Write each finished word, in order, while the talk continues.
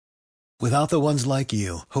Without the ones like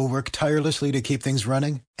you, who work tirelessly to keep things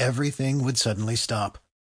running, everything would suddenly stop.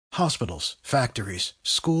 Hospitals, factories,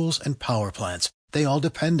 schools, and power plants, they all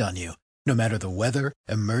depend on you. No matter the weather,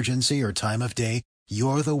 emergency, or time of day,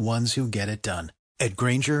 you're the ones who get it done. At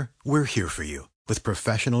Grainger, we're here for you with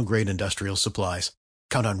professional-grade industrial supplies.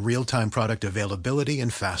 Count on real-time product availability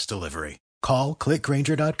and fast delivery. Call,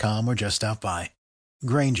 clickgrainger.com, or just stop by.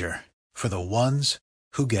 Grainger, for the ones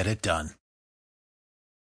who get it done.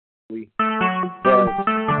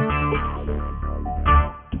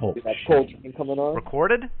 Coming on.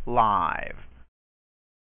 Recorded live.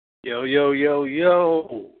 Yo, yo, yo,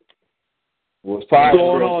 yo. What's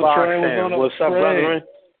going on, Trey? What's up, brethren?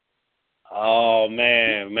 Oh,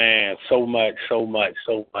 man. So much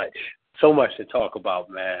to talk about,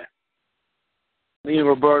 man. Me and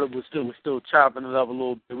Roberta we're still chopping it up a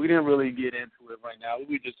little bit. We didn't really get into it right now. We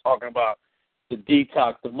were just talking about the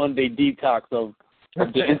detox, the Monday detox of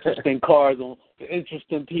the interesting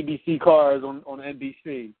interesting PBC cars on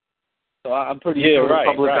NBC. So I'm pretty sure the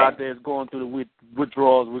public out there is going through the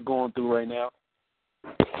withdrawals we're going through right now.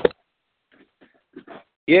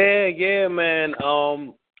 Yeah, man. I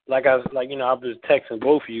was texting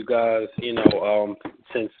both of you guys,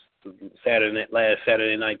 since last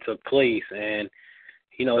Saturday night took place, and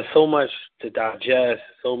it's so much to digest,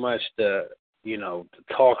 so much to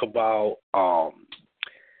talk about.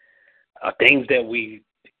 Things that we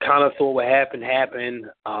kind of thought would happen.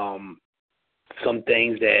 Some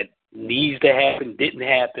things that needs to happen didn't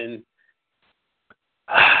happen.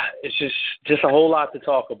 It's just a whole lot to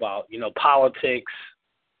talk about. Politics,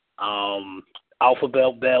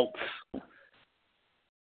 alphabet belts.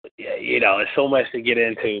 Yeah, it's so much to get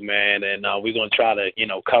into, man, and we're gonna try to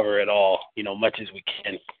cover it all, much as we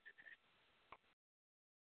can.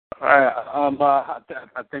 All right,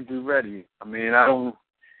 I think we're ready.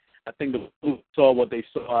 I think the people saw what they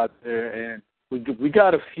saw out there, and we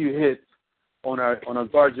got a few hits on our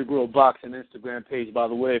Guardyourgrillboxing Instagram page. By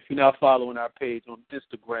the way, if you're not following our page on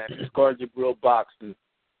Instagram, it's Guardyourgrillboxing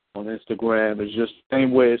on Instagram. It's just the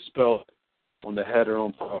same way it's spelled on the header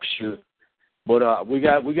on talk shoot. But we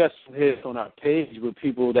got some hits on our page with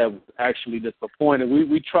people that were actually disappointed.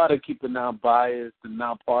 We try to keep it non-biased and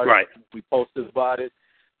non-partisan. Right. We posted about it,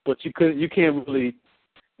 but you can't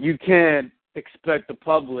expect the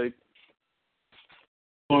public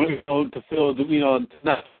to feel,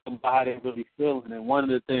 not how they really feeling. And one of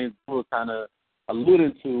the things we were kind of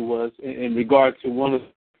alluding to was in regard to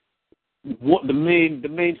the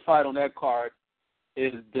main fight on that card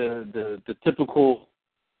is the typical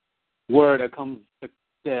word that comes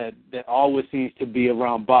that always seems to be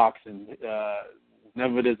around boxing.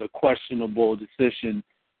 Whenever there's a questionable decision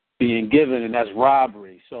being given, and that's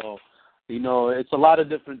robbery. So, it's a lot of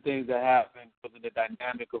different things that happen because of the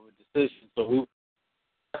dynamic of a decision. So we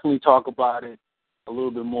definitely talk about it a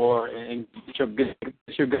little bit more and get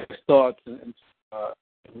your guys' thoughts and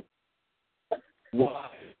why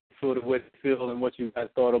you feel the way you feel and what you guys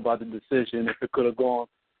thought about the decision, if it could have gone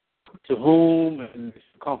to whom, and if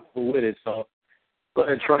you're comfortable with it. So go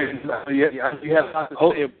ahead, Trey. You have a lot to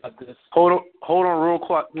say about this. Hold on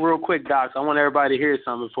real quick, Doc. I want everybody to hear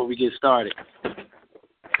something before we get started.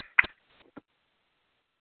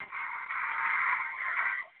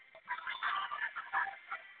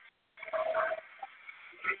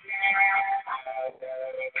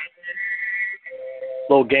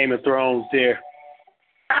 Little Game of Thrones there.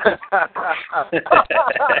 Perfect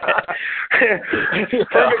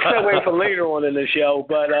segue for later on in the show,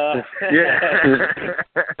 but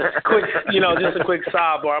quick, just a quick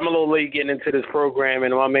sidebar. I'm a little late getting into this program,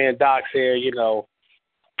 and my man Doc's here. Is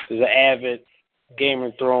an avid Game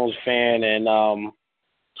of Thrones fan, and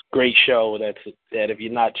great show. That if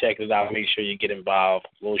you're not checking it out, make sure you get involved.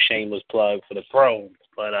 A little shameless plug for the Thrones,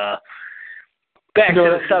 but back to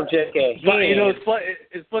the subject at hand.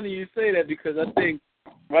 It's funny you say that because I think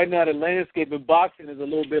right now the landscape in boxing is a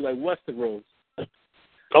little bit like Westeros.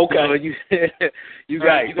 Okay. You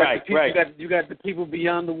got the people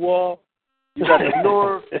beyond the wall. You got the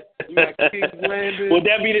North. You got King's Landing. Would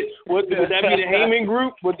that be the Heyman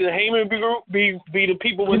group? Would the Heyman group be the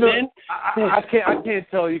people within? I can't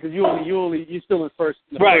tell you because you're still in first.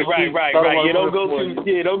 Right. You don't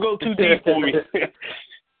go too deep for me.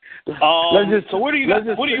 So where do you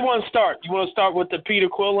want to start? You want to start with the Peter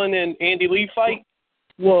Quillen and Andy Lee fight?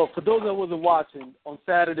 Well, for those that wasn't watching, on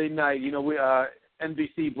Saturday night, we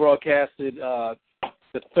NBC broadcasted the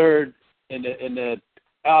third in the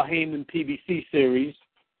Al Heyman PBC series,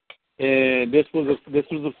 and this was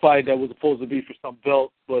a fight that was supposed to be for some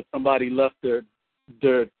belt, but somebody left their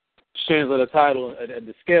strands of the title at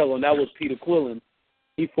the scale, and that was Peter Quillen.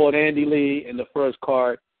 He fought Andy Lee in the first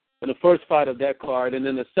card. in the first fight of that card. And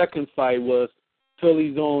then the second fight was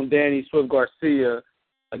Philly's own Danny Swift Garcia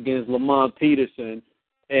against Lamont Peterson.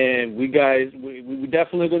 And we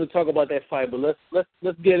definitely going to talk about that fight, but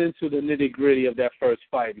let's get into the nitty-gritty of that first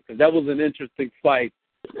fight, because that was an interesting fight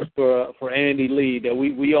for Andy Lee. That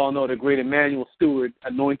we all know the great Emmanuel Stewart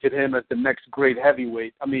anointed him as the next great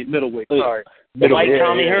middleweight. Sorry, Like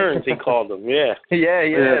Tommy Hearns, he called him. Yeah,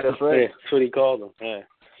 that's right. Yeah, that's what he called him. Yeah.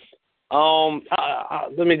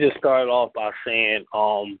 Let me just start off by saying,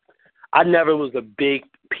 I never was a big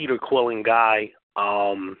Peter Quillen guy.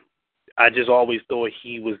 I just always thought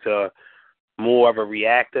he was more of a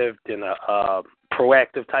reactive than a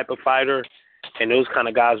proactive type of fighter, and those kind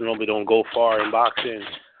of guys normally don't go far in boxing.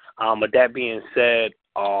 But that being said,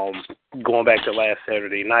 going back to last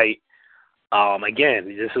Saturday night,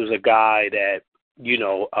 again, this was a guy that,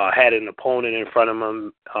 had an opponent in front of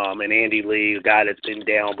him, and Andy Lee, a guy that's been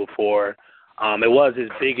down before. It was his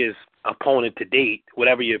biggest opponent to date,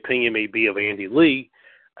 whatever your opinion may be of Andy Lee.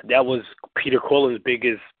 That was Peter Quillen's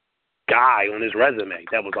biggest guy on his resume.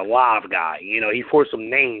 That was a live guy. He forced some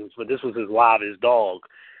names, but this was his livest dog.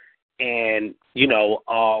 And,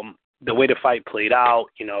 the way the fight played out,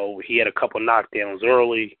 he had a couple knockdowns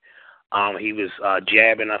early. He was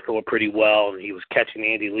jabbing, I thought, pretty well. And he was catching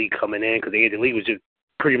Andy Lee coming in, because Andy Lee was just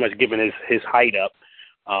pretty much giving his height up.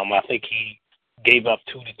 I think he gave up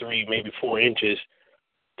 2 to 3, maybe 4 inches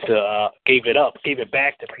gave it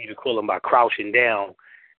back to Peter Quillen by crouching down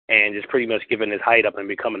and just pretty much giving his height up and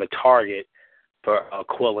becoming a target for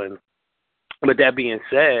Quillen. But that being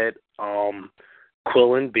said,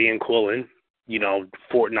 Quillen being Quillen,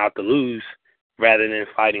 fought not to lose rather than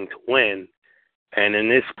fighting to win. And in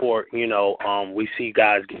this sport, we see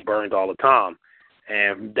guys get burned all the time.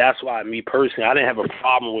 And that's why, me personally, I didn't have a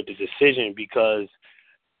problem with the decision, because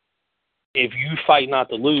if you fight not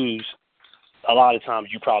to lose, a lot of times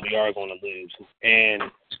you probably are going to lose. And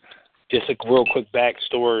just a real quick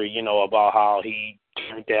backstory, about how he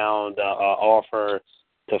turned down the offer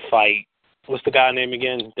to fight. What's the guy name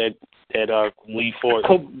again that Lee fought?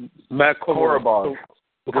 Matt Korobov.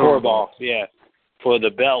 Korobov, yeah, for the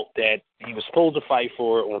belt that he was supposed to fight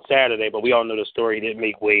for on Saturday, but we all know the story. He didn't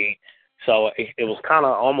make weight. So it was kind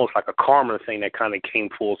of almost like a karma thing that kind of came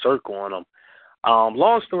full circle on him.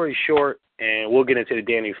 Long story short, and we'll get into the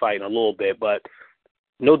Danny fight in a little bit, but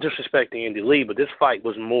no disrespect to Andy Lee, but this fight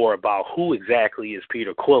was more about who exactly is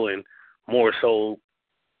Peter Quillen, more so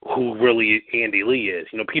who really Andy Lee is.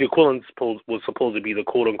 Peter Quillen was supposed to be the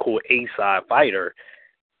quote-unquote A-side fighter,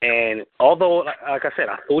 and although, like I said,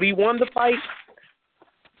 I thought he won the fight,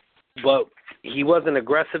 but he wasn't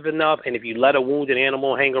aggressive enough, and if you let a wounded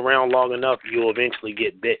animal hang around long enough, you'll eventually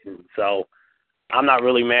get bitten. So I'm not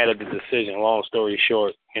really mad at the decision. Long story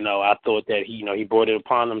short, I thought that he brought it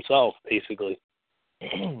upon himself, basically.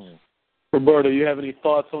 Roberto, you have any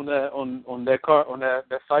thoughts on that on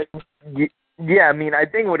that fight? Yeah, I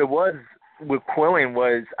think what it was with Quillen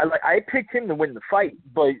was I picked him to win the fight,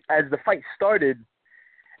 but as the fight started,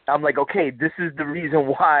 I'm like, okay, this is the reason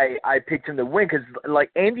why I picked him to win, because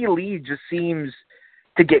Andy Lee just seems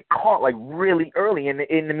to get caught really early, and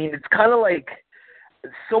it's kind of like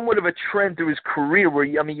somewhat of a trend through his career where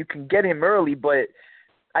you can get him early, but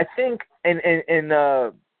I think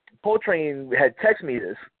and Paul Train had texted me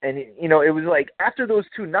this, and it was like after those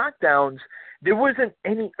 2 knockdowns, there wasn't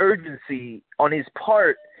any urgency on his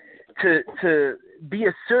part to be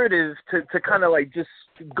assertive, to kind of just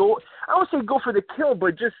go. I don't say go for the kill,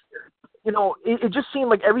 but just it just seemed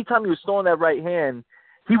like every time he was throwing that right hand,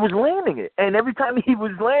 he was landing it, and every time he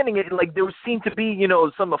was landing it, there seemed to be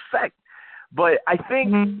some effect. But I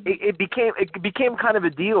think it became kind of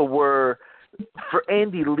a deal where for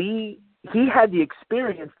Andy Lee, he had the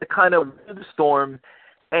experience to kind of weather the storm,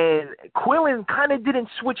 and Quillen kind of didn't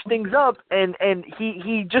switch things up, and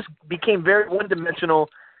he just became very one-dimensional.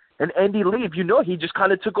 And Andy Lee, he just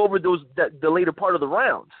kind of took over the later part of the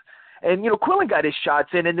rounds. And, Quillen got his shots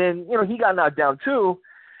in, and then, he got knocked down too.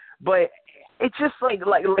 But it's just like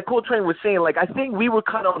Coltrane was saying, I think we were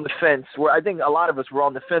kind of on the fence, where I think a lot of us were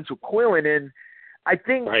on the fence with Quillen, and I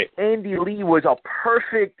think Andy Lee was a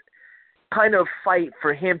perfect kind of fight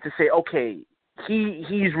for him to say, okay,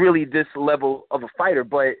 he's really this level of a fighter.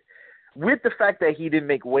 But with the fact that he didn't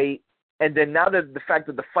make weight, and then now that the fact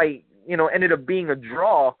that the fight, ended up being a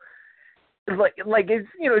draw,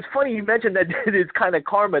 it's funny you mentioned that it's kind of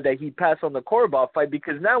karma that he passed on the Korobov fight,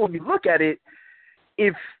 because now when you look at it,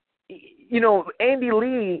 if Andy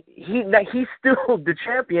Lee, he's still the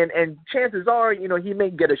champion, and chances are, he may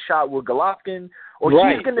get a shot with Golovkin, or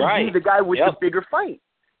he's going to be the guy with the bigger fight.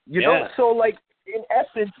 You know, so in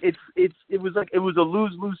essence, it was a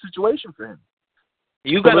lose-lose situation for him.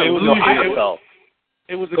 You got to lose yourself.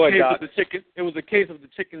 It was a case of the chicken. It was a case of the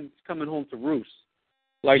chickens coming home to roost.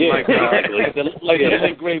 Like the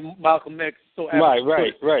late great Malcolm X. So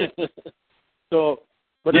right. So,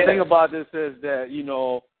 but the thing about this is that, you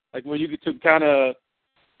know, like when you get to kind of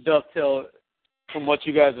dovetail from what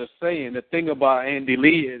you guys are saying, the thing about Andy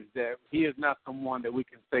Lee is that he is not someone that we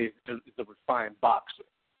can say is a refined boxer.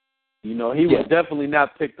 You know, he was definitely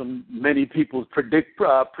not picked on many people's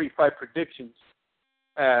pre-fight predictions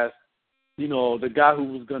as, you know, the guy who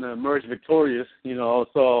was going to emerge victorious, you know.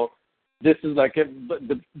 So this is like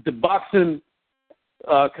the boxing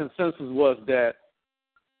consensus was that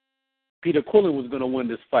Peter Quillin was going to win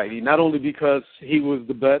this fight. Not only because he was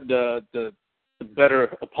the better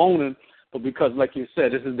opponent, but because, like you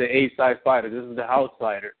said, this is the A-side fighter. This is the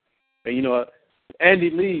outsider. And, you know, Andy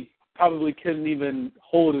Lee probably couldn't even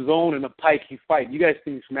hold his own in a pikey fight. You guys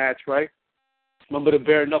seen this match, right? Remember the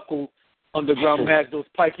bare-knuckle underground match those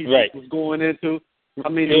pikey was going into? I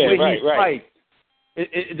mean, the way he fights,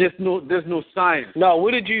 there's no science. No,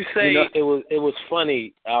 what did you say? You know? It was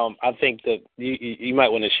funny. I think that you might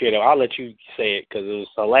want to share that. I'll let you say it because it was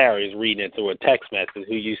hilarious reading it through a text message.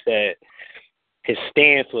 Who you said his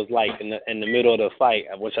stance was like in the middle of the fight,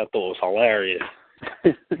 which I thought was hilarious.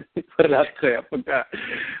 What did I say? I forgot.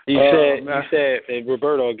 You said, and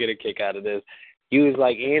Roberto will get a kick out of this. You was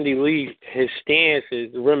like, Andy Lee, his stance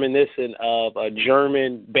is reminiscent of a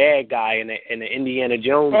German bad guy in the Indiana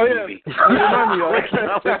Jones movie. You remember me, you're right.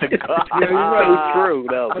 True.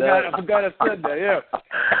 No, I forgot I said that, yeah.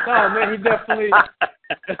 No, man, he definitely...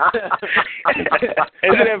 Isn't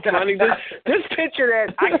that funny? This picture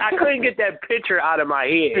that... I couldn't get that picture out of my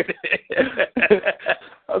head.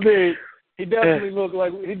 I mean, he definitely looked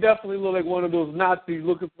like one of those Nazis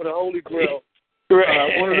looking for the Holy Grail.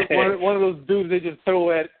 One of those dudes they just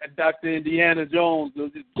throw at Dr. Indiana Jones. They'll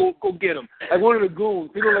just go get him. Like one of the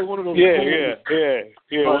goons. He look like one of those goons.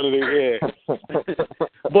 Yeah. One of the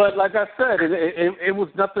But like I said, it was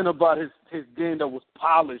nothing about his game that was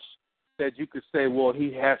polished that you could say, well,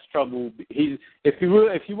 he has trouble. If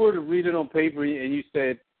you were to read it on paper and you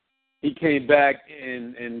said he came back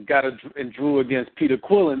and drew against Peter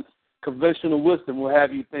Quillin, conventional wisdom will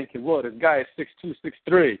have you thinking, well, this guy is 6'2",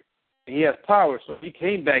 6'3". And he has power, so he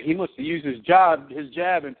came back. He must have used his jab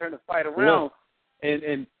and turned the fight around. Yeah.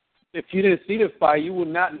 And if you didn't see the fight, you would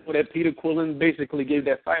not know that Peter Quillin basically gave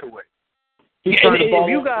that fight away. If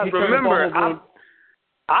you guys remember,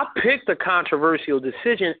 I picked a controversial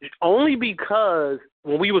decision only because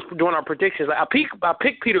when we was doing our predictions, I picked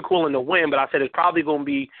Peter Quillin to win, but I said it's probably going to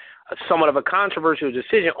be somewhat of a controversial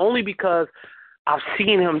decision only because I've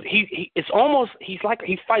seen him. He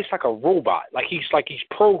fights like a robot. Like he's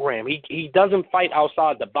programmed. He doesn't fight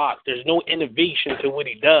outside the box. There's no innovation to what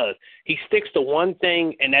he does. He sticks to one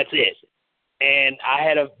thing and that's it. And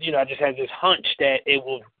I just had this hunch that it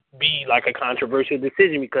will be like a controversial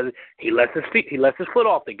decision because he lets his foot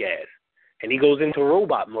off the gas and he goes into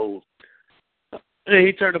robot mode. And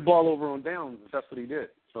he turned the ball over on downs. That's what he did.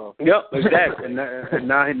 So yep, exactly. and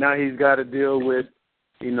now he's got to deal with,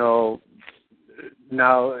 you know.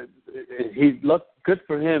 Now, he looked good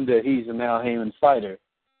for him that he's an Al Heyman fighter,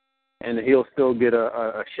 and he'll still get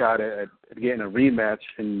a shot at getting a rematch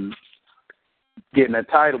and getting that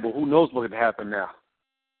title. But who knows what could happen now?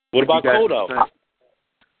 What about Cotto?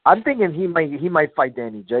 I'm thinking he might fight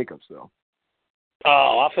Danny Jacobs though.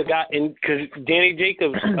 Oh, I forgot, because Danny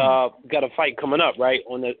Jacobs got a fight coming up, right,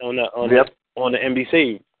 on the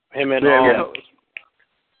NBC. Him and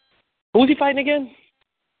who's he fighting again?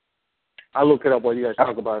 I'll look it up while you guys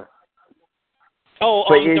talk about it. Oh,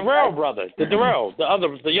 the Darrell brother.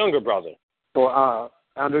 The younger brother.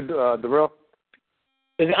 Andre Darrell?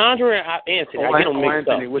 Is it Andre or Anthony? I get them mixed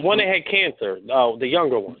up. One that had cancer. Oh, the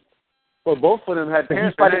younger one. Well, both of them had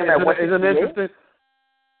cancer. Isn't it interesting?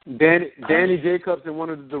 Danny Jacobs and one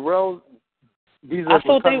of the Darrells, these are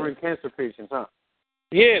recovering cancer patients, huh?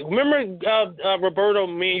 Yeah, remember, Roberto,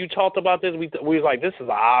 me and you talked about this? We was like, this is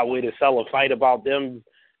an odd way to sell a fight about them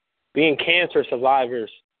being cancer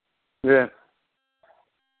survivors. Yeah.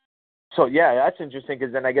 So, yeah, that's interesting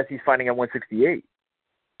because then I guess he's fighting at 168.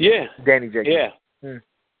 Yeah. Danny Jacobs. Yeah.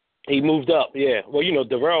 He moved up, yeah. Well, you know,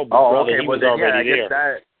 Darrell brother, he was already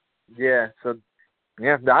there. So,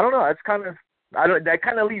 yeah, I don't know. That's kind of that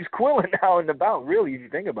kind of leaves Quillin now in the bout, really, if you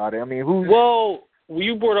think about it. I mean,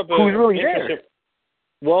 you brought up who's really there?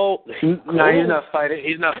 Well, he's not fighting.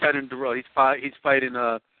 He's not fighting Darrell. He's fighting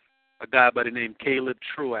a guy by the name Caleb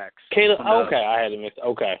Truax. Okay, I had to miss.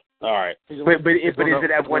 Okay, all right. But is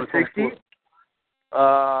it at 160?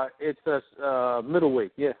 It's a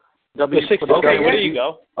middleweight. Yeah. Okay, there you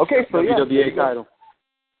go. Okay, so WWA title.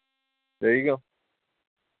 There you go.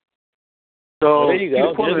 So there you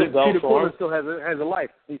go. Peter Quillen still has a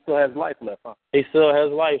life. He still has life left, huh? He still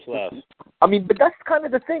has life left. I mean, but that's kind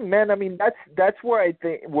of the thing, man. I mean, that's where I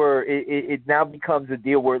think where it now becomes a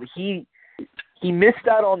deal where he missed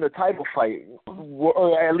out on the title fight,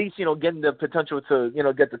 or at least getting the potential to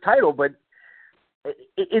get the title. But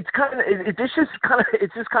it's just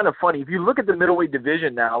kind of funny if you look at the middleweight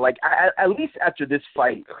division now. Like at least after this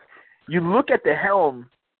fight, you look at the helm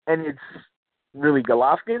and it's really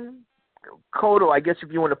Golovkin, Cotto, I guess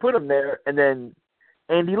if you want to put him there, and then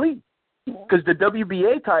Andy Lee. Because the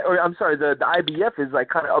WBA the IBF is like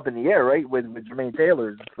kind of up in the air, right? With Jermaine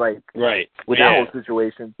Taylor, it's like right with that whole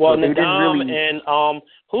situation. Well, so Nadam really... and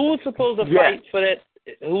who was supposed to fight for that?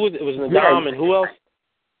 It was Nadam and who else?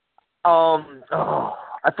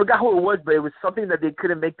 I forgot who it was, but it was something that they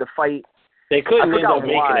couldn't make the fight. They couldn't end up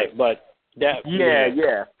making why. it, but that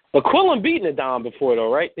yeah. But Quillen beat Nadam before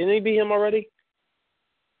though, right? Didn't he beat him already?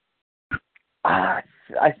 I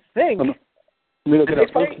think. Let me look it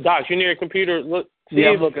up. Doc, you near your computer? Look. Yeah,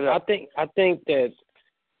 I'm looking it up. I think that.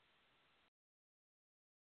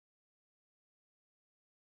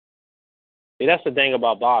 See, that's the thing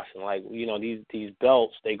about boxing. Like, these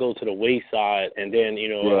belts, they go to the wayside, and then,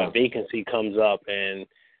 a vacancy comes up, and,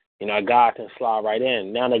 a guy can slide right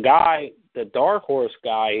in. Now, the dark horse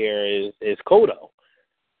guy here is Cotto.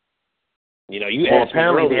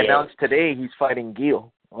 Apparently they announced today he's fighting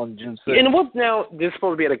Gil on June 6th. And what's now, this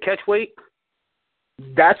supposed to be at a catch weight?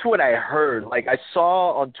 That's what I heard. Like, I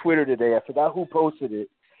saw on Twitter today, I forgot who posted it.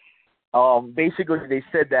 Basically, they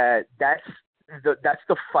said that that's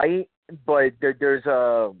the fight, but there's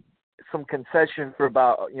some concession for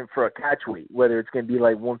a catch weight, whether it's going to be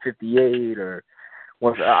like 158 or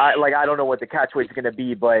I don't know what the catch weight's going to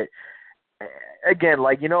be, but again,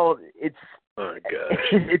 it's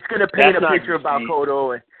it's going to paint a picture about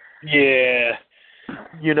Cotto. Yeah.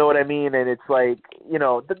 You know what I mean? And it's like,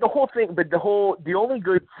 the whole thing, but the only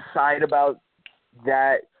good side about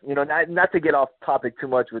that, not to get off topic too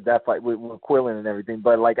much with that fight with Quillen and everything,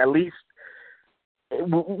 but like at least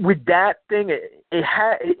with that thing,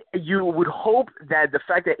 you would hope that the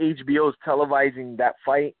fact that HBO is televising that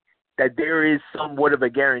fight, that there is somewhat of a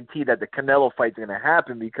guarantee that the Canelo fight's going to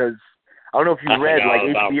happen, because I don't know if you read, like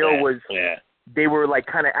HBO was. Yeah. They were like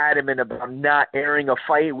kind of adamant about not airing a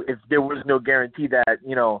fight if there was no guarantee that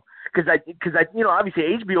because obviously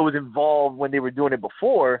HBO was involved when they were doing it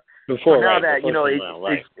before. Now right,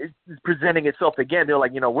 that it's presenting itself again, they're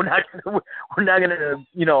like we're not gonna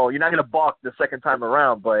you're not gonna balk the second time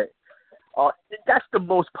around. But that's the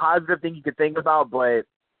most positive thing you could think about. But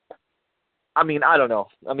I mean, I don't know.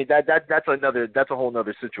 I mean that's a whole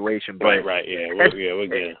other situation. But, right, yeah, we're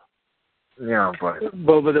good. Yeah, but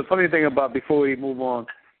the funny thing about, before we move on,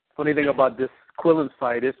 this Quillen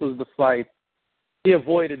fight, this was the fight. He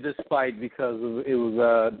avoided this fight because it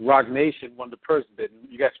was Rock Nation won the purse bid.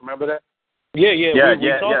 You guys remember that? Yeah, we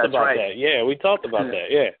talked about that. Yeah, we talked about that.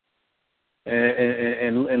 Yeah.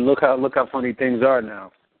 And look how funny things are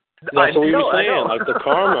now. That's what we were saying. Like the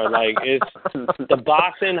karma, like it's the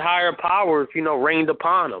boxing higher powers, rained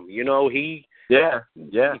upon him. He. Yeah.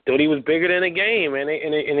 He thought he was bigger than the game, and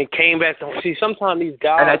it came back to see. Sometimes these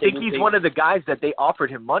guys, and I think he's one of the guys that they offered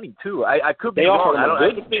him money too. I could be wrong.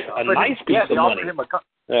 A nice piece of money.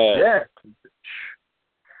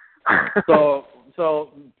 So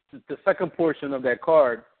the second portion of that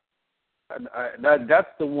card,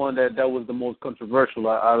 that's the one that was the most controversial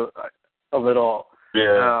of it all.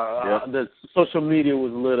 The social media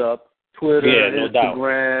was lit up. Twitter,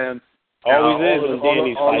 Instagram, always is when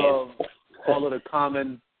Danny's fighting. All of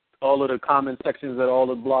the comment sections at all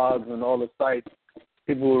the blogs and all the sites,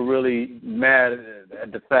 people were really mad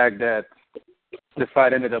at the fact that the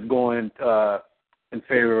fight ended up going in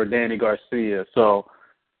favor of Danny Garcia. So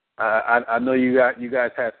I know you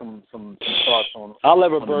guys had some thoughts on. I'll let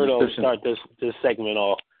Roberto start this segment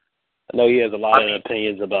off. I know he has a lot of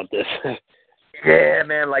opinions about this. Yeah,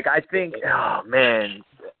 man. Like I think, oh man,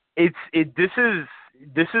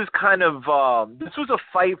 this is kind of this was a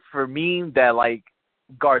fight for me that like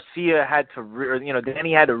Garcia had to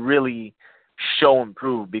Danny had to really show and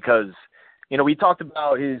prove, because we talked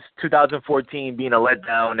about his 2014 being a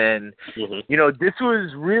letdown, and this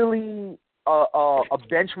was really a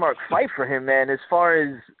benchmark fight for him, man, as far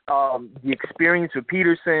as the experience with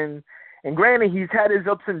Peterson. And granted, he's had his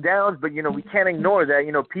ups and downs, but we can't ignore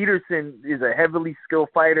that Peterson is a heavily skilled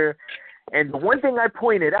fighter. And the one thing I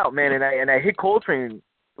pointed out, man, and I hit Coltrane,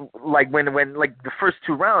 like when like the first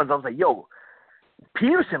two rounds, I was like, yo,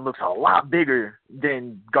 Peterson looks a lot bigger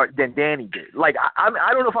than Danny did. Like, I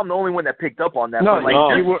don't know if I'm the only one that picked up on that. No, but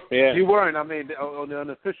like, you weren't. I mean, on an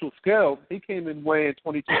official scale, he came in weighing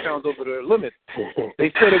 22 pounds over the limit.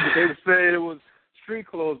 They said it was street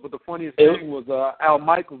clothes, but the funniest thing was Al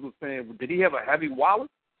Michaels was saying, did he have a heavy wallet?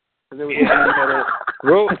 That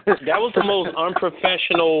was the most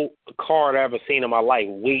unprofessional card I ever seen in my life,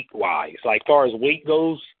 weight-wise. Like, as far as weight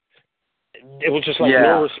goes, it was just like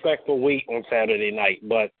no respect for weight on Saturday night.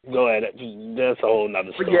 But go ahead, that's a whole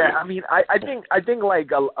nother story. But yeah, I mean, I think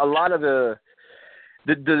like a lot of the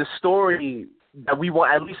story that we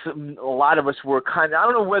want, at least a lot of us were kind of, I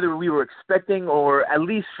don't know whether we were expecting, or at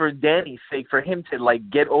least for Danny's sake, for him to like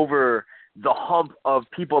get over the hump of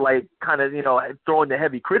people like kind of, you know, throwing the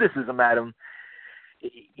heavy criticism at him.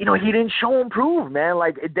 You know, he didn't show improve, man.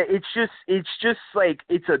 Like it's just like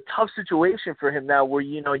it's a tough situation for him now, where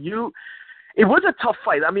it was a tough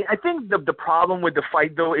fight. I mean, I think the problem with the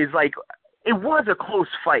fight though is like it was a close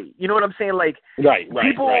fight. You know what I'm saying? Like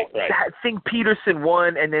people think Peterson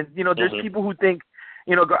won, and then there's people who think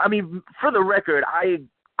I mean, for the record,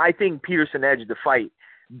 I think Peterson edged the fight.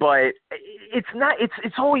 But it's not.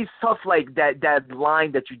 It's always tough, like that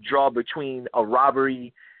line that you draw between a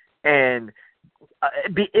robbery and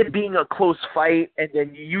it being a close fight, and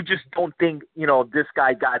then you just don't think this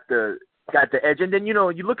guy got the edge. And then you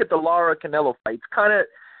look at the Lara Canelo fight. It's kind of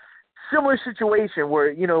similar situation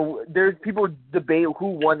where there's people debate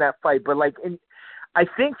who won that fight, but like I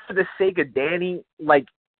think for the sake of Danny, like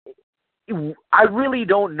I really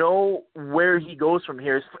don't know where he goes from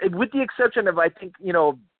here, with the exception of I think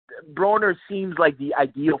Broner seems like the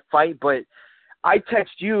ideal fight, but I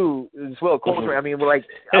text you as well, Coltrane. I mean, like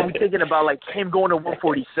I was thinking about like him going to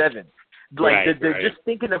 147, like just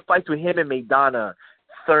thinking of fights with him and Maidana,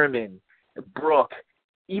 Thurman, Brooke,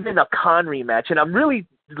 even a Khan rematch, and I'm really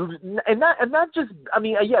and not just. I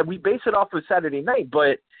mean, yeah, we base it off of Saturday night,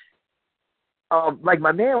 but like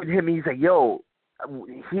my man with him, he's like, yo.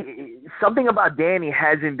 Something about Danny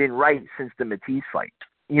hasn't been right since the Matisse fight.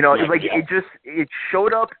 It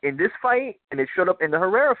showed up in this fight and it showed up in the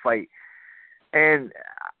Herrera fight. And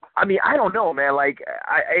I mean, I don't know, man. Like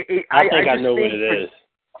I think I know what it is.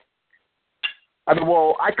 I mean,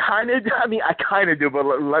 well, I kind of do, but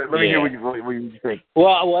let me hear what you think.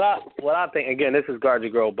 Well, what I think, again, this is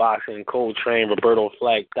Guardyourgrillboxing, Coltrane, Roberto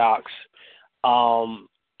Flack, Docs,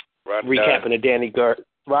 recapping the Danny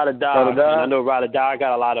Rada. I know Rada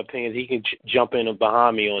got a lot of opinions. He can jump in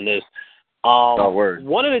behind me on this.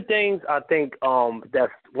 One of the things I think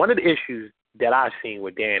that's one of the issues that I've seen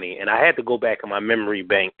with Danny, and I had to go back in my memory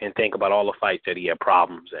bank and think about all the fights that he had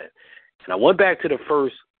problems in. And I went back to the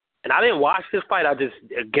first, and I didn't watch this fight. This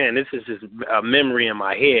is just a memory in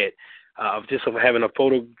my head of having a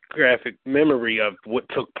photographic memory of what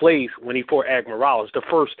took place when he fought Eric Morales the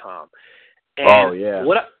first time. And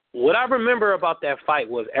what I remember about that fight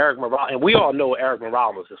was Eric Morales, and we all know Eric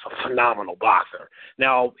Morales is a phenomenal boxer.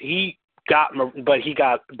 Now, he got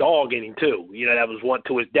dog in him too. That was one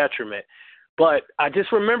to his detriment. But I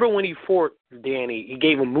just remember when he fought Danny, he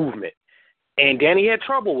gave him movement, and Danny had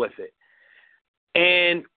trouble with it.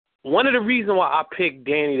 And one of the reasons why I picked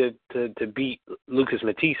Danny to beat Lucas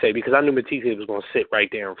Matisse, because I knew Matisse was going to sit right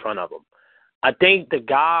there in front of him. I think the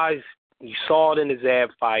guys, you saw it in the Zab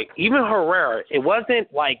fight, even Herrera, it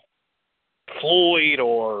wasn't like Floyd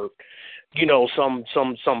or,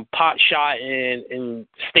 some pot shot and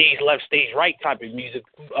stage left, stage right type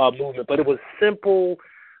of movement, but it was simple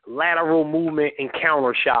lateral movement and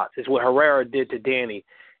counter shots is what Herrera did to Danny.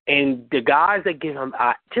 And the guys that give him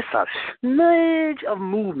just a smidge of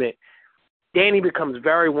movement, Danny becomes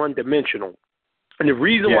very one-dimensional. And the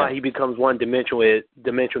reason why he becomes one-dimensional is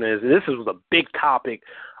this was a big topic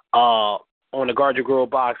on the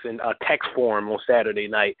Guardyourgrillboxing text forum on Saturday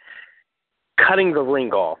night, cutting the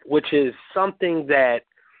ring off, which is something that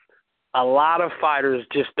a lot of fighters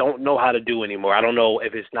just don't know how to do anymore. I don't know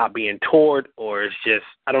if it's not being taught or it's just,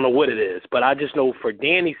 I don't know what it is, but I just know for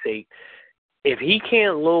Danny's sake, if he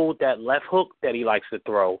can't load that left hook that he likes to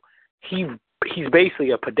throw, he's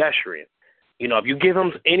basically a pedestrian. If you give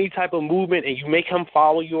him any type of movement and you make him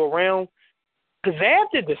follow you around, because Zab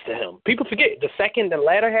did this to him. People forget, the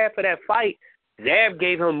latter half of that fight, Zab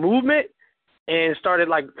gave him movement and started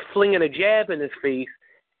like flinging a jab in his face,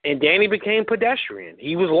 and Danny became pedestrian.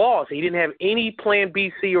 He was lost. He didn't have any plan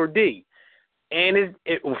B, C, or D. And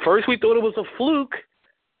first we thought it was a fluke,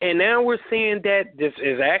 and now we're seeing that this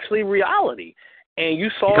is actually reality. And you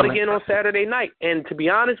saw it again on Saturday night. And to be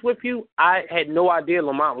honest with you, I had no idea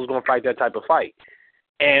Lamont was going to fight that type of fight.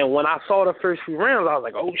 And when I saw the first few rounds, I was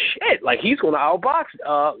like, oh, shit, like he's going to outbox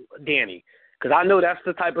Danny. because I know that's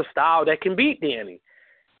the type of style that can beat Danny.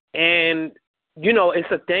 And, you know,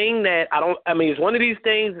 it's a thing that it's one of these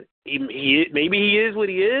things, maybe he is what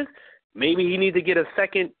he is. Maybe he needs to get a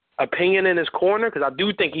second opinion in his corner, because I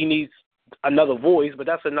do think he needs another voice, but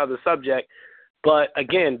that's another subject. But,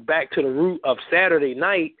 again, back to the root of Saturday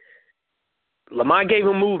night, Lamont gave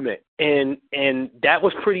him movement, and that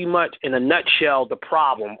was pretty much, in a nutshell, the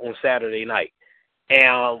problem on Saturday night.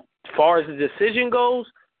 And as far as the decision goes,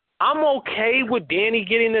 I'm okay with Danny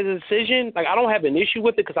getting the decision. Like, I don't have an issue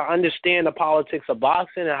with it because I understand the politics of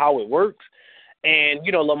boxing and how it works. And,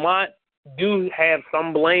 you know, Lamont do have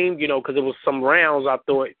some blame, you know, because it was some rounds I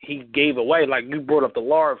thought he gave away. Like, you brought up the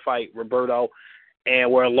Lard fight, Roberto, and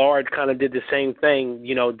where Lard kind of did the same thing,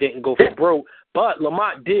 you know, didn't go for broke. But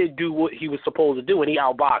Lamont did do what he was supposed to do, and he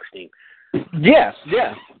outboxed him. Yeah.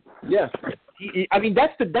 I mean,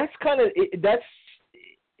 that's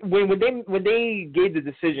when they gave the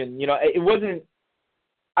decision. You know, it wasn't.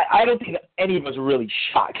 I don't think any of us were really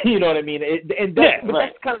shocked. You know what I mean?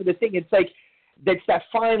 That's kind of the thing. It's like that's that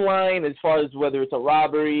fine line as far as whether it's a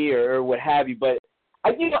robbery or what have you. But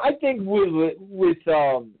I think with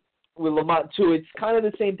Lamont too, it's kind of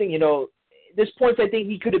the same thing. You know, there's points I think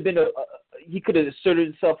he could have asserted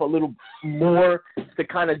himself a little more to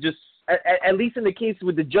kind of just, at least in the case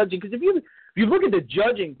with the judging, because if you look at the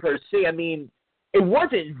judging per se, I mean, it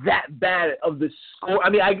wasn't that bad of the score. I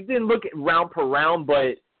mean, I didn't look at round per round,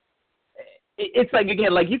 but it's like,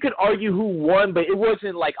 again, like you could argue who won, but it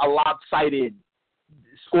wasn't like a lopsided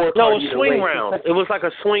score. No, a swing round. It was like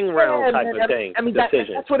a swing round type of thing. I mean,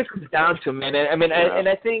 that's what it comes down to, man. I mean, and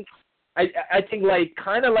I think like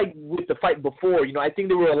kind of like with the fight before, you know, I think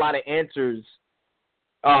there were a lot of answers,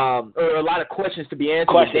 or a lot of questions to be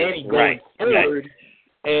answered. Danny going forward,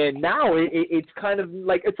 and now it's kind of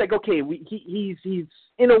like it's like, okay, he's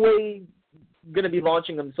in a way going to be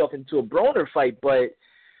launching himself into a Broner fight, but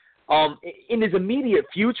in his immediate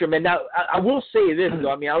future, man. Now I will say this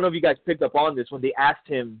though. I mean, I don't know if you guys picked up on this when they asked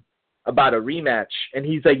him about a rematch, and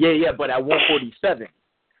he's like, yeah, but at 147.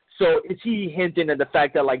 So is he hinting at the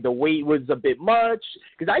fact that, like, the weight was a bit much?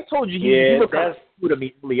 Because I told you he looked kind of good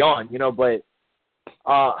immediately on, you know. But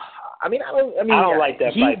I don't like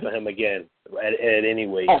that fight for him again at any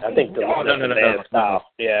weight. I think the style.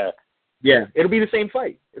 Yeah, it'll be the same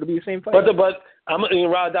fight. But I'm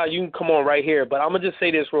Rada, you can come on right here. But I'm gonna just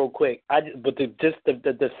say this real quick.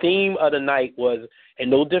 The theme of the night was,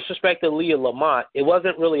 and no disrespect to Leah Lamont, it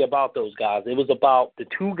wasn't really about those guys. It was about the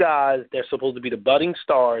two guys they're supposed to be the budding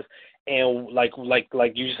stars. And like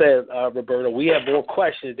you said, Roberto, we have more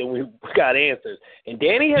questions than we got answers. And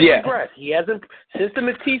Danny has regressed. He hasn't, since the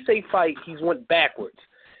Matisse fight, he's went backwards.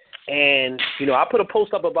 And, you know, I put a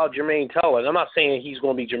post up about Jermaine Teller, and I'm not saying he's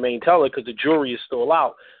going to be Jermaine Teller because the jury is still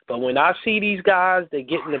out. But when I see these guys, they're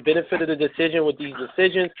getting the benefit of the decision with these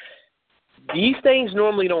decisions, these things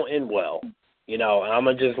normally don't end well. You know, and I'm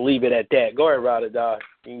going to just leave it at that. Go ahead, Rada.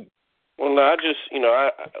 Well, no,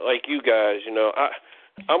 I like you guys, you know,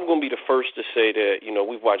 I'm going to be the first to say that, you know,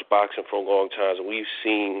 we've watched boxing for a long time, and we've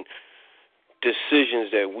seen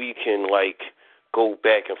decisions that we can, like, go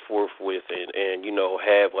back and forth with and you know,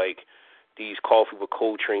 have, like, these coffee with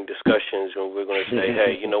Coltrane discussions when we're going to say,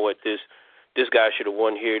 hey, you know what, this guy should have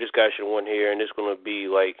won here, this guy should have won here, and it's going to be,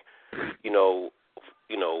 like, you know,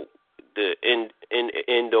 the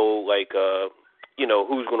endo, like, you know,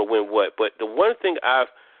 who's going to win what. But the one thing I'm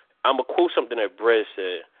going to quote something that Brett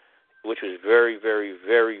said, which was very, very,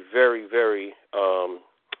 very, very, very,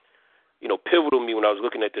 you know, pivotal to me when I was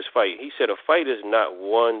looking at this fight. He said a fight is not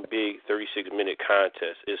one big 36-minute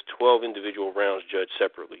contest. It's 12 individual rounds judged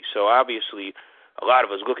separately. So obviously a lot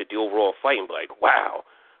of us look at the overall fight and be like, wow.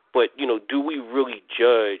 But, you know, do we really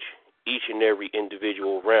judge each and every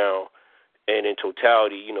individual round and in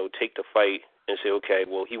totality, you know, take the fight and say, okay,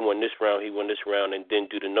 well, he won this round, and then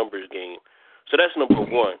do the numbers game. So that's number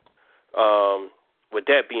one. With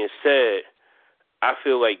that being said, I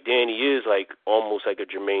feel like Danny is like almost like a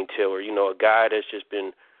Jermaine Taylor, you know, a guy that's just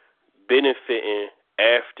been benefiting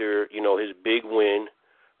after, you know, his big win,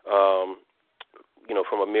 you know,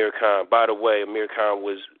 from Amir Khan. By the way, Amir Khan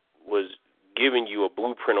was giving you a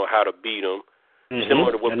blueprint on how to beat him,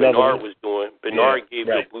 similar to what Bernard was doing. Bernard gave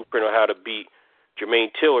you a blueprint on how to beat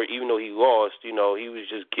Jermaine Taylor, even though he lost. You know, he was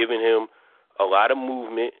just giving him a lot of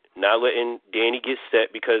movement, not letting Danny get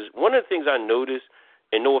set. Because one of the things I noticed,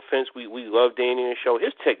 and no offense, we love Danny in the show,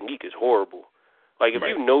 his technique is horrible. Like, if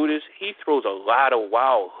you notice, he throws a lot of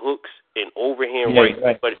wild hooks and overhand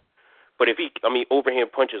but if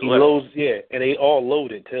overhand punches left. Loads, and they all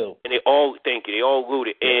loaded, too. And they all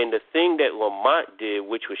loaded. Yeah. And the thing that Lamont did,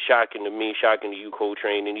 which was shocking to me, shocking to you,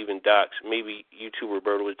 Coltrane, and even Docs, maybe you too,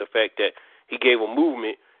 Roberto, was the fact that He gave him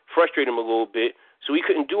movement, frustrated him a little bit, so he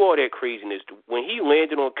couldn't do all that craziness. When he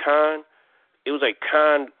landed on Khan, it was like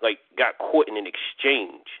Khan got caught in an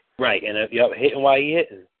exchange. Right, and hitting while he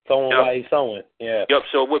hitting, throwing while he's throwing. Yeah. Yep.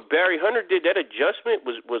 So what Barry Hunter did, that adjustment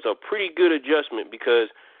was a pretty good adjustment, because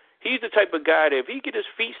he's the type of guy that if he get his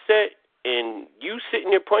feet set and you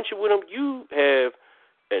sitting there punching with him, you have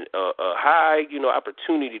a high,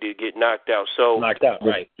 opportunity to get knocked out. So knocked out,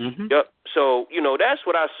 right? Mm-hmm. Yep. So that's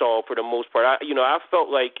what I saw for the most part. I felt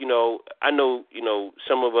like I know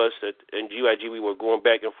some of us in GYG, we were going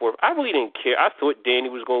back and forth. I really didn't care. I thought Danny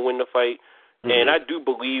was going to win the fight, and I do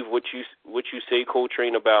believe what you say,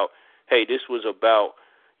 Coltrane, about hey, this was about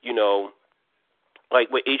like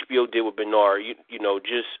what HBO did with Bernard,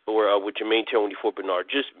 or with Jermaine Tony for Bernard,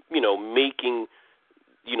 just making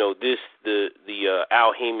this the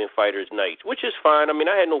Al Heyman Fighters Night, which is fine. I mean,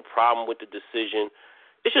 I had no problem with the decision.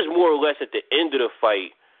 It's just more or less at the end of the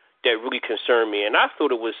fight that really concerned me, and I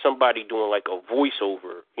thought it was somebody doing like a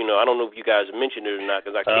voiceover. I don't know if you guys mentioned it or not,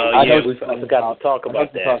 because I forgot to talk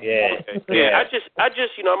about that. Yeah. I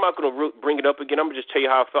just I'm not going to bring it up again. I'm going to just tell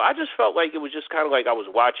you how I felt. I just felt like it was just kind of like I was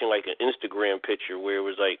watching like an Instagram picture where it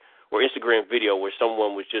was like, or Instagram video where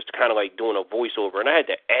someone was just kind of like doing a voiceover, and I had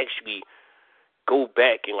to actually go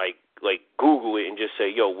back and like Google it and just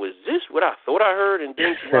say, yo, was this what I thought I heard? And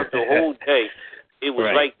then throughout the whole day, it was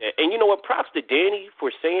like that. And you know what? Props to Danny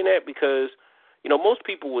for saying that, because most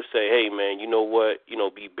people would say, hey, man, you know what?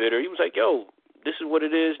 Be bitter. He was like, yo, this is what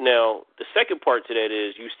it is. Now, the second part to that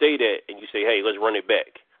is you say that and you say, hey, let's run it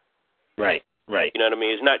back. Right. You know what I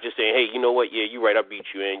mean? It's not just saying, hey, you know what? Yeah, you're right. I beat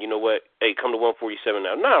you. And you know what? Hey, come to 147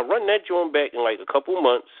 now. Nah, run that joint back in like a couple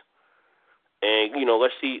months. And,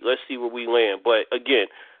 let's see where we land. But, again,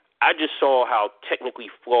 I just saw how technically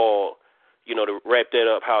flawed, to wrap that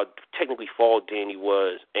up, how technically flawed Danny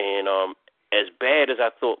was. And as bad as I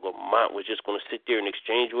thought Lamont was just going to sit there and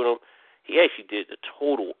exchange with him, he actually did the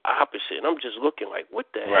total opposite. And I'm just looking like, what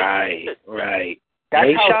the heck? Right. That's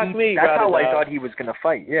he how shocked me. That's how I thought he was going to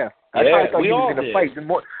fight, yeah. That's how I thought he was going to fight.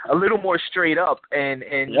 A little more straight up, and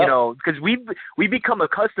because we become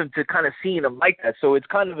accustomed to kind of seeing him like that. So it's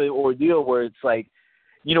kind of an ordeal where it's like,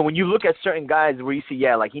 when you look at certain guys where you see,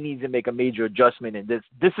 like he needs to make a major adjustment, and this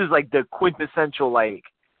is like the quintessential, like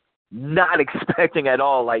not expecting at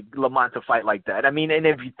all, like Lamont to fight like that. I mean, and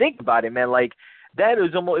if you think about it, man, like that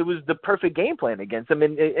is almost, it was the perfect game plan against him.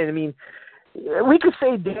 And I mean, we could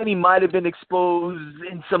say Danny might have been exposed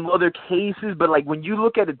in some other cases, but like when you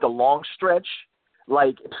look at it the long stretch,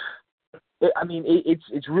 like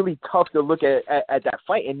it's really tough to look at that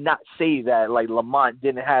fight and not say that like Lamont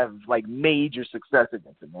didn't have like major success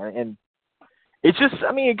against him, man. And it's just,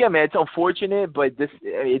 I mean, again, man, it's unfortunate, but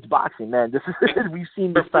it's boxing, man. This is we've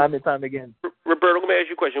seen this time and time again. Roberto, let me ask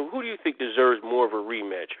you a question. Who do you think deserves more of a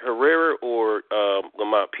rematch, Herrera or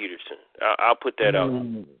Lamont Peterson? I'll put that out.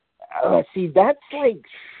 See, that's like,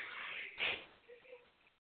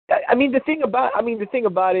 I mean, the thing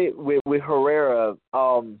about it with Herrera,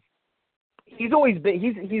 he's always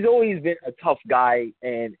been a tough guy,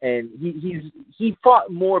 and he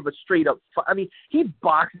fought more of a straight up. I mean, he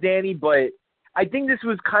boxed Danny, but I think this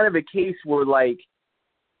was kind of a case where, like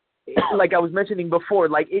I was mentioning before,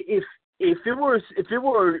 like if it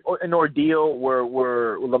were an ordeal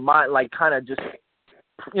where Lamont like kind of just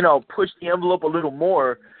pushed the envelope a little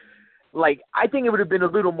more, like I think it would have been a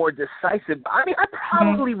little more decisive. I mean, I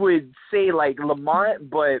probably would say like Lamont,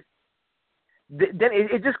 but then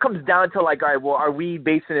it just comes down to like, all right, well, are we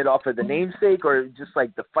basing it off of the namesake or just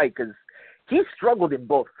like the fight? Because he struggled in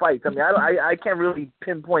both fights. I mean, I can't really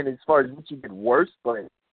pinpoint as far as which he did worse, but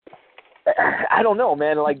I don't know,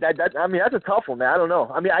 man. Like that I mean, that's a tough one, man. I don't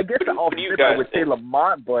know. I mean, I guess I would say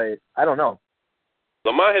Lamont, but I don't know.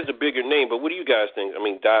 Lamont has a bigger name, but what do you guys think? I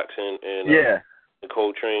mean, Dox and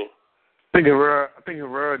Coltrane. I think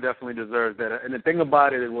Herrera definitely deserves that. And the thing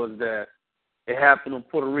about it was that it happened on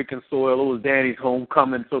Puerto Rican soil. It was Danny's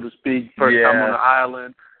homecoming, so to speak, first time on the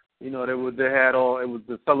island. It was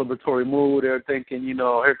the celebratory mood. They were thinking,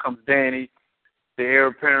 here comes Danny, the heir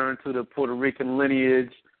apparent to the Puerto Rican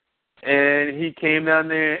lineage. And he came down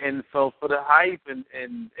there and fell for the hype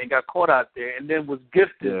and got caught out there, and then was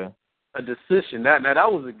gifted a decision. That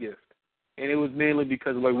was a gift. And it was mainly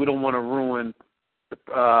because like we don't want to ruin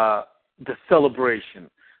the celebration.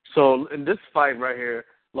 So in this fight right here,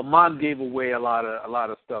 Lamont gave away a lot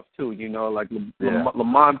of stuff too.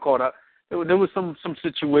 Lamont caught out. There was some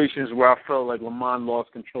situations where I felt like Lamont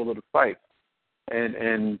lost control of the fight,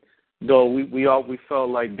 and though we felt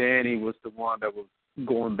like Danny was the one that was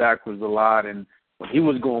going backwards a lot, and when he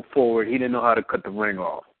was going forward, he didn't know how to cut the ring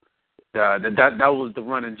off. That was the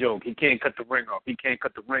running joke. He can't cut the ring off. He can't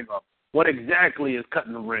cut the ring off. What exactly is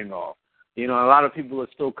cutting the ring off? A lot of people are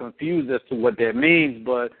still confused as to what that means,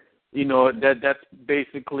 but, that's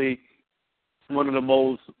basically one of the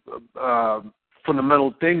most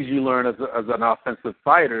fundamental things you learn as an offensive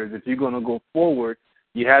fighter is if you're going to go forward,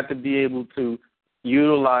 you have to be able to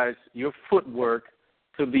utilize your footwork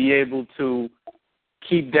to be able to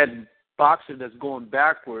keep that boxer that's going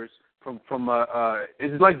backwards from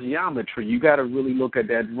it's like geometry. You got to really look at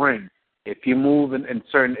that ring. If you move in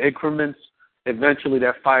certain increments, eventually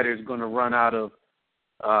that fighter is going to run out of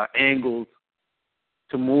angles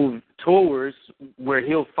to move towards where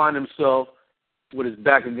he'll find himself with his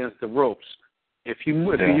back against the ropes. If you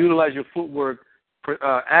utilize your footwork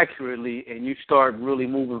accurately and you start really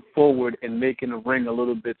moving forward and making the ring a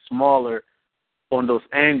little bit smaller on those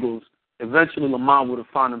angles, eventually Lamont would have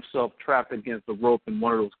found himself trapped against the rope in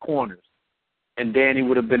one of those corners. And Danny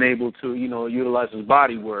would have been able to, utilize his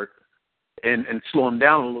body work and slow him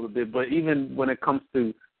down a little bit. But even when it comes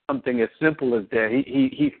to something as simple as that,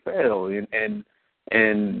 he failed.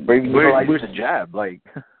 And we're the jab, like.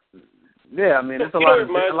 Yeah, it's a lot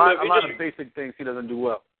of basic things he doesn't do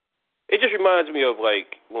well. It just reminds me of,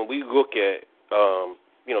 when we look at,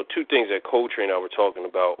 two things that Coltrane and I were talking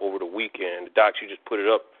about over the weekend. The docs, you just put it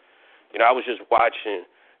up. I was just watching,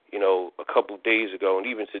 a couple days ago, and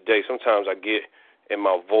even today, sometimes I get in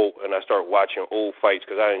my vault and I start watching old fights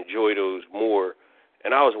because I enjoy those more.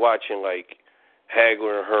 And I was watching,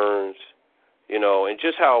 Hagler and Hearns, and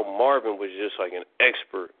just how Marvin was just an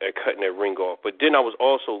expert at cutting that ring off. But then I was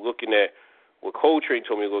also looking at what Coltrane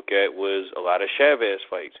told me to look at was a lot of Chavez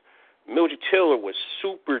fights. Mildred Taylor was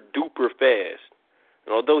super duper fast.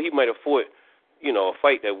 And although he might have fought, a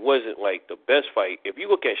fight that wasn't the best fight, if you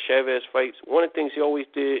look at Chavez fights, one of the things he always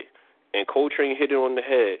did, and Coltrane hit it on the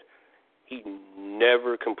head, he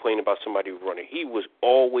never complained about somebody running. He was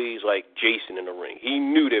always like Jason in the ring. He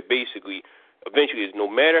knew that basically, eventually, no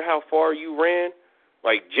matter how far you ran,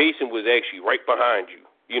 Jason was actually right behind you,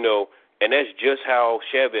 and that's just how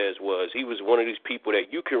Chavez was. He was one of these people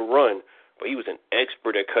that you can run, but he was an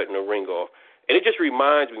expert at cutting the ring off. And it just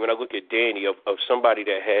reminds me when I look at Danny of somebody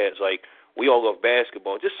that has, we all love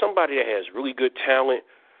basketball, just somebody that has really good talent.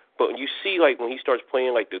 But when you see, when he starts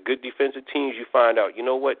playing, the good defensive teams, you find out,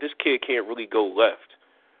 this kid can't really go left.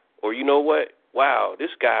 Or wow,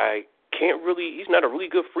 this guy he's not a really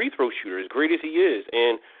good free throw shooter, as great as he is.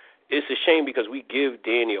 And it's a shame because we give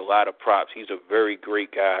Danny a lot of props. He's a very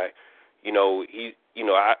great guy.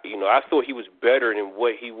 I thought he was better than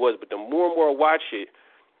what he was, but the more and more I watch it,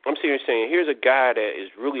 I'm sitting here saying, here's a guy that is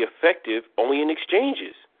really effective only in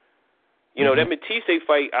exchanges. That Matisse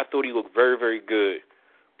fight, I thought he looked very, very good.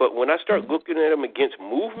 But when I start looking at him against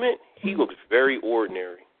movement, he looks very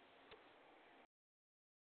ordinary.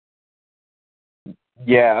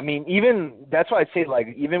 Yeah, even that's why I say,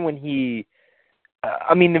 even when he,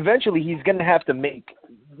 eventually he's going to have to make,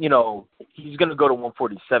 he's going to go to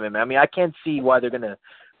 147. I can't see why they're going to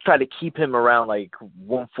try to keep him around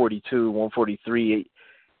 142, 143.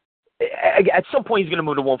 At some point he's going to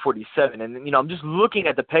move to 147. And, I'm just looking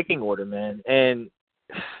at the pecking order, man. And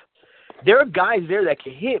there are guys there that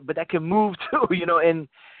can hit, but that can move too, and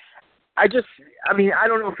I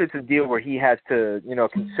don't know if it's a deal where he has to,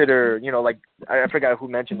 consider, I forgot who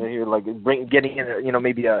mentioned it here, getting in,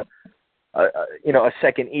 maybe a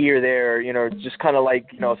second ear there, just kind of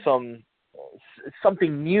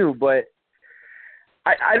something new. But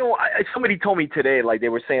I don't. Somebody told me today, they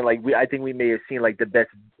were saying, I think we may have seen the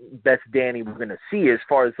best Danny we're gonna see as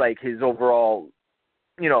far as his overall,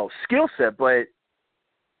 skill set, but.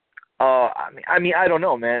 I don't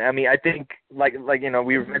know, man. I think,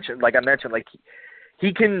 we mentioned, I mentioned,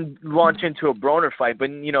 he can launch into a Broner fight, but,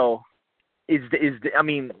 do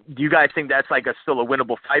you guys think that's, still a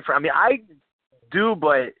winnable fight for? I do,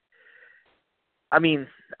 but, I don't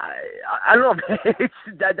know, man. It's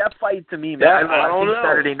that fight to me, man. I don't know.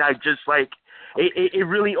 Saturday night, just, it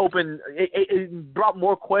really opened, it brought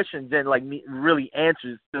more questions than, really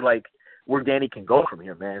answers to, where Danny can go from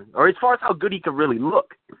here, man. Or as far as how good he can really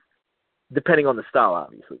look. Depending on the style,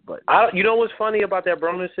 obviously. But what's funny about that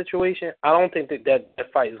Broner situation? I don't think that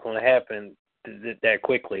fight is going to happen that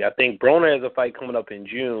quickly. I think Broner has a fight coming up in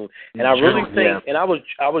June, and I really think. And I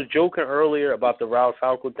was joking earlier about the Ralph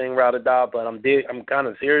Falco thing, but I'm kind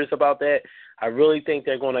of serious about that. I really think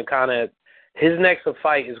they're going to kind of his next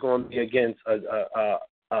fight is going to be against a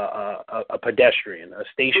pedestrian, a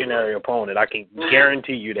stationary opponent. I can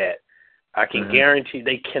guarantee you that. I can guarantee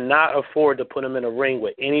they cannot afford to put him in a ring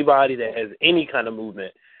with anybody that has any kind of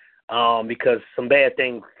movement because some bad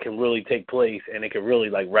things can really take place and it can really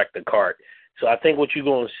wreck the cart. So I think what you're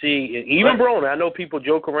going to see, even Broner, I know people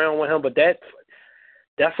joke around with him, but that's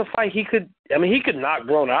a fight he could knock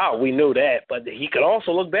Broner out. We knew that, but he could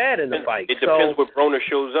also look bad in the fight. It depends where Broner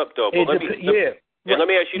shows up, though. But let me ask you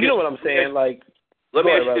this. You know what I'm saying? Let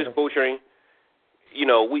me ask you this, Coach Train. You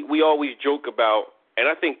know, we always joke about, and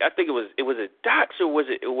I think it was a Dox or was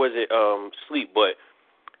it Sleep, but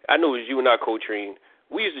I know it was you and I, Coach Train.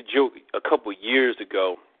 We used to joke a couple years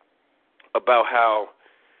ago about how,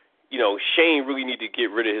 you know, Shane really needed to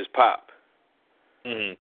get rid of his pop.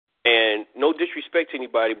 Mm-hmm. And no disrespect to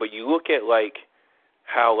anybody, but you look at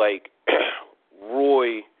how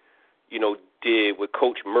Roy, you know, did with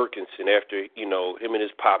Coach Merkinson after, you know, him and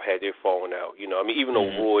his pop had their falling out. You know, I mean, even though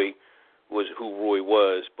Roy was who Roy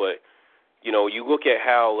was, but you know, you look at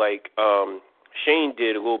how Shane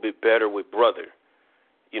did a little bit better with Brother.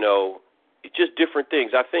 You know, it's just different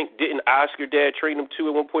things. I think didn't Oscar dad train him too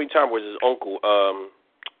at one point in time? Or was his uncle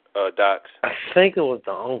Dox? I think it was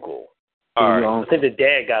the uncle. All right. I think the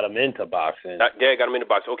dad got him into boxing. Dad got him into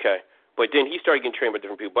boxing, okay. But then he started getting trained by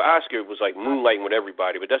different people. But Oscar was moonlighting with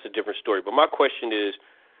everybody, but that's a different story. But my question is,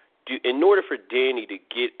 in order for Danny to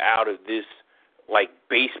get out of this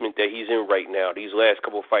basement that he's in right now, these last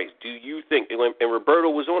couple of fights, do you think, and Roberto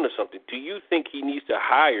was on to something, do you think he needs to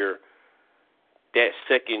hire that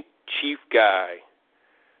second chief guy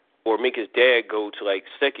or make his dad go to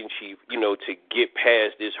second chief, you know, to get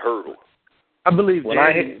past this hurdle? I believe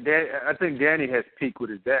I think Danny has peaked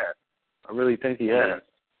with his dad. I really think he has.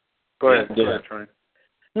 Go ahead, Trey.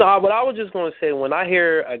 No, but I was just going to say, when I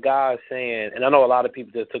hear a guy saying, and I know a lot of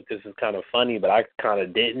people that took this as kind of funny, but I kind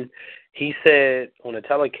of didn't. He said on the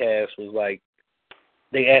telecast was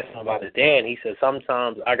they asked him about his dad, and he said,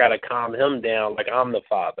 sometimes I got to calm him down like I'm the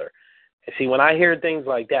father. And see, when I hear things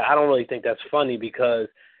like that, I don't really think that's funny because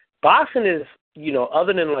boxing is, you know,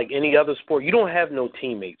 other than any other sport, you don't have no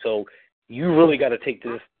teammates. So you really got to take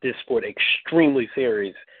this sport extremely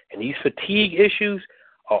serious. And these fatigue issues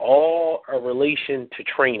are all a relation to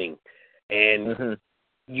training. And,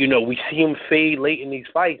 you know, we see him fade late in these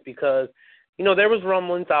fights because, you know, there was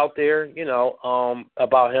rumblings out there, you know,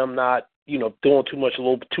 about him not, you know, doing too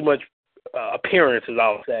much appearances,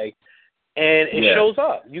 I'll say. And it shows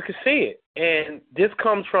up. You can see it. And this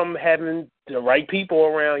comes from having the right people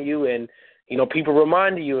around you and, you know, people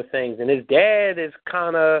reminding you of things. And his dad is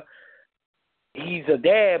kind of, he's a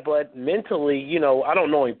dad, but mentally, you know, I don't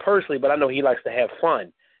know him personally, but I know he likes to have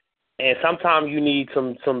fun. And sometimes you need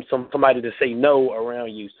somebody to say no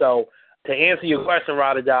around you. So to answer your question,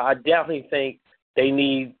 Radha, I definitely think they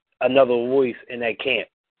need another voice in that camp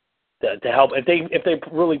to help if they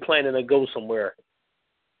really planning to go somewhere.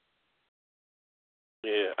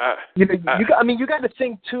 Yeah, you got to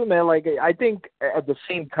think too, man. I think at the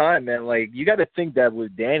same time, man, you got to think that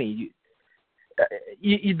with Danny,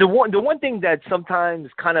 the one thing that sometimes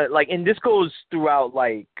kind of and this goes throughout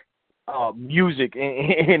music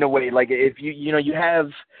in a way, if you have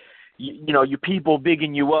your people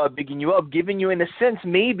bigging you up, giving you in a sense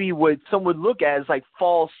maybe what some would look at as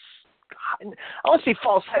false. I don't want to say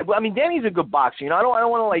false hype. I mean, Danny's a good boxer. You know, I don't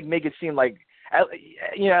want to make it seem that.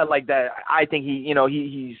 I think he's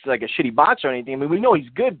a shitty boxer or anything. I mean, we know he's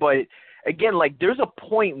good, but again, there's a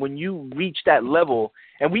point when you reach that level,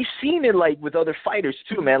 and we've seen it with other fighters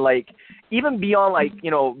too, man. Even beyond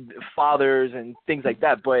fathers and things like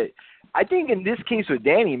that. But I think in this case with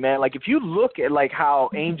Danny, man, if you look at how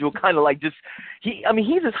Angel kind of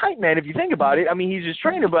he's his hype man if you think about it. I mean, he's his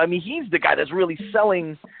trainer, but I mean, he's the guy that's really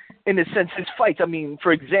selling. In a sense, his fights. I mean,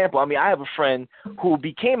 for example, I have a friend who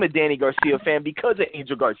became a Danny Garcia fan because of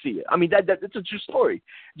Angel Garcia. I mean, that's a true story.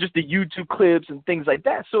 Just the YouTube clips and things like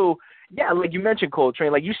that. So, yeah, like you mentioned,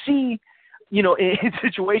 Coltrane, you see, in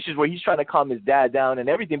situations where he's trying to calm his dad down and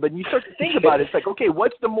everything, but you start to think about it, it's okay,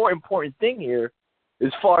 what's the more important thing here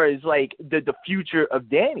as far as, the future of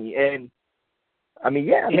Danny? And, I mean,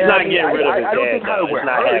 yeah. He's not getting rid of his I don't dad, think how it's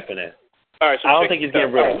not happening. All right, so I don't think he's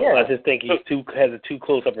getting rid of him. Yeah. I just think he has a too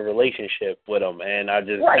close of a relationship with him, and that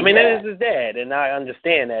is his dad, and I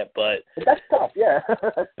understand that, but that's tough. Yeah, that's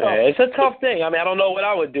tough. Yeah, it's a tough thing. I mean, I don't know what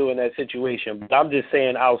I would do in that situation, but I'm just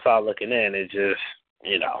saying, outside looking in, it's just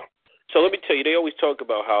So let me tell you, they always talk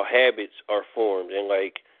about how habits are formed, and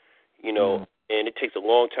and it takes a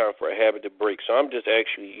long time for a habit to break. So I'm just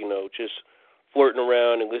actually, just flirting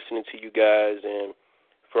around and listening to you guys, and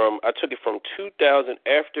I took it from 2000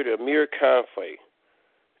 after the Amir Khan fight,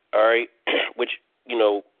 all right, which,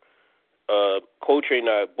 Coltrane and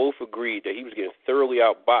I both agreed that he was getting thoroughly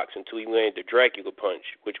outboxed until he landed the Dracula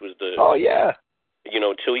punch, which was until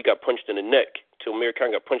he got punched in the neck, till Amir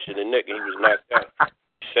Khan got punched in the neck and he was knocked out.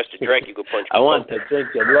 That's the Dracula punch. I want to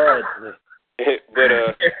drink your blood.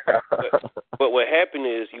 but what happened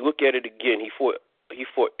is, you look at it again. He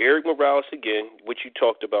fought Eric Morales again, which you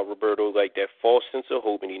talked about, Roberto, like that false sense of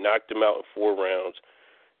hope, and he knocked him out in 4 rounds.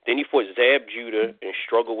 Then he fought Zab Judah and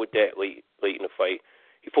struggled with that late in the fight.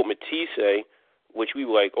 He fought Matisse, which we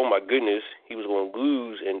were like, oh my goodness, he was going to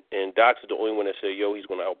lose, and Dox is the only one that said, yo, he's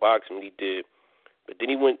going to outbox him, and he did. But then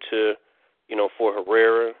he went to, for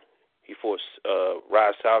Herrera. He fought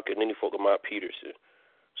Rod Salka, and then he fought Lamont Peterson.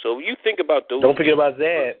 So you think about those. Don't forget about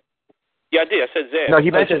Zab. Yeah, I did. I said Zab. No, he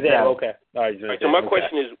mentioned Zab. Okay. All right. So my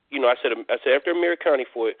question is, I said after Americani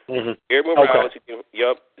fought Eric Morales,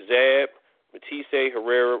 Zab, Matisse,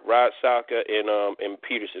 Herrera, Rod Salka, and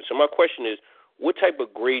Peterson. So my question is, what type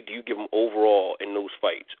of grade do you give him overall in those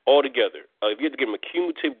fights altogether? If you had to give him a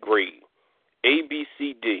cumulative grade, A, B,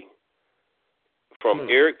 C, D, from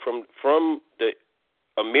Eric from the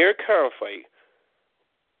American fight,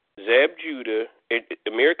 Zab Judah,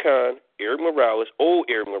 American, Eric Morales, old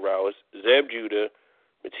Eric Morales, Zab Judah,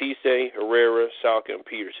 Matisse, Herrera, Salka, and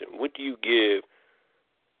Peterson. What do you give?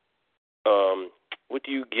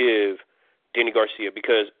 Danny Garcia?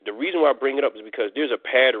 Because the reason why I bring it up is because there's a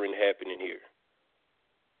pattern happening here.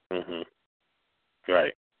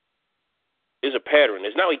 Right. There's a pattern.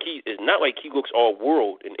 It's not like he looks all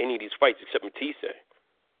world in any of these fights except Matisse.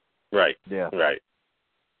 Right. Yeah. Right.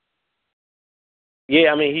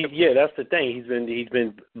 Yeah, I mean, that's the thing. He's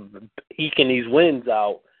been eking these wins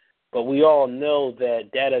out, but we all know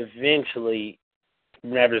that eventually,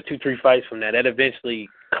 after 2-3 fights from that eventually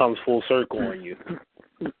comes full circle on you.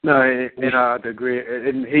 No, and I agree.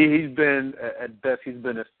 And he's been at best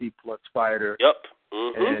a C+ fighter. Yep.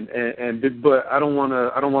 But I don't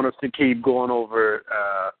want us to keep going over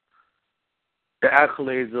the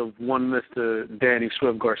accolades of one Mr. Danny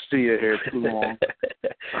Swift Garcia here too long.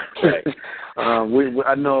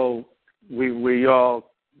 I know we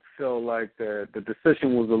all feel like the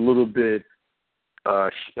decision was a little bit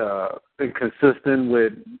inconsistent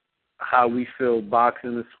with how we feel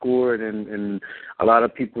boxing is scored, and a lot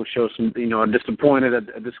of people show some, are disappointed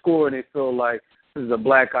at the score, and they feel like this is a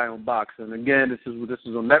black eye on boxing. Again, this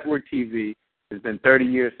is on network TV. It's been 30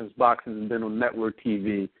 years since boxing has been on network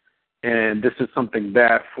TV, and this is something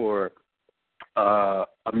bad for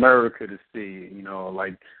America to see.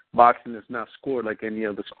 Like boxing is not scored like any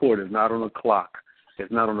other sport. It's not on a clock.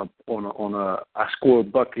 It's not on a I score a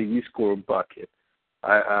bucket, you score a bucket.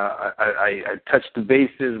 I touch the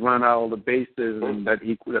bases, run out all the bases, and that's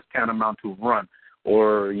tantamount to a run.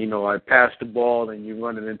 Or, I pass the ball and you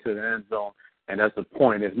run it into the end zone, and that's the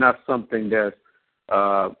point. It's not something that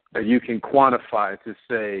you can quantify to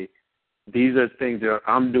say, these are things that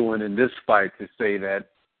I'm doing in this fight to say that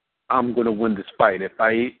I'm going to win this fight. If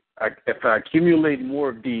I accumulate more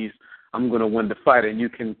of these, I'm going to win the fight. And you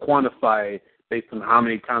can quantify based on how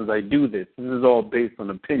many times I do this. This is all based on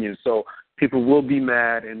opinion. So people will be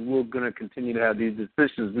mad, and we're going to continue to have these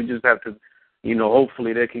decisions. We just have to,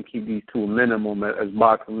 hopefully they can keep these to a minimum as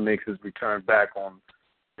boxing makes its return back on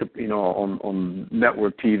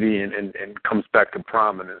network TV and comes back to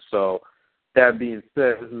prominence. So that being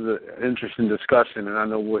said, this is an interesting discussion, and I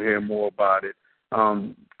know we'll hear more about it.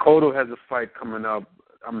 Cotto has a fight coming up,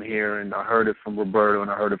 I'm hearing. I heard it from Roberto, and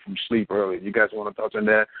I heard it from Sleep earlier. You guys want to touch on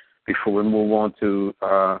that before we move on to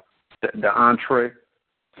the entree?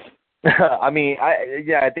 I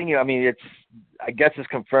guess it's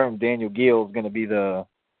confirmed Daniel Gill is going to be the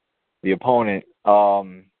opponent. I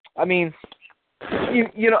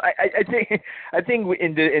think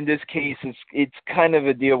in this case it's kind of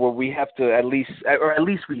a deal where we have to at least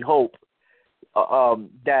we hope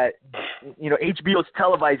that HBO's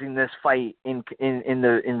televising this fight in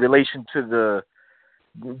relation to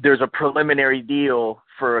there's a preliminary deal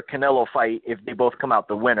for a Canelo fight if they both come out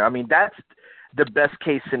the winner. I mean, that's the best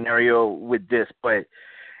case scenario with this, but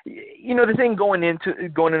the thing going into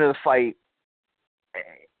the fight,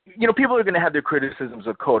 people are going to have their criticisms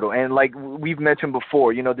of Cotto, and like we've mentioned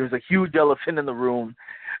before, there's a huge elephant in the room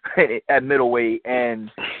at middleweight,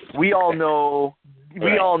 and we all know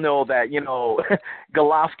that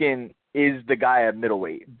Golovkin is the guy at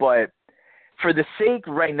middleweight, but for the sake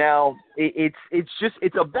right now, it's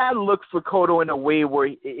a bad look for Cotto in a way where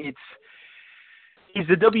he's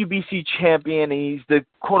the WBC champion, and he's the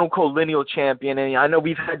quote-unquote lineal champion. And I know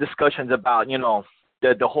we've had discussions about,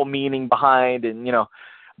 the whole meaning behind, and,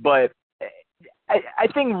 but I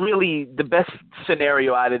think really the best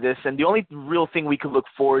scenario out of this, and the only real thing we could look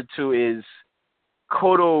forward to, is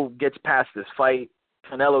Cotto gets past this fight,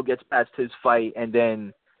 Canelo gets past his fight, and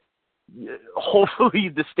then hopefully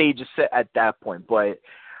the stage is set at that point. But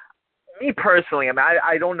me personally,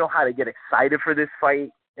 I don't know how to get excited for this fight,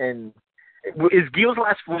 and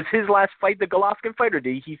was his last fight the Golovkin fight, or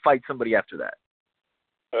did he fight somebody after that?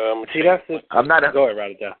 See, that's it. I'm not. Go ahead,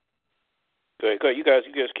 write it down. Go ahead. You guys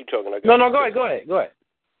keep talking. No, go ahead. Go ahead. No,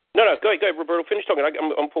 go ahead, Roberto. Finish talking.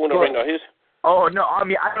 I'm pulling up right now. His. Oh no, I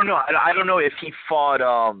mean I don't know. I don't know if he fought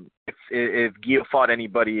if Gil fought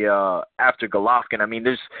anybody after Golovkin. I mean,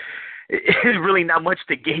 there's really not much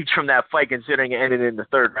to gauge from that fight considering it ended in the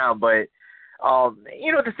third round. But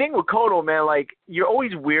the thing with Cotto, man, like you're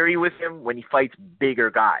always weary with him when he fights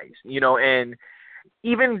bigger guys. And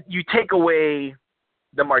even you take away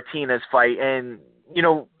the Martinez fight, and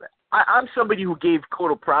I'm somebody who gave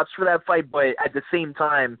Cotto props for that fight, but at the same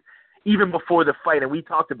time, even before the fight, and we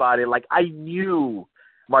talked about it, like I knew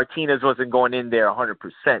Martinez wasn't going in there 100%.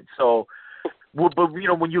 So, but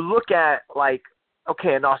when you look at like,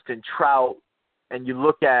 okay, an Austin Trout, and you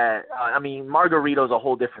look at, Margarito's a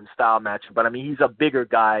whole different style match, but I mean he's a bigger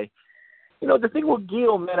guy. The thing with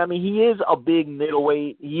Gil, man, I mean he is a big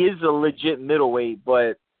middleweight. He is a legit middleweight,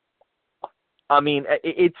 but I mean,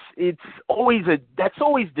 it's always that's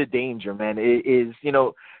always the danger, man. It is,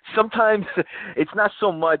 sometimes it's not so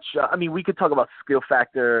much. We could talk about skill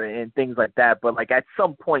factor and things like that, but like at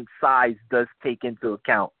some point, size does take into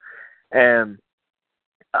account. And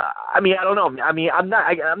I don't know. I'm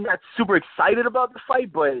not super excited about the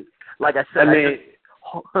fight, but like I said,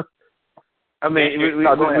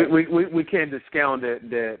 we can't discount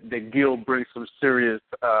that Gil brings some serious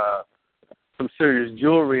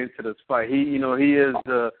jewelry into this fight. He is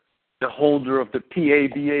the holder of the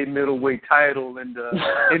PABA middleweight title and the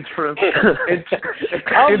interim. I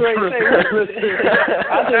was ready to say,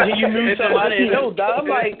 I think you knew something I didn't know, dog. I'm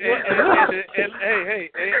like,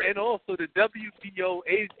 and also the WBO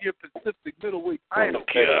Asia Pacific middleweight title.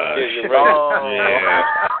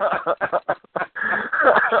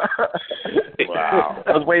 Wow.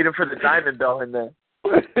 I was waiting for the diamond bell in there.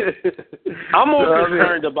 I'm more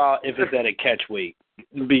concerned about if it's at a catch weight.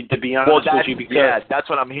 To be honest with you, because that's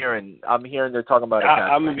what I'm hearing. I'm hearing they're talking about a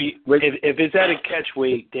catch weight. If it's at a catch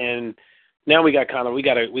weight, then now we got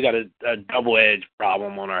a double-edged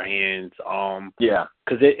problem on our hands. Yeah.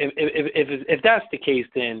 Because if that's the case,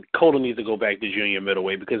 then Cotto needs to go back to junior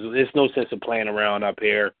middleweight because there's no sense of playing around up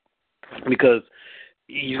here because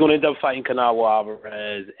he's going to end up fighting Canelo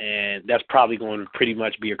Alvarez, and that's probably going to pretty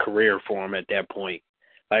much be a career for him at that point.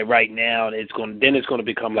 Like right now, it's going to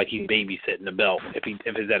become like he's babysitting the belt if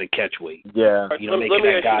it's at a catch weight. Yeah, making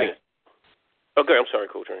that guy. Okay, I'm sorry,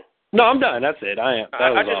 Coach Rain. No, I'm done. That's it. I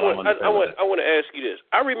want to ask you this.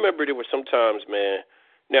 I remember there were some times, man.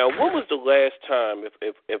 Now, when was the last time,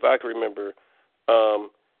 if I can remember,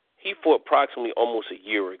 he fought approximately almost a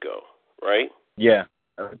year ago, right? Yeah,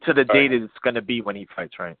 to the date it's going to be when he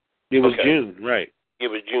fights, right? It was June, right? It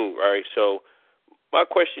was June, right? So, my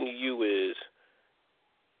question to you is,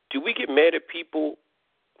 do we get mad at people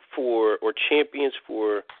or champions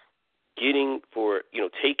for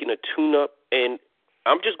taking a tune-up? And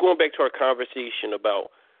I'm just going back to our conversation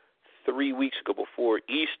about 3 weeks ago before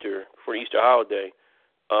the Easter holiday,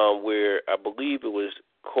 where I believe it was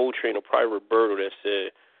Coltrane or probably Roberto that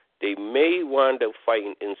said they may wind up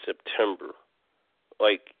fighting in September.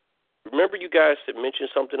 Like, remember you guys had mentioned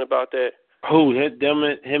something about that? Who, him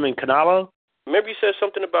and Canelo? Remember you said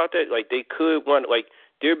something about that? Like, they could want, like,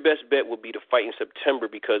 their best bet would be to fight in September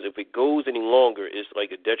because if it goes any longer, it's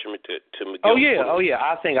like a detriment to Miguel. Oh, yeah.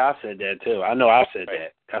 I think I said that, too. I know I said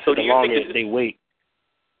that. I said the longer they wait.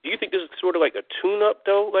 Do you think this is sort of like a tune-up,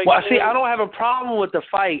 though? Like, well, see, I don't have a problem with the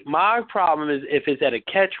fight. My problem is if it's at a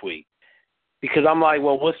catch weight. Because I'm like,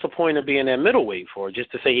 well, what's the point of being at middleweight for?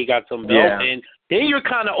 Just to say he got some belt? Yeah. And then you're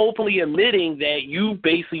kind of openly admitting that you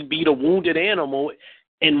basically beat a wounded animal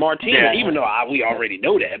in Martinez, even though we already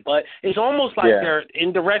know that. But it's almost like they're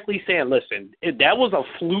indirectly saying, listen, if that was a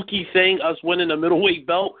fluky thing, us winning the middleweight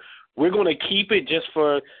belt. We're going to keep it just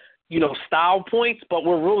for, style points, but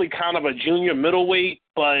we're really kind of a junior middleweight,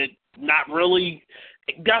 but not really.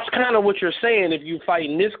 That's kind of what you're saying if you're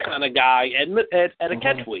fighting this kind of guy at a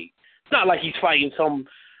catch weight. It's not like he's fighting some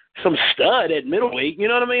stud at middleweight. You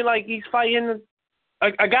know what I mean? Like he's fighting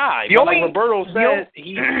a guy. Like Roberto said,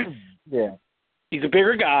 he's a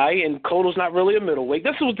bigger guy, and Cotto's not really a middleweight.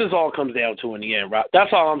 This is what this all comes down to in the end, right?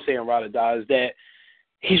 That's all I'm saying, Radada, is that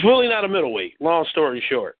he's really not a middleweight, long story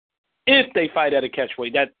short. If they fight at a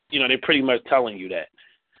catchweight, that, they're pretty much telling you that.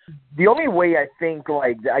 The only way I think,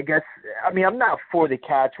 I'm not for the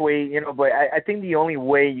catchweight, but I think the only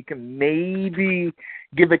way you can maybe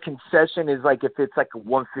give a concession is like if it's like a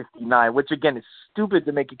 159, which again is stupid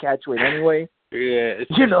to make a catchweight anyway. Yeah,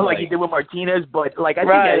 it's like he did with Martinez, but like I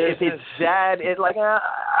think if it's that,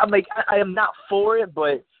 I am not for it,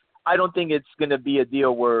 but I don't think it's going to be a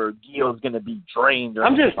deal where Gio's going to be drained or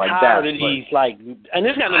I'm just like tired that, of these, like, and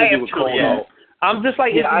this got nothing to do with Cotto. Yeah. I'm just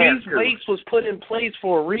like, Yeah, these weights was put in place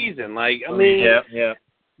for a reason. Like, I mean,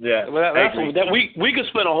 yeah. Well, we could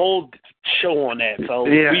spend a whole show on that, so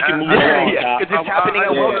we can move on. on. Because it's happening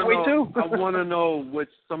at welterweight too. I want to know which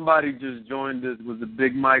somebody just joined us. Was it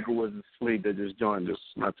Big Mike or was it Sleep that just joined us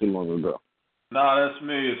not too long ago? Nah, that's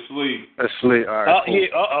me. It's Sleep. That's Sleep. All right.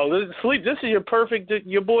 Cool. Sleep. This is your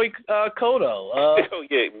boy Cotto. Oh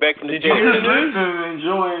yeah, back from the did you hear the news?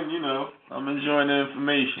 I'm enjoying the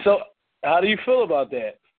information. So, how do you feel about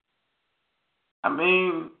that? I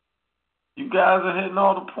mean, you guys are hitting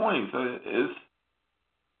all the points.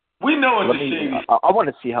 We know it's a shady. I want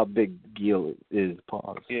to see how big Gil is.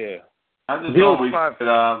 Pause. Yeah. I just always said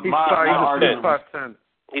my argument.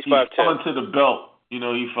 He's 5'10". He fell into the belt. He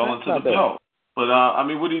fell into the belt. But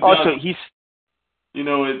what he does. Also,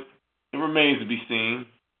 it remains to be seen.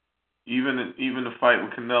 Even the fight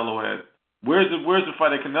with Canelo at. Where's the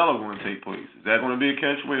fight at Canelo going to take place? Is that going to be a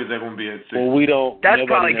catchweight or is that going to be at 6? Well, we don't. That's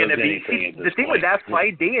probably going to be. The thing with that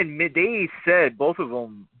fight, they said, both of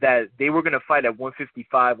them, that they were going to fight at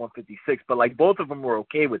 155, 156, but like both of them were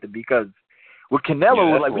okay with it because with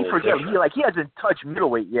Canelo, like we forget, he hasn't touched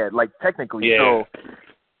middleweight yet, like technically. Yeah. So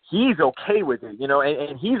he's okay with it,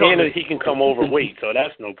 and he's he can come overweight, so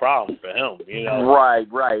that's no problem for him, Right.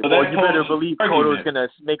 So well, you better believe Cotto's going to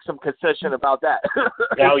make some concession about that.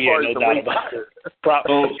 Oh yeah, no doubt about it.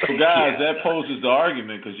 So guys, that poses the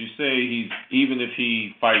argument because you say even if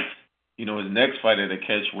he fights, his next fight at a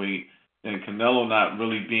catchweight, and Canelo not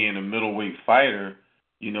really being a middleweight fighter,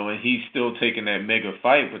 and he's still taking that mega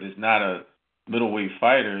fight, but it's not a middleweight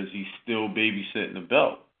fighter, is he still babysitting the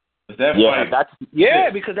belt?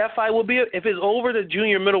 Because that fight will be, if it's over the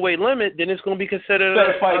junior middleweight limit, then it's going to be considered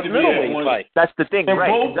a middleweight fight. That's the thing, right?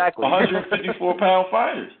 Both Exactly. 154-pound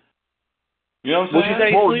fighters. You know what I'm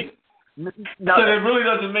saying? What you say, So it really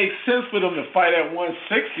doesn't make sense for them to fight at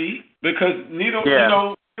 160 because neither,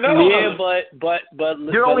 but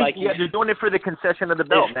they're doing it for the concession of the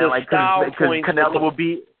belt, man. Like because Canelo will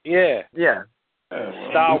be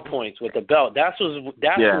style points with the belt. That's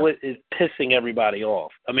what is pissing everybody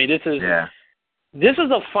off. I mean, this is a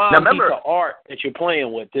fine piece of art that you're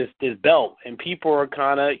playing with this belt, and people are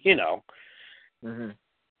kind of Now,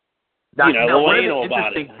 one of the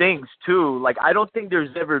interesting things too, like I don't think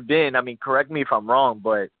there's ever been. I mean, correct me if I'm wrong,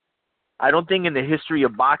 but I don't think in the history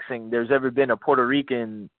of boxing there's ever been a Puerto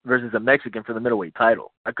Rican versus a Mexican for the middleweight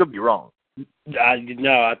title. I could be wrong.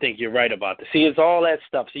 No, I think you're right about this. See, it's all that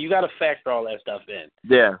stuff. So you got to factor all that stuff in.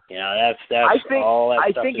 Yeah. That's all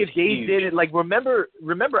that stuff. I think if they did it, like remember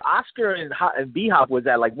Oscar and B-Hop was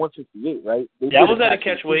at like 158, right? That was at a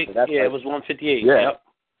catchweight. Yeah, it was 158. Yeah. Yep.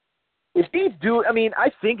 If they do, I mean, I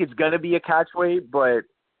think it's gonna be a catchweight, but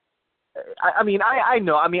I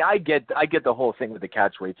get the whole thing with the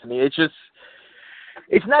catchweights. I mean,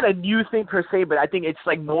 it's not a new thing per se, but I think it's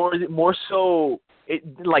like more so.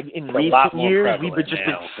 Like in recent years, we've been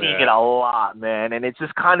seeing it a lot, man, and it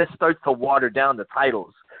just kind of starts to water down the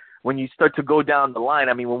titles when you start to go down the line.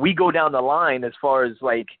 I mean, when we go down the line, as far as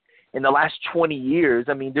like in the last 20 years,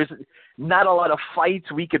 I mean, there's not a lot of fights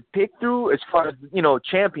we could pick through as far as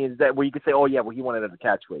champions that where you could say, oh yeah, well he won it at a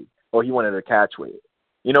catchweight, or he won it at a catchweight.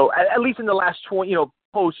 At least in the last 20,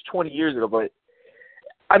 post 20 years ago. But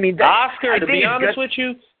I mean, Oscar, to be honest with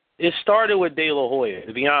you. It started with De La Hoya,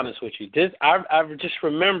 to be honest with you. I just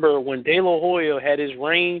remember when De La Hoya had his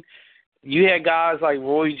reign, you had guys like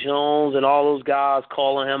Roy Jones and all those guys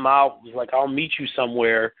calling him out. It was like, I'll meet you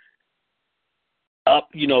somewhere up,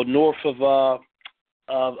 north of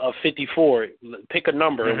 54. Pick a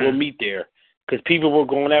number and we'll meet there. Because people were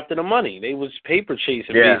going after the money. They was paper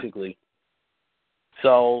chasing, basically.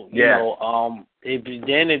 So, then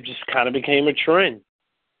it just kind of became a trend.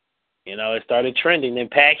 It started trending. Then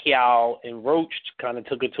Pacquiao and Roach kind of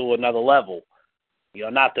took it to another level.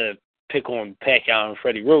 Not to pick on Pacquiao and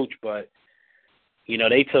Freddie Roach, but,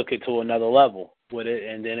 they took it to another level with it,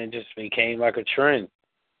 and then it just became like a trend.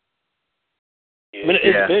 I mean,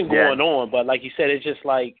 it's been going on, but like you said, it's just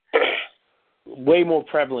like way more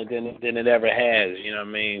prevalent than it ever has, you know what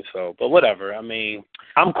I mean? So, but whatever. I mean,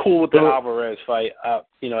 I'm cool with the Alvarez fight,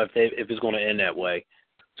 if it's going to end that way.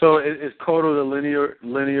 So is Cotto the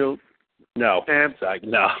lineal? No. Like,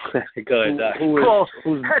 no. Go ahead, Doc.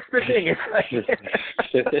 That's the thing. It's like,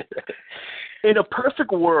 in a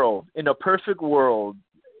perfect world,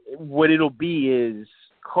 what it'll be is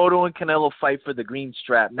Cotto and Canelo fight for the green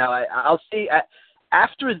strap. Now, I'll say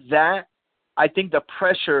after that, I think the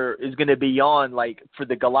pressure is going to be on, like, for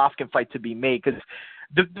the Golovkin fight to be made. Because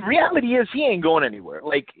the reality is he ain't going anywhere.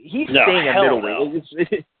 Like, he's staying at middleweight.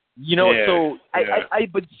 You know, so yeah.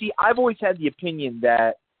 but see, I've always had the opinion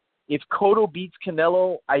that if Cotto beats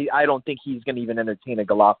Canelo, I don't think he's going to even entertain a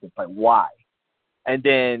Golovkin fight. Why? And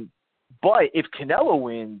then, but if Canelo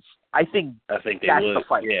wins, I think that's would. The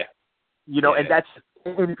fight. Yeah. You know, and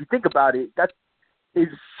if you think about it, that is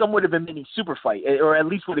somewhat of a mini super fight, or at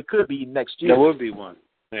least what it could be next year. There would be one.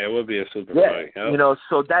 Yeah, it would be a super fight. Yep. You know,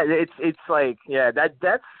 so that it's like,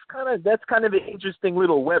 that's kind of an interesting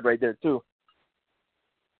little web right there too.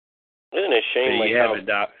 Isn't it a shame? Like how,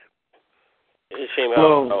 it's a shame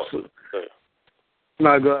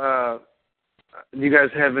how. Do you guys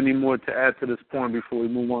have any more to add to this point before we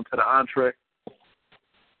move on to the entree?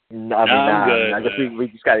 No, I'm good. I guess we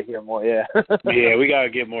just got to hear more. Yeah. Yeah, we got to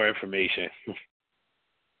get more information.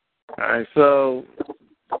 All right. So,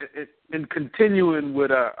 in continuing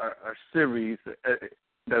with our series,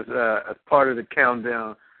 that's as part of the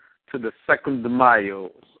countdown to the Cinco de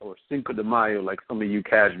Mayo, or Cinco de Mayo, like some of you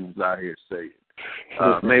casuals out here say it.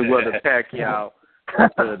 Mayweather Pacquiao,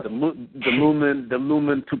 the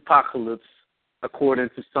looming apocalypse, according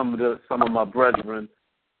to some of my brethren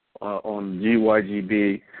on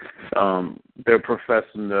GYGB. They're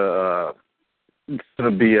professing it's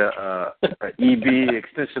going to be a EB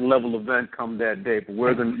extension level event come that day, but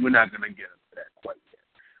we're not going to get into that quite yet.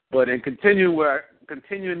 But in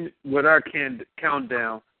continuing with our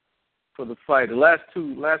countdown for the fight, the last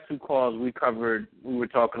two calls we covered, we were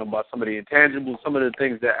talking about some of the intangibles, some of the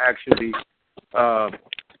things that actually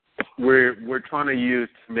we're trying to use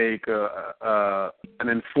to make an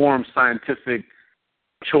informed scientific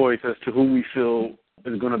choice as to who we feel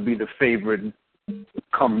is going to be the favorite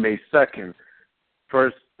come May 2nd.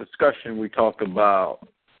 First discussion we talked about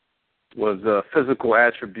was physical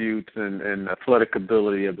attributes and athletic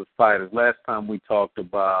ability of the fighters. Last time we talked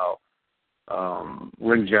about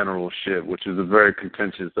ring generalship, which is a very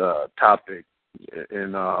contentious topic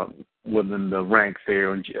within the ranks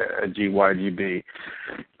here at GYGB.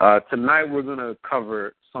 Tonight we're going to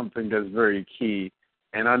cover something that's very key,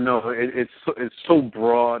 and I know it's so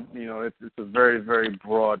broad. You know, it's a very, very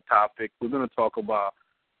broad topic. We're going to talk about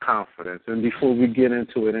confidence. And before we get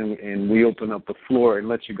into it and we open up the floor and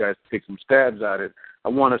let you guys take some stabs at it, I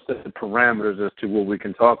want to set the parameters as to what we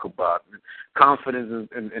can talk about. Confidence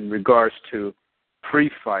in regards to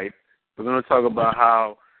pre-fight. We're going to talk about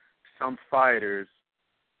how some fighters,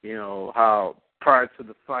 you know, how prior to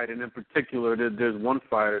the fight, and in particular, there's one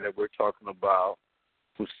fighter that we're talking about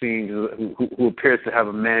who appears to have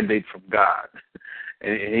a mandate from God.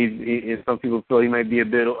 And some people feel he might be a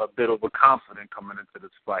bit overconfident coming into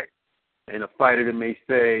this fight. And a fighter that may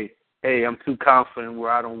say, hey, I'm too confident where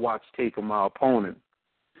I don't watch tape of my opponent.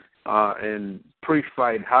 And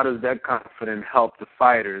pre-fight, how does that confidence help the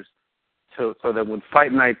fighters so that when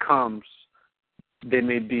fight night comes, they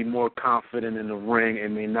may be more confident in the ring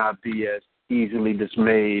and may not be as easily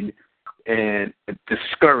dismayed and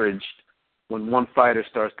discouraged when one fighter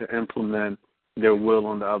starts to implement their will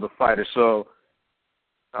on the other fighter. So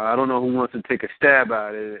I don't know who wants to take a stab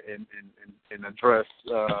at it and address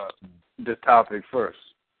this topic first.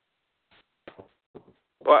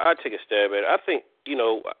 Well, I'll take a stab at it. I think, you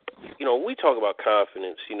know, when we talk about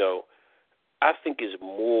confidence, you know, I think it's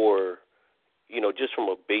more, you know, just from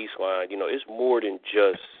a baseline, you know, it's more than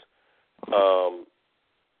just,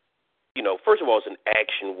 you know, first of all, it's an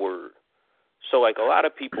action word. So, like, a lot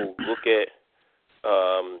of people look at,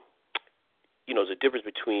 you know, there's a difference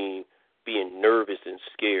between being nervous and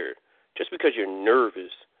scared. Just because you're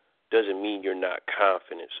nervous doesn't mean you're not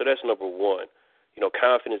confident. So that's number one. You know,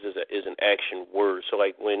 confidence is an action word. So,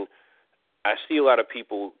 like, when I see a lot of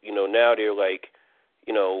people, you know, now they're like,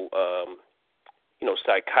 you know,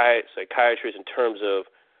 psychiatrists in terms of,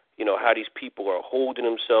 you know, how these people are holding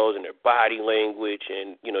themselves and their body language,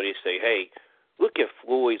 and, you know, they say, hey, look at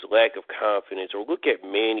Floyd's lack of confidence, or look at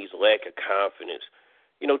Manny's lack of confidence.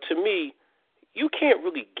 You know, to me, you can't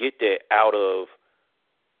really get that out of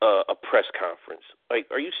a press conference. Like,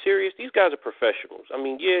 are you serious? These guys are professionals. I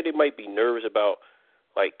mean, yeah, they might be nervous about,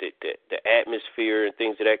 like, the atmosphere and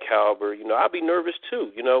things of that caliber. You know, I'll be nervous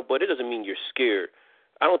too, you know, but it doesn't mean you're scared.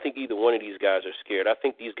 I don't think either one of these guys are scared. I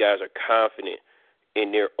think these guys are confident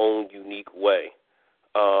in their own unique way.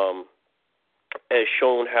 As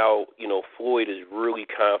shown how, you know, Floyd is really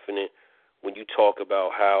confident when you talk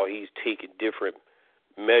about how he's taken different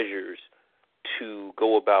measures to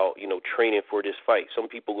go about, you know, training for this fight. Some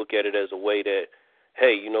people look at it as a way that,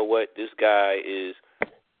 hey, you know what, this guy is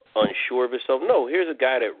unsure of himself. No, here's a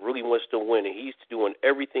guy that really wants to win, and he's doing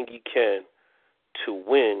everything he can to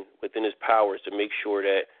win within his powers to make sure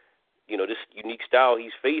that, you know, this unique style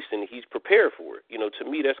he's facing, he's prepared for it. You know, to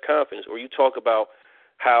me, that's confidence. Or you talk about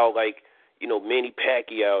how, like, Manny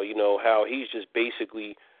Pacquiao, how he's just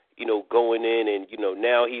basically, going in and,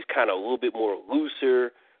 now he's kind of a little bit more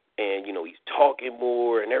looser and, he's talking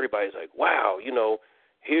more and everybody's like, wow,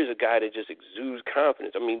 here's a guy that just exudes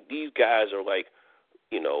confidence. I mean, these guys are like,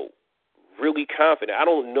 really confident. I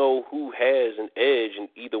don't know who has an edge in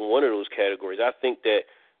either one of those categories. I think that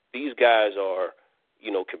these guys are,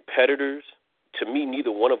 competitors. To me,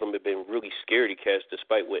 neither one of them have been really scaredy cats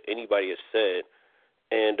despite what anybody has said.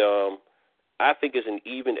 And I think it's an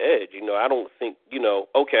even edge. I don't think,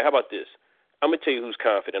 okay, how about this? I'm going to tell you who's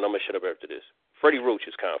confident. I'm going to shut up after this. Freddie Roach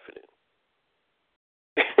is confident.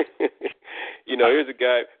 Here's a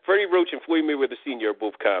guy. Freddie Roach and Floyd Mayweather Sr. are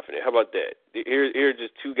both confident. How about that? Here are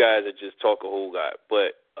just two guys that just talk a whole lot.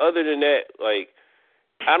 But other than that,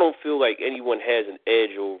 I don't feel like anyone has an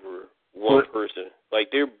edge over one person.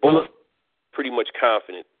 They're both pretty much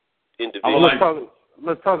confident individuals.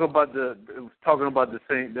 Let's talk about the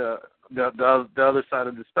other side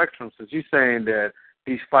of the spectrum. Since you're saying that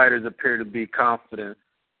these fighters appear to be confident,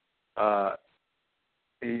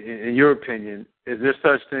 in your opinion, is there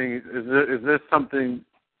such thing? Is this something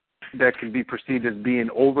that can be perceived as being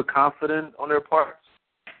overconfident on their parts?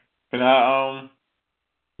 Can I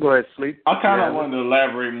go ahead, Sleep? I kind of wanted to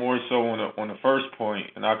elaborate more so on the first point,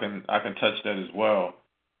 and I can touch that as well.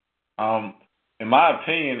 In my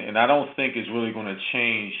opinion, and I don't think it's really going to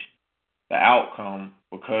change the outcome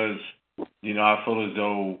because, I feel as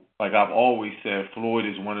though, like I've always said, Floyd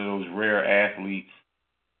is one of those rare athletes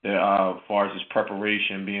that, as far as his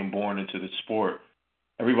preparation, being born into the sport,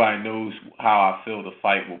 everybody knows how I feel the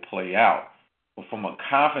fight will play out. But from a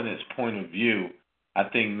confidence point of view, I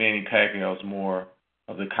think Manny Pacquiao is more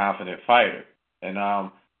of the confident fighter. And I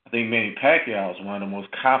think Manny Pacquiao is one of the most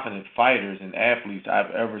confident fighters and athletes I've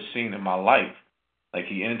ever seen in my life. Like,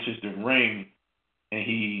 he enters the ring and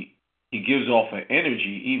he gives off an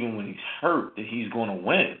energy even when he's hurt that he's going to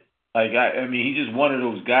win. Like, I mean, he's just one of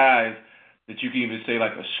those guys that you can even say,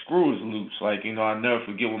 like, a screw is loose. Like, I'll never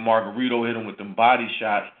forget when Margarito hit him with them body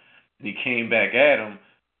shots and he came back at him.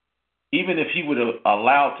 Even if he would have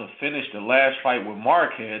allowed to finish the last fight with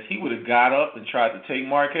Marquez, he would have got up and tried to take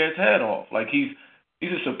Marquez's head off. Like, he's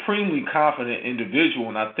a supremely confident individual,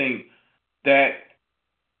 and I think that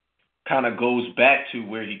kind of goes back to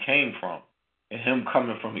where he came from, and him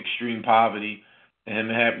coming from extreme poverty, and him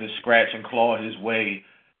having to scratch and claw his way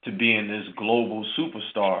to being this global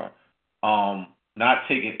superstar. Not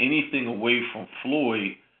taking anything away from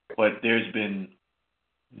Floyd, but there's been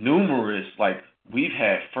numerous, like, we've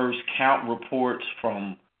had first count reports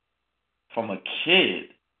from a kid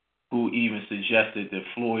who even suggested that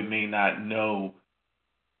Floyd may not know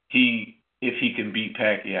if he can beat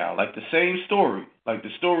Pacquiao. Like the same story, like the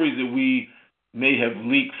stories that we may have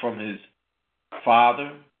leaked from his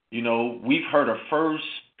father. We've heard a first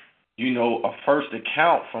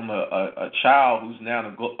account from a child who's now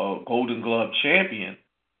a Golden Glove champion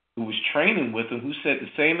who was training with him, who said the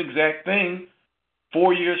same exact thing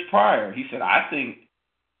 4 years prior. He said, I think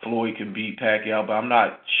Floyd can beat Pacquiao, but I'm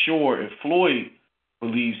not sure if Floyd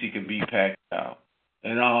believes he can beat Pacquiao.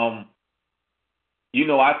 And,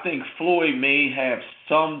 I think Floyd may have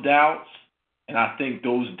some doubts, and I think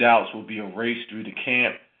those doubts will be erased through the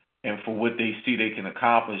camp and for what they see they can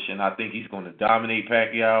accomplish, and I think he's going to dominate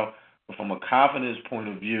Pacquiao. But from a confidence point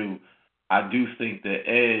of view, I do think the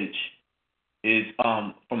edge is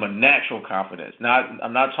from a natural confidence.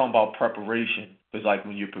 I'm not talking about preparation, because like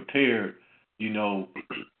when you're prepared,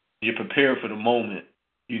 you're prepared for the moment.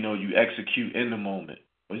 You execute in the moment.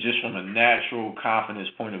 But just from a natural confidence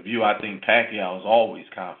point of view, I think Pacquiao is always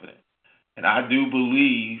confident. And I do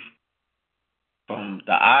believe from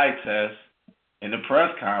the eye test in the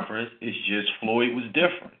press conference, it's just Floyd was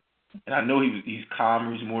different. And I know he's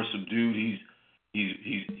calmer, he's more subdued,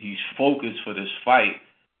 he's focused for this fight,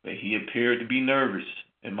 but he appeared to be nervous,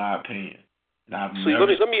 in my opinion. Let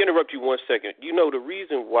me interrupt you 1 second. The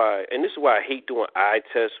reason why, and this is why I hate doing eye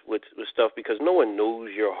tests with stuff, because no one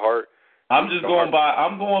knows your heart. I'm going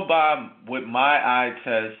by what my eye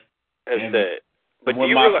test has said. But do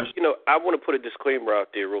you realize, I want to put a disclaimer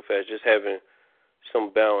out there real fast, just having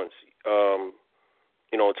some balance,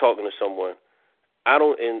 talking to someone. I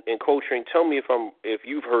don't, in coaching, tell me if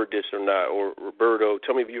you've heard this or not, or Roberto,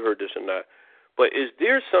 tell me if you heard this or not. But is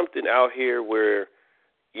there something out here where,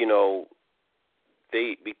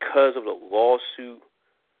 they, because of the lawsuit,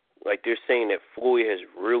 like they're saying that Floyd has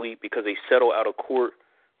really, because they settle out of court,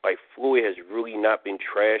 like Floyd has really not been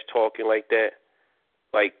trash talking like that?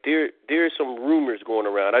 Like there's some rumors going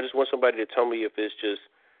around. I just want somebody to tell me if it's just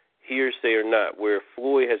hearsay or not, where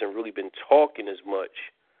Floyd hasn't really been talking as much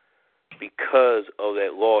because of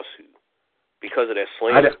that lawsuit, because of that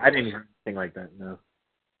slander. anything like that. No.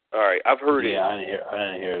 All right, I've heard it. Yeah, I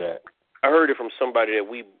didn't hear that. I heard it from somebody that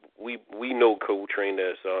we know co-trained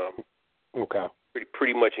that's Okay.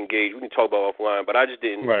 pretty much engaged. We can talk about offline, but I just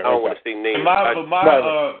didn't. Right, I don't okay. want to say names. My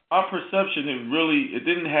perception, it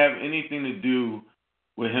didn't have anything to do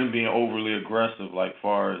with him being overly aggressive, like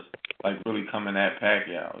far as like really coming at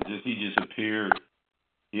Pacquiao. He just appeared.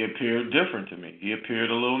 He appeared different to me. He appeared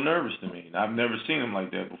a little nervous to me. And I've never seen him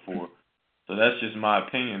like that before. So that's just my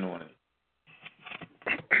opinion on it.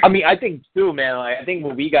 I mean, I think too, man. Like, I think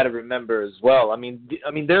what we got to remember as well. I mean,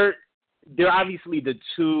 they're obviously the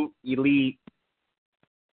two elite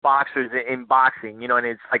boxers in boxing, you know, and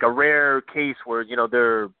it's like a rare case where, you know,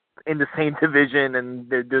 they're in the same division and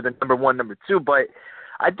they're the number one, number two. But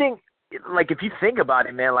I think, like, if you think about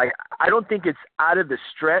it, man, like, I don't think it's out of the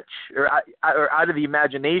stretch or out of the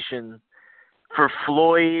imagination for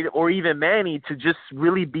Floyd or even Manny to just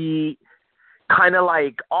really be kind of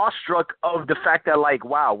like awestruck of the fact that, like,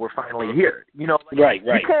 wow, we're finally here. You know, like, right.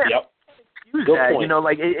 You can't excuse Good that. point. You know,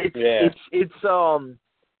 like it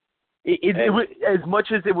was, as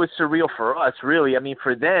much as it was surreal for us, really. I mean,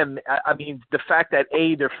 for them, I mean, the fact that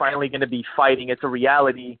they're finally going to be fighting, it's a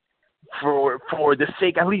reality for the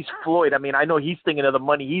sake, at least Floyd. I mean, I know he's thinking of the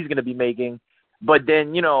money he's going to be making, but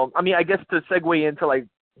then, you know, I mean, I guess to segue into like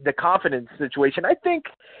the confidence situation, I think,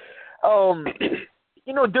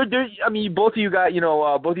 you know, I mean, both of you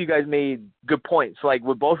guys made good points, like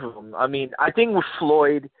with both of them. I mean, I think with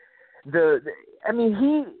Floyd,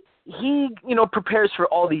 he, you know, prepares for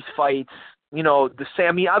all these fights, you know,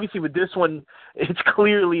 I mean, obviously with this one, it's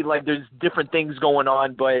clearly like there's different things going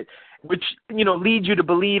on, but which, you know, leads you to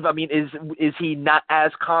believe, I mean, is he not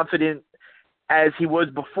as confident as he was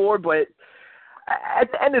before? But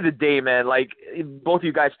at the end of the day, man, like both of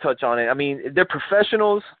you guys touch on it. I mean, they're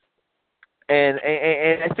professionals, and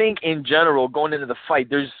I think in general, going into the fight,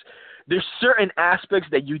 there's certain aspects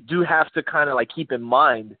that you do have to kind of like keep in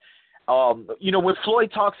mind. You know, when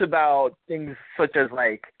Floyd talks about things such as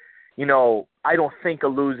like, you know, I don't think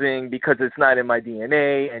of losing because it's not in my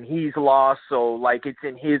DNA, and he's lost, so like it's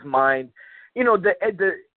in his mind. You know,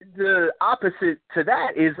 the opposite to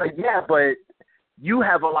that is like, yeah, but you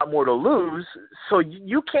have a lot more to lose, so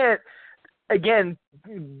you can't, again,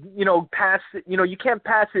 you know, you can't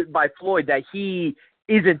pass it by Floyd that he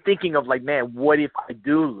isn't thinking of like, man, what if I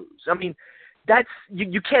do lose? I mean, that's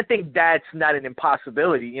you can't think that's not an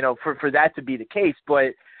impossibility, you know, for that to be the case.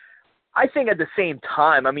 But I think at the same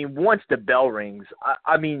time, I mean, once the bell rings,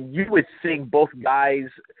 I mean, you would think both guys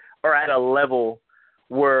are at a level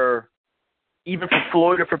where even for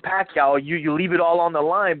Floyd or for Pacquiao, you leave it all on the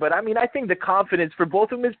line. But, I mean, I think the confidence for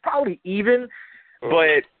both of them is probably even.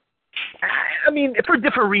 But, I mean, for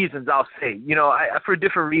different reasons, I'll say, you know, for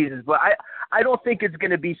different reasons. But I don't think it's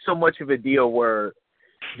going to be so much of a deal where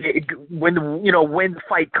when the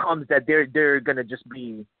fight comes that they're going to just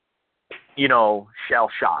be, you know,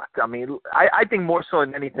 shell-shocked. I mean, I think more so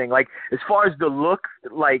than anything, like, as far as the look,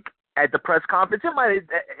 like, at the press conference,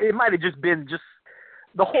 it might have just been just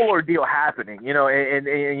the whole ordeal happening, you know, and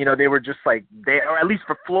you know, they were just like, or at least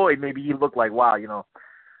for Floyd, maybe he looked like, wow, you know,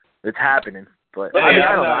 it's happening. But, I mean,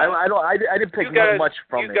 I don't know. I didn't pick much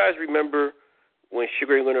from it. You guys remember when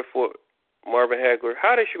Sugar Ray Leonard fought Marvin Hagler?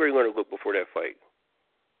 How did Sugar Ray Leonard look before that fight?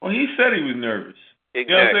 Well, he said he was nervous.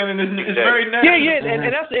 Exactly. You know what I'm saying? It's very natural.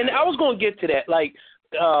 Yeah, and I was going to get to that. Like,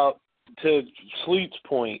 to Sleep's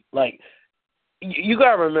point, like, you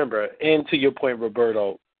got to remember, and to your point,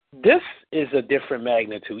 Roberto, this is a different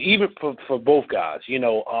magnitude, even for both guys, you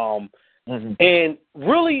know. And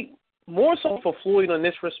really, more so for Floyd in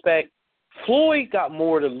this respect, Floyd got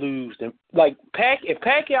more to lose than, like, if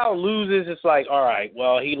Pacquiao loses, it's like, all right,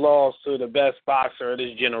 well, he lost to the best boxer of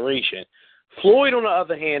this generation. Floyd, on the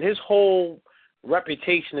other hand, his whole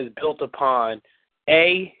reputation is built upon,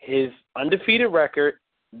 A, his undefeated record,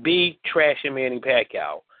 B, trashing Manny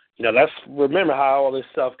Pacquiao. You know, remember how all this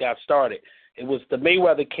stuff got started. It was the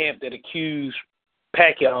Mayweather camp that accused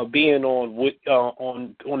Pacquiao of being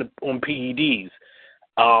on PEDs.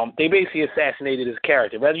 They basically assassinated his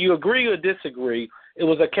character. Whether you agree or disagree, it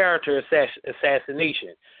was a character assassination.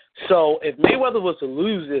 So if Mayweather was to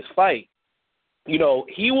lose this fight, you know,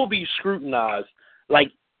 he will be scrutinized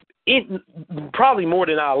like probably more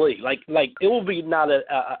than Ali. Like it will be not in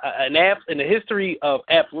the history of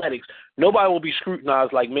athletics, nobody will be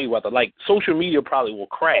scrutinized like Mayweather. Like, social media probably will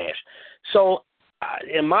crash. So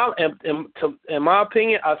in my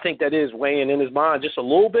opinion, I think that is weighing in his mind just a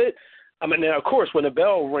little bit. I mean, of course, when the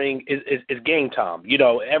bell ring is game time. You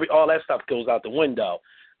know, all that stuff goes out the window.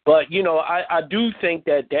 But, you know, I do think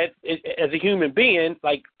that as a human being,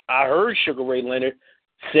 like, I heard Sugar Ray Leonard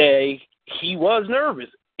say he was nervous.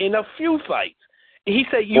 in a few fights. He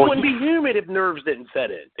said you wouldn't be human if nerves didn't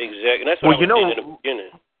set in. Exactly. That's what I was saying in the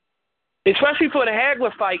beginning. Especially for the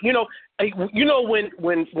Hagler fight, when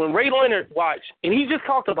Ray Leonard watched, and he just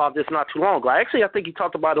talked about this not too long ago. Actually, I think he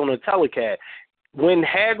talked about it on the telecast. When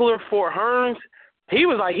Hagler fought Hearns, he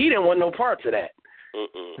was like he didn't want no parts of that.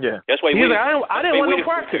 Yeah, that's why he was like, I didn't want no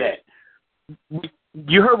parts of that.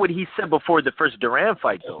 You heard what he said before the first Duran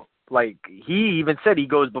fight, though. Like, he even said, he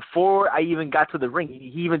goes, before I even got to the ring,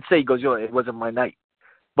 he even said, he goes, yo, it wasn't my night.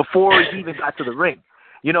 Before he even got to the ring.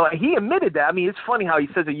 You know, he admitted that. I mean, it's funny how he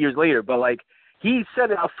says it years later, but, like, he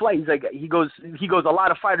said it out flight. He's like, he goes, a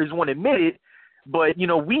lot of fighters won't admit it, but, you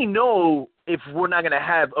know, we know if we're not going to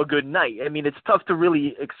have a good night. I mean, it's tough to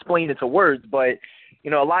really explain it to words, but,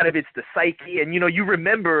 you know, a lot of it's the psyche. And, you know, you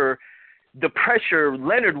remember the pressure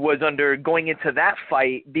Leonard was under going into that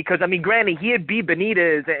fight because, I mean, granted, he had beat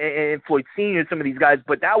Benitez and Floyd Sr., some of these guys,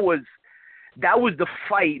 but that was the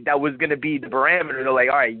fight that was going to be the barometer. They're like,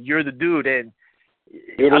 all right, you're the dude. And,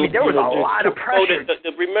 I mean, there was a lot of pressure.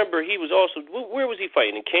 Remember, he was also, where was he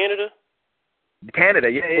fighting? In Canada? Canada,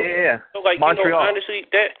 yeah. So, like, Montreal. You know, honestly,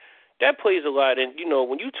 that plays a lot. And, you know,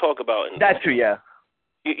 when you talk about... That's true, yeah.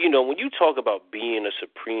 You know, when you talk about being a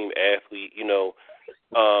supreme athlete, you know,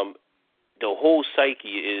 the whole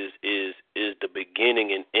psyche is the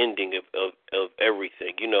beginning and ending of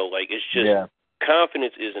everything. You know, like, it's just... Yeah.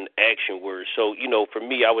 Confidence is an action word. So, you know, for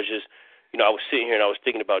me, I was just... You know, I was sitting here and I was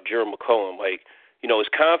thinking about Gerald McCollum. Like, you know, is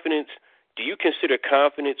confidence, do you consider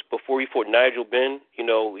confidence before he fought Nigel Benn? You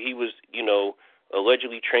know, he was, you know,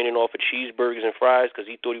 allegedly training off of cheeseburgers and fries because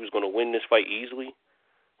he thought he was going to win this fight easily.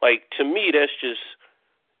 Like, to me, that's just,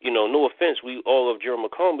 you know, no offense, we all love Gerald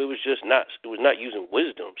McCollum, but it was not using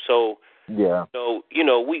wisdom. So, yeah. So, you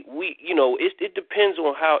know, we you know, it depends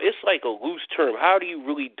on how, it's like a loose term. How do you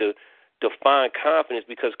really define confidence?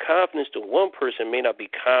 Because confidence to one person may not be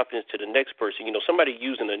confidence to the next person. You know, somebody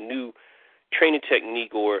using a new training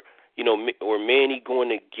technique, or, you know, or Manny going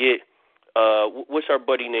to get what's our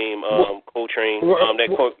buddy name? Coltrane.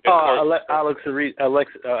 Alex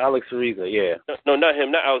Ariza. Yeah. No, not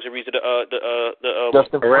him. Not Alex Ariza. The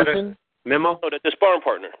Justin Ferguson? Memo. No, the sparring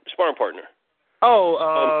partner.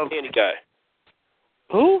 Oh, Manny guy.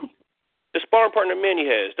 Who? The sparring partner Manny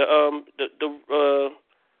has.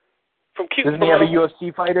 From Cuba. Doesn't he have a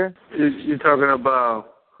UFC fighter? You're talking about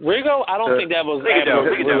Rigo? I don't think that was ever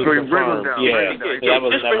really confirmed. Yeah, that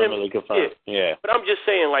was never really confirmed. Yeah. But I'm just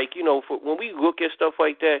saying, like, you know, when we look at stuff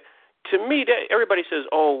like that, to me, that everybody says,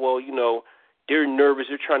 oh, well, you know, they're nervous,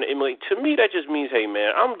 they're trying to emulate. To me, that just means, hey,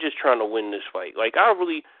 man, I'm just trying to win this fight. Like, I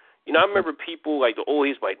really, you know, I remember people like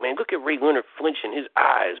always like, man, look at Ray Leonard flinching his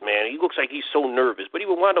eyes, man. He looks like he's so nervous, but he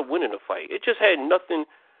would wind up winning the fight. It just had nothing.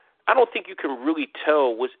 I don't think you can really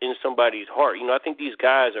tell what's in somebody's heart. You know, I think these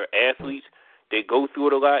guys are athletes. They go through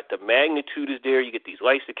it a lot. The magnitude is there. You get these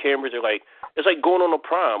lights, the cameras. They're like, it's like going on a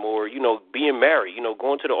prom, or, you know, being married, you know,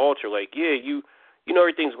 going to the altar. Like, yeah, you know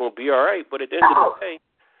everything's going to be all right. But at the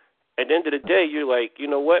end of the day, you're like, you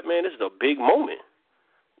know what, man, this is a big moment.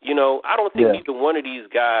 You know, I don't think either one of these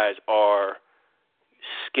guys are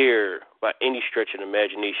scared by any stretch of the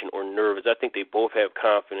imagination or nervous. I think they both have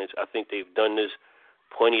confidence. I think they've done this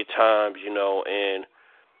plenty of times, you know, and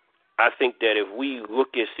I think that if we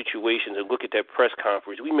look at situations and look at that press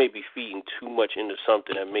conference, we may be feeding too much into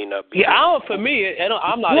something that may not be. Yeah, for me,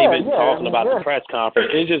 I'm not even talking about the press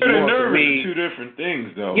conference. It's just more for me. Two different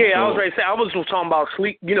things, though. Yeah, so. I was ready to say, I was talking about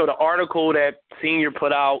sleep. You know, the article that Senior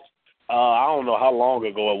put out. I don't know how long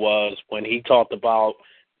ago it was when he talked about,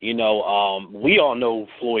 you know, we all know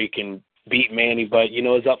Floyd can beat Manny, but, you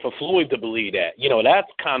know, it's up for Floyd to believe that. You know,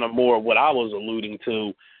 that's kind of more what I was alluding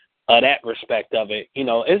to. That respect of it, you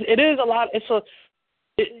know, it is a lot. It's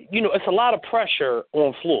a lot of pressure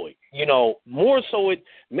on Floyd. You know, more so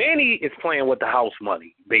Manny is playing with the house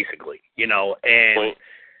money, basically. You know, and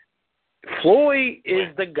Floyd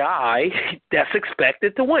is the guy that's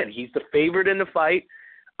expected to win. He's the favorite in the fight.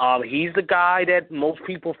 He's the guy that most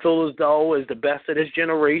people feel as though is the best of this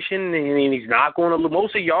generation, and he's not going to lose.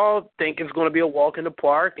 Most of y'all think it's going to be a walk in the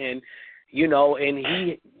park, and you know, and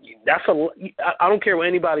I don't care what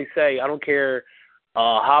anybody say. I don't care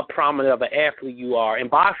how prominent of an athlete you are. And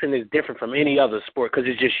boxing is different from any other sport because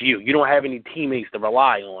it's just you. You don't have any teammates to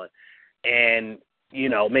rely on. And, you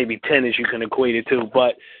know, maybe tennis you can equate it to.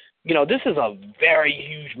 But, you know, this is a very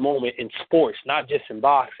huge moment in sports, not just in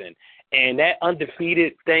boxing. And that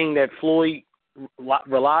undefeated thing that Floyd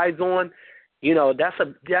relies on, you know, that's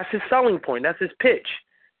his selling point. That's his pitch.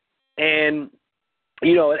 And,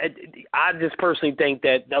 you know, I just personally think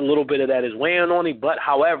that a little bit of that is weighing on him. But,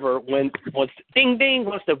 however, once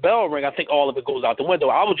the bell ring, I think all of it goes out the window.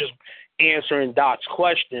 I was just answering Doc's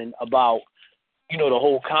question about, the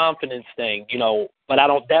whole confidence thing, but that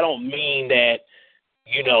don't mean that,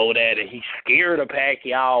 that he's scared of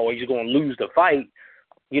Pacquiao or he's going to lose the fight,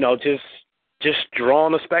 just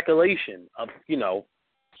drawing a speculation of,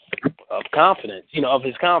 of confidence, of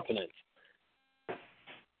his confidence.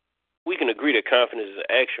 We can agree that confidence is an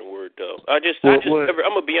action word, though. I'm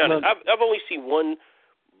gonna be honest. I've only seen one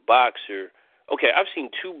boxer. Okay, I've seen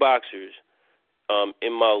two boxers,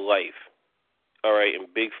 in my life. All right, in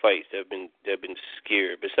big fights that have been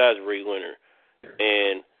scared. Besides Ray Leonard,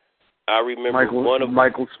 and I remember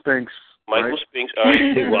Michael Spinks. Michael Spinks. All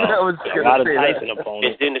right, well, a lot of Tyson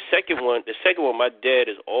opponents. And then the second one, my dad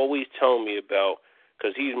is always telling me about,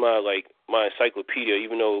 because he's my encyclopedia.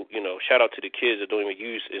 Even though shout out to the kids that don't even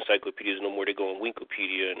use encyclopedias no more. They go on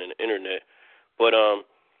Wikipedia and the internet. But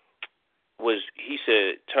he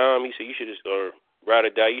said, Tom, he said you should have, or Ride or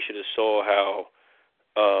Die, you should have saw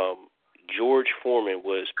how George Foreman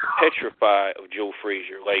was petrified of Joe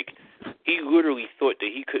Frazier. Like, he literally thought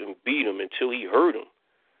that he couldn't beat him until he heard him.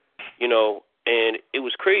 And it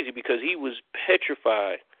was crazy because he was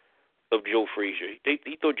petrified of Joe Frazier.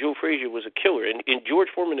 He thought Joe Frazier was a killer, and George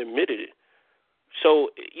Foreman admitted it. So,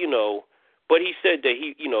 but he said that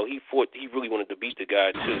he really wanted to beat the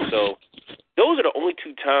guy too. So those are the only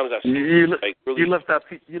two times I've seen. You left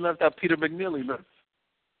out Peter McNeely, man.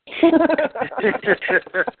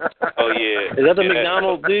 Oh yeah. Is that the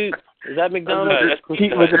McDonald's dude? Is that McDonald's? That's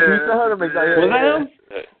Pizza Hut or McDonald's? Was that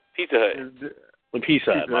him? Pizza Hut.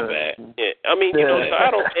 Pizza Hut, my bad. Yeah, I mean, so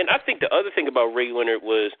I don't, and I think the other thing about Ray Leonard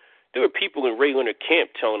was there were people in Ray Leonard camp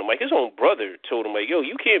telling him, like, his own brother told him, like, yo,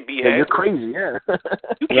 you can't be happy. You're crazy, yeah.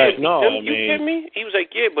 You can't no, you kidding me? He was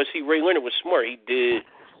like, yeah, but see, Ray Leonard was smart.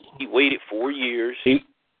 He waited 4 years and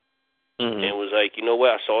was like, you know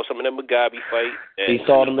what, I saw some of that Mugabe fight. He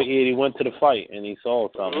saw the he went to the fight and he saw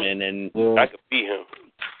something, and then I could beat him.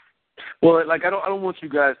 Well, like, I don't want you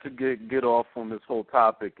guys to get off on this whole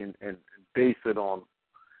topic and base it on,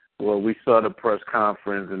 well, we saw the press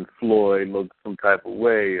conference and Floyd looked some type of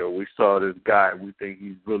way, or we saw this guy, we think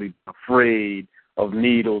he's really afraid of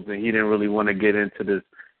needles and he didn't really want to get into this.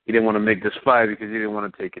 He didn't want to make this fight because he didn't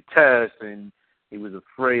want to take a test, and he was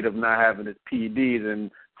afraid of not having his PEDs,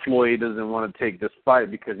 and Floyd doesn't want to take this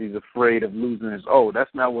fight because he's afraid of losing his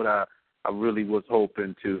That's not what I really was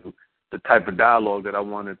hoping to, the type of dialogue that I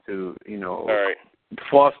wanted to,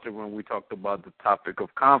 foster when we talked about the topic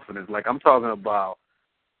of confidence. Like, I'm talking about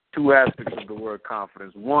two aspects of the word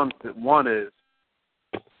confidence. One is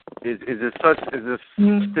this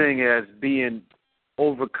thing as being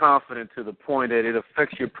overconfident to the point that it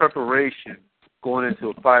affects your preparation going into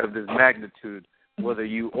a fight of this magnitude, whether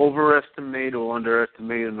you overestimate or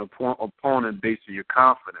underestimate an opponent based on your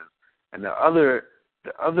confidence. And the other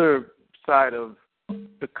side of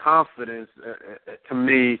the confidence, to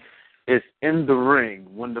me, is in the ring.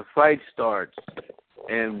 When the fight starts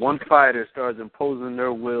and one fighter starts imposing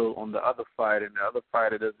their will on the other fighter, and the other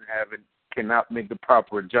fighter cannot make the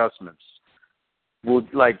proper adjustments. A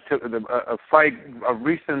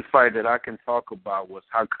recent fight that I can talk about was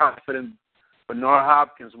how confident Bernard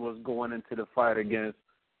Hopkins was going into the fight against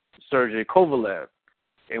Sergey Kovalev.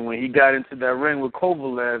 And when he got into that ring with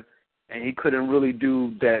Kovalev, and he couldn't really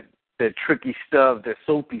do that tricky stuff, that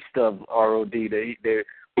soapy stuff, ROD,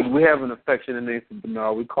 we have an affectionate name for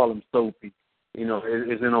Bernard. We call him Soapy.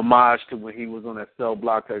 It's an homage to when he was on that cell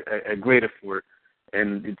block at Greaterford,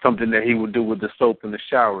 and it's something that he would do with the soap in the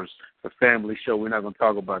showers. A family show. We're not going to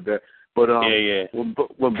talk about that. But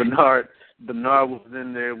when Bernard was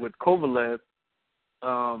in there with Kovalev,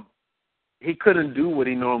 he couldn't do what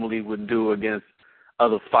he normally would do against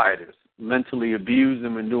other fighters, mentally abuse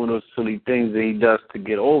them and doing those silly things that he does to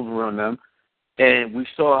get over on them. And we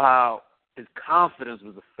saw how his confidence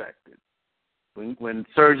was affected. When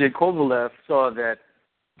Sergey Kovalev saw that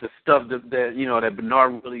the stuff that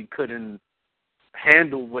Bernard really couldn't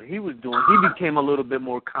handle what he was doing, he became a little bit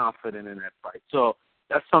more confident in that fight. So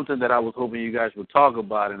that's something that I was hoping you guys would talk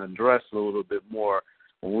about and address a little bit more.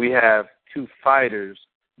 When we have two fighters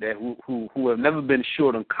that who have never been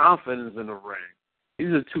short on confidence in the ring,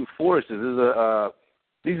 these are two forces.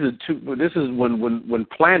 This is when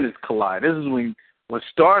planets collide. This is when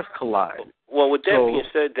stars collide. Well, with that being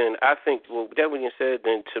said, then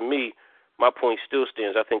to me, my point still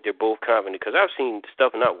stands. I think they're both confident because I've seen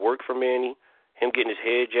stuff not work for Manny, him getting his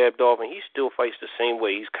head jabbed off, and he still fights the same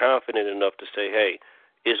way. He's confident enough to say, "Hey,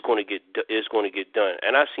 it's going to get done."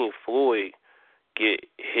 And I've seen Floyd get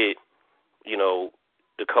hit,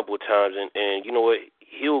 a couple of times, and you know what?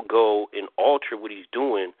 He'll go and alter what he's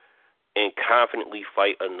doing and confidently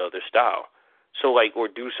fight another style. So or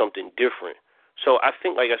do something different. So I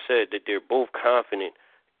think, like I said, that they're both confident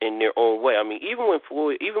in their own way. I mean, even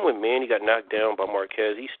when Manny got knocked down by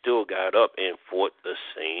Marquez, he still got up and fought the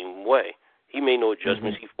same way. He made no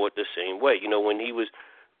adjustments. He fought the same way. You know, when he was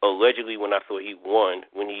allegedly, when I thought he won,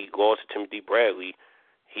 when he lost to Timothy Bradley,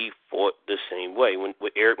 he fought the same way.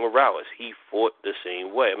 With Eric Morales, he fought the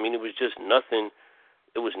same way. I mean, it was just nothing.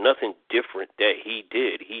 It was nothing different that he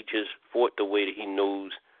did. He just fought the way that he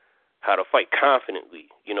knows how to fight confidently.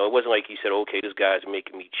 You know, it wasn't like he said, "Okay, this guy's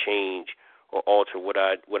making me change or alter what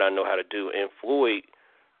I know how to do." And Floyd,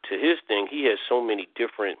 to his thing, he has so many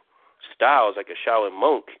different styles, like a Shaolin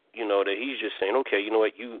monk, you know, that he's just saying, okay, you know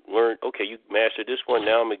what, you learned, okay, you mastered this one,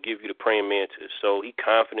 now I'm going to give you the praying mantis. So he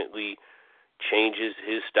confidently changes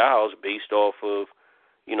his styles based off of,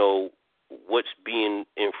 you know, what's in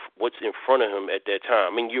front of him at that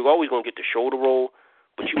time. I mean, you're always going to get the shoulder roll,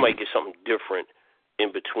 but you might get something different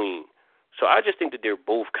in between. So I just think that they're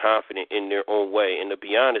both confident in their own way. And to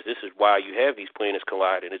be honest, this is why you have these planets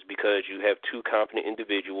colliding. It's because you have two confident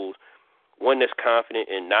individuals, one that's confident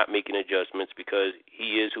in not making adjustments because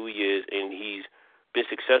he is who he is and he's been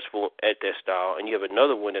successful at that style. And you have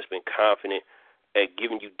another one that's been confident at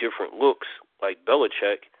giving you different looks, like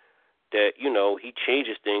Belichick, that, you know, he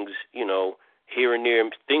changes things, you know, here and there,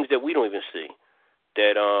 things that we don't even see,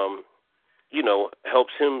 that, you know,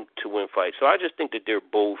 helps him to win fights. So I just think that they're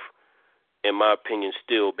both, in my opinion,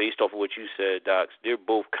 still, based off of what you said, Doc, they're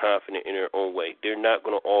both confident in their own way. They're not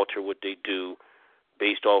going to alter what they do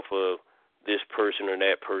based off of this person or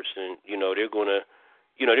that person. You know, they're going to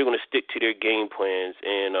stick to their game plans.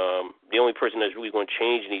 And the only person that's really going to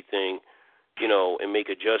change anything, you know, and make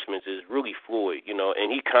adjustments is really Floyd, you know,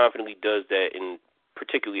 and he confidently does that in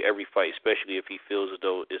particularly every fight, especially if he feels as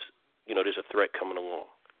though it's, you know, there's a threat coming along.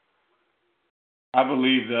 I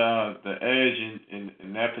believe the edge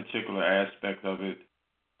in that particular aspect of it,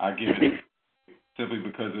 I give it simply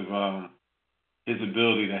because of his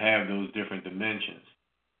ability to have those different dimensions.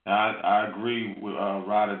 Now, I agree with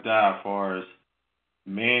Ride or Die as far as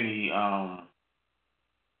Manny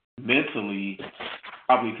mentally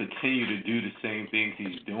probably continue to do the same things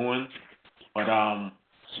he's doing, but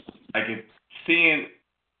like if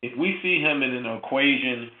we see him in an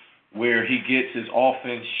equation where he gets his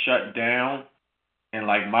offense shut down. And,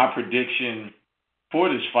 like, my prediction for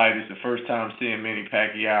this fight is the first time seeing Manny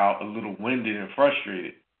Pacquiao a little winded and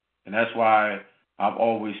frustrated. And that's why I've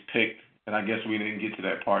always picked, and I guess we didn't get to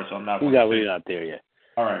that part, so I'm not going to we're not there yet.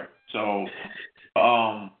 All right. So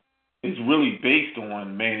it's really based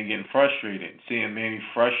on Manny getting frustrated, seeing Manny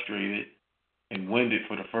frustrated and winded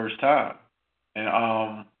for the first time.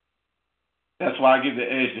 And that's why I give the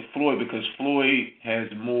edge to Floyd, because Floyd has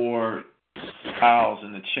more fouls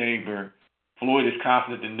in the chamber. Floyd is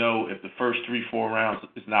confident to know if the first 3-4 rounds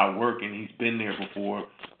is not working, he's been there before,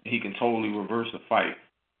 and he can totally reverse the fight.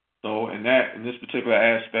 So in this particular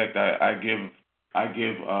aspect, I give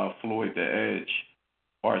Floyd the edge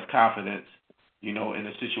as far as confidence, you know, in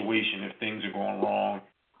a situation if things are going wrong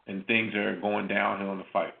and things are going downhill in the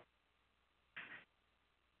fight.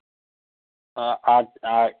 I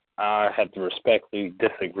have to respectfully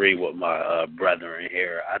disagree with my brethren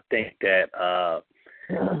here. I think that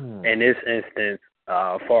in this instance,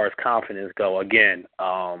 as far as confidence go, again,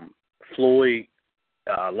 Floyd,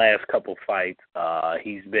 last couple fights,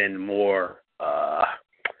 he's been more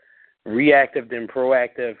reactive than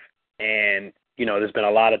proactive. And, you know, there's been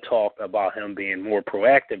a lot of talk about him being more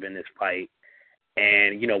proactive in this fight.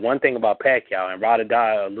 And, you know, one thing about Pacquiao, and Ride or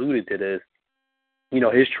Die alluded to this, you know,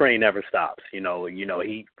 his train never stops. You know,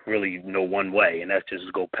 he really one way, and that's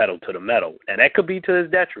just go pedal to the metal. And that could be to his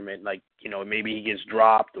detriment. Like, you know, maybe he gets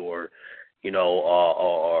dropped, or, you know,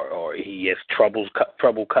 or he has trouble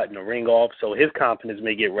cutting the ring off. So his confidence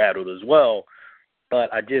may get rattled as well.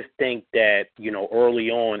 But I just think that, you know, early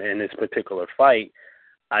on in this particular fight,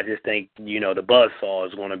 I just think, you know, the buzzsaw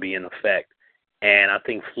is going to be in effect. And I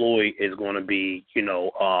think Floyd is going to be,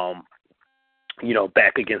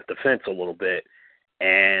 back against the fence a little bit.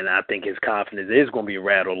 And I think his confidence is going to be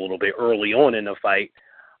rattled a little bit early on in the fight.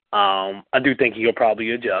 I do think he'll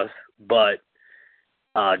probably adjust, but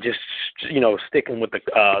just, you know, sticking with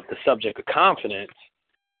the subject of confidence,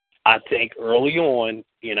 I think early on,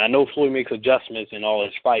 you know, I know Floyd makes adjustments in all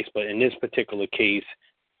his fights, but in this particular case,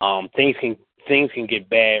 things can get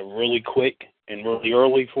bad really quick and really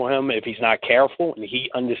early for him if he's not careful, and he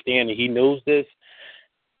understands and he knows this.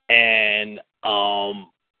 And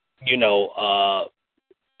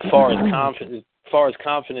as far as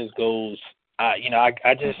confidence goes, I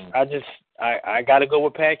got to go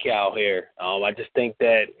with Pacquiao here. I just think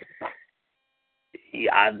that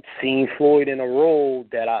I've seen Floyd in a role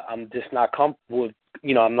that I'm just not comfortable with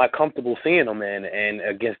I'm not comfortable seeing him in. And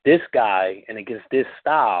against this guy and against this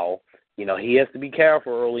style, he has to be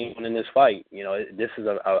careful early on in this fight. This is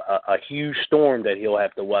a huge storm that he'll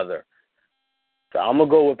have to weather. So I'm going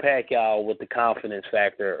to go with Pacquiao with the confidence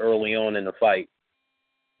factor early on in the fight.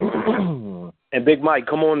 And Big Mike,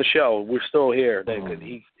 come on the show. We're still here. Trey,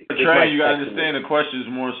 you got to understand the question is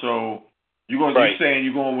more so, you're saying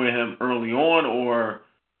you're going with him early on, or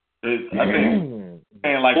I think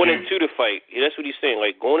like going into the fight. That's what he's saying.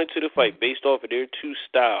 Like going into the fight based off of their two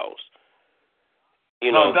styles.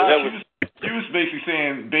 You was basically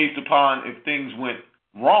saying based upon if things went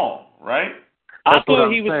wrong, right? I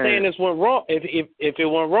thought he was saying this went wrong. If it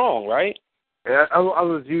went wrong, right? Yeah, I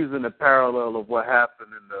was using the parallel of what happened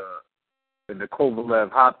in the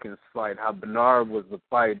Kovalev-Hopkins fight. How Bernard was a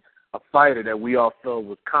fighter that we all felt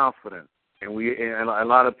was confident, and a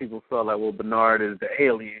lot of people felt like, well, Bernard is the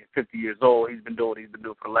alien, 50 years old. He's been doing what he's been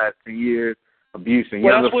doing for the last 2 years, abusing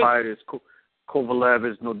younger fighters.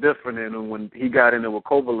 Kovalev is no different. And when he got in there with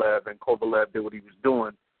Kovalev and Kovalev did what he was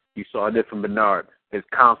doing, you saw a different Bernard. His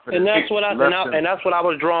confidence. And that's what I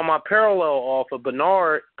was drawing my parallel off of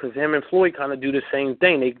Bernard, because him and Floyd kind of do the same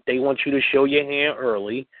thing. They want you to show your hand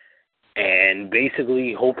early, and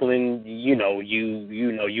basically hoping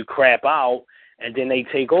you crap out, and then they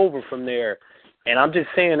take over from there. And I'm just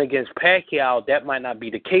saying against Pacquiao, that might not be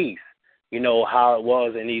the case. How it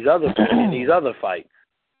was in these other fights.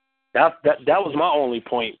 That was my only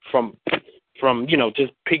point from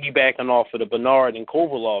just piggybacking off of the Bernard and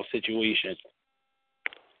Kovalev situation.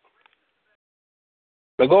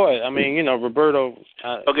 But go ahead. I mean, Roberto.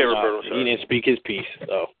 Roberto. He didn't speak his piece,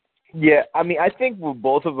 so. Yeah, I mean, I think with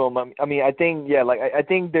both of them. I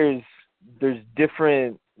think there's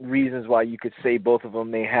different reasons why you could say both of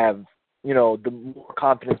them may have, the more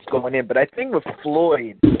confidence going in. But I think with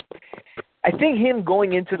Floyd, I think him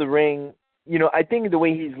going into the ring, I think the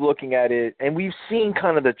way he's looking at it, and we've seen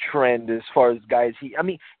kind of the trend as far as guys. He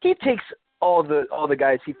takes all the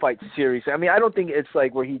guys he fights seriously. I mean, I don't think it's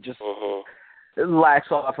like where he just.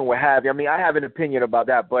 Lax off and what have you. I mean, I have an opinion about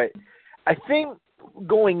that, but I think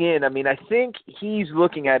going in, I think he's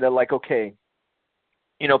looking at it like, okay,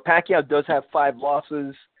 Pacquiao does have 5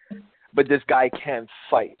 losses, but this guy can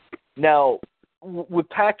fight. Now, with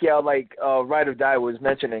Pacquiao, like Ride or Die was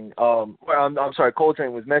mentioning,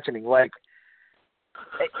 Coltrane was mentioning, like,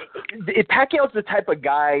 Pacquiao's the type of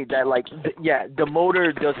guy that, like, the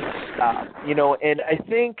motor doesn't stop, and I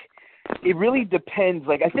think it really depends.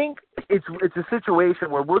 Like, I think it's a situation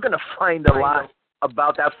where we're going to find a lot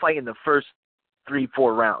about that fight in the first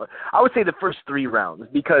 3-4 rounds. I would say the first 3 rounds,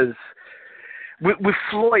 because with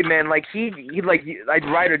Floyd, man, like he like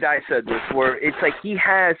Ride or Die said this, where it's like he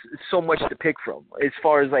has so much to pick from as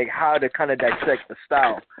far as like how to kind of dissect the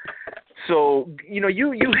style. So you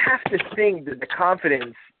have to think that the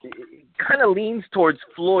confidence kind of leans towards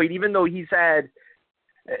Floyd, even though he's had,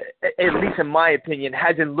 at least in my opinion,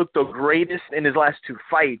 hasn't looked the greatest in his last 2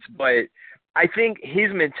 fights. But I think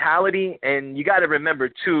his mentality, and you got to remember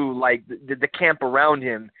too, like the camp around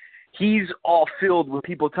him, he's all filled with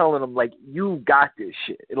people telling him, like, you got this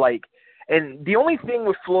shit. Like, and the only thing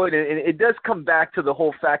with Floyd, and it does come back to the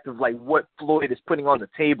whole fact of like what Floyd is putting on the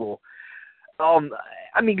table.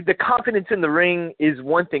 The confidence in the ring is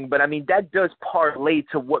one thing, but that does parlay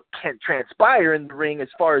to what can transpire in the ring as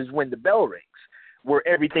far as when the bell rings, where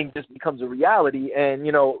everything just becomes a reality. And,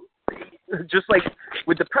 just like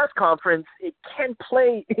with the press conference, it can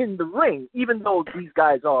play in the ring, even though these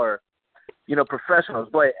guys are, professionals.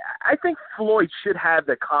 But I think Floyd should have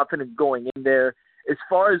the confidence going in there as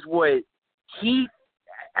far as what he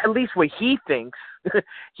thinks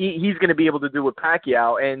he's going to be able to do with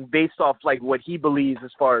Pacquiao, and based off like what he believes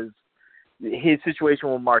as far as his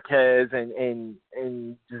situation with Marquez and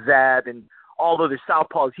Zab and all of the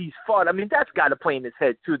southpaws he's fought. That's got to play in his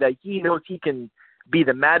head too, that he knows he can be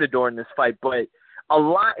the matador in this fight, but a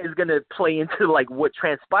lot is going to play into like what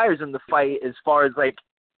transpires in the fight as far as like,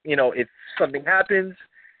 if something happens,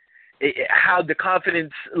 how the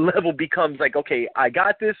confidence level becomes like, okay, I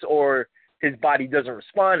got this, or his body doesn't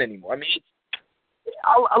respond anymore.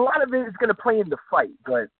 A lot of it is going to play in the fight,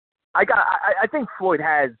 but I think Floyd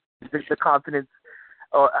has the confidence.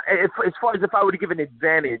 As far as if I were to give an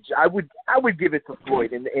advantage, I would give it to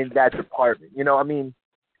Floyd in that department.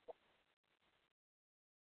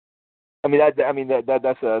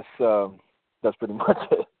 That's pretty much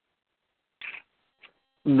it.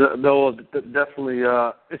 No, definitely.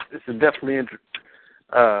 It's a definitely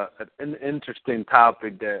an interesting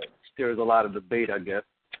topic that stirs a lot of debate, I guess.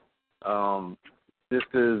 This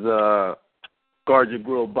is Guard Your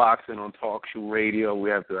Grill Boxing on Talk Show Radio.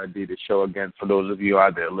 We have to ID the show again for those of you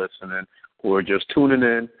out there listening who are just tuning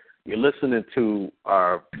in, you're listening to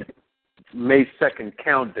our May 2nd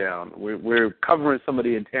countdown. We're covering some of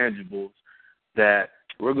the intangibles that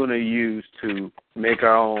we're going to use to make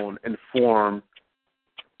our own informed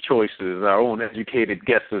choices, our own educated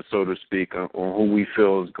guesses, so to speak, on who we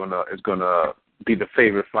feel is gonna be the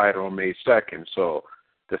favorite fighter on May 2nd. So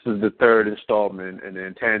this is the third installment in the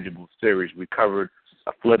intangible series. We covered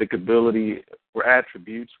athletic ability or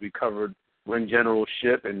attributes. We covered ring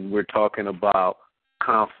generalship, and we're talking about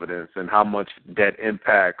confidence and how much that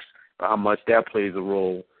impacts, how much that plays a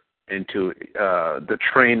role into the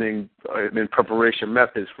training and preparation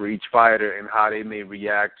methods for each fighter and how they may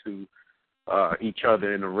react to each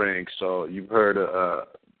other in the ring. So you've heard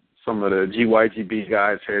some of the GYGB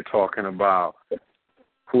guys here talking about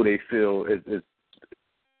who they feel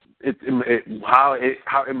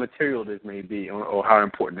how immaterial this may be or how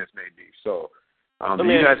important this may be. So let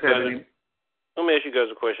me ask you guys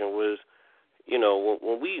a question. Was, you know,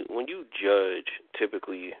 when you judge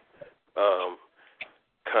typically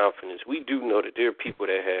confidence, we do know that there are people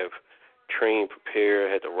that have trained,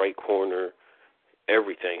 prepared, had the right corner,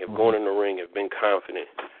 everything, have gone in the ring, have been confident,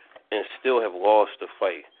 and still have lost the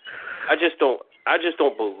fight. I just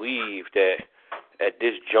don't believe that at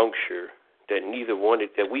this juncture that neither one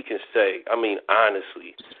that we can say, I mean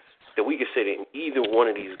honestly, that we can say that either one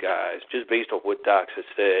of these guys, just based on what Doc has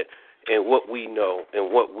said and what we know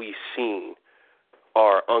and what we've seen,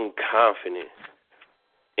 are unconfident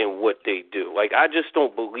in what they do. Like, I just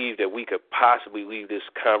don't believe that we could possibly leave this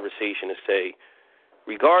conversation and say,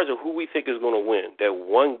 regardless of who we think is going to win, that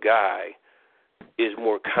one guy is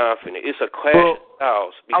more confident. It's a clash of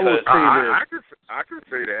styles. Because I can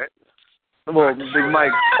say that. Well, Big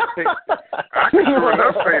Mike, I can sure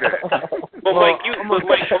enough say that. Well, Mike,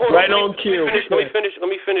 right on cue. Let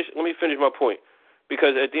me finish my point.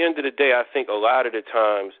 Because at the end of the day, I think a lot of the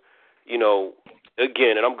times, you know,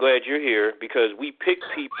 again, and I'm glad you're here, because we pick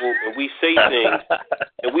people and we say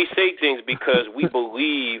things, because we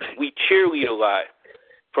believe, we cheerlead a lot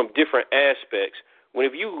from different aspects. When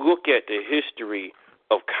if you look at the history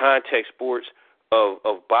of contact sports,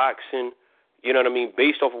 of boxing, you know what I mean,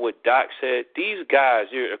 based off of what Doc said, these guys,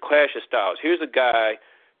 they're a clash of styles. Here's a guy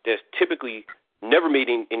that's typically never made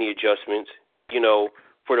any adjustments, you know,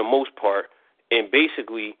 for the most part, and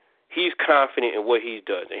basically he's confident in what he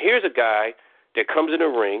does. And here's a guy that comes in the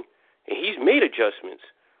ring, and he's made adjustments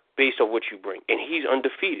based on what you bring, and he's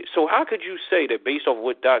undefeated. So how could you say that based off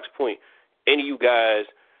what Doc's point, any of you guys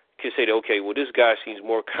can say that, okay, well, this guy seems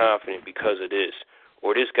more confident because of this,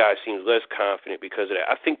 or this guy seems less confident because of that?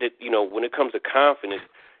 I think that, you know, when it comes to confidence,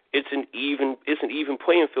 it's an even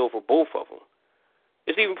playing field for both of them.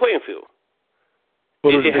 It's an even playing field.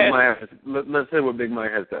 Let's say what Big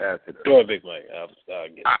Mike has to add to that. Go ahead, Big Mike.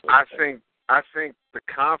 I think the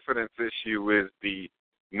confidence issue is the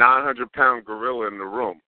 900-pound gorilla in the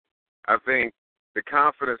room. I think the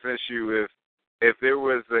confidence issue is if there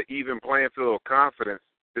was an even playing field of confidence,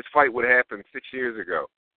 this fight would happen 6 years ago,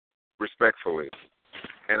 respectfully.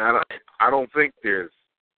 And I don't think there's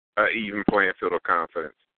an even playing field of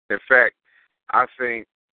confidence. In fact, I think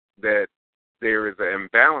that there is an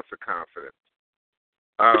imbalance of confidence.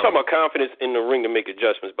 We're talking about confidence in the ring to make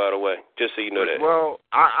adjustments, by the way, just so you know that. Well,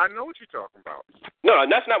 I know what you're talking about. No,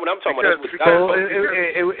 that's not what I'm talking about.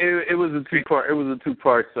 It was a two-part. It was a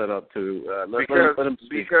two-part setup too. Let him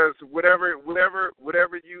speak. Because whatever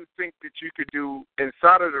you think that you could do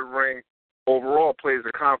inside of the ring, overall plays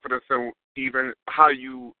a confidence in even how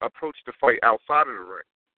you approach the fight outside of the ring,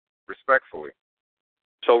 respectfully.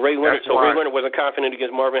 So Ray Leonard wasn't confident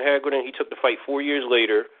against Marvin Hagler, and he took the fight 4 years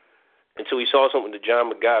later. Until he saw something to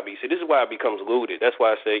John McGoby. He said, this is why it becomes loaded. That's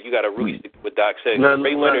why I say you got to really stick to what Doc said.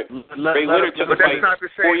 Ray Leonard took a fight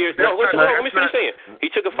 4 years. No, listen, let me finish saying.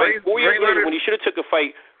 He took a fight 4 years later when he should have took a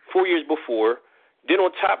fight 4 years before. Then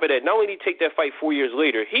on top of that, not only did he take that fight 4 years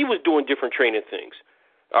later, he was doing different training things.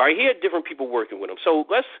 All right, he had different people working with him. So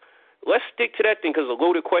let's stick to that thing because it's a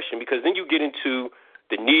loaded question. Because then you get into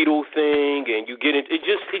the needle thing, and you get into it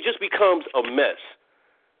just becomes a mess.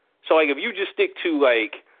 So like if you just stick to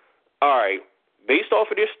like. All right, based off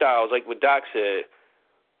of their styles, like what Doc said,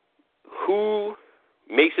 who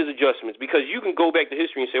makes his adjustments? Because you can go back to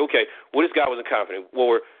history and say, okay, well, this guy wasn't confident,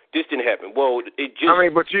 or this didn't happen. Well, it just. I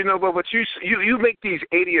mean, but you make these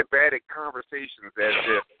adiabatic conversations as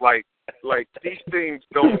if like these things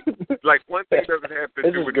don't like one thing doesn't have to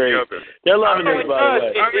do with the other. They're loving this, by the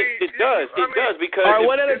way. It does because. All right,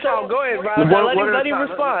 one at a time. Go ahead, Rob. Let him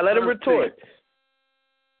respond. Let him retort.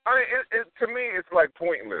 I mean, to me, it's like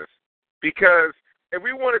pointless. Because if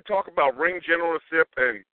we want to talk about ring generalship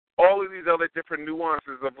and all of these other different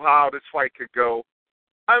nuances of how this fight could go,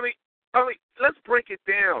 I mean, I mean, let's break it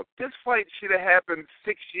down. This fight should have happened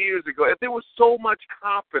 6 years ago. If there was so much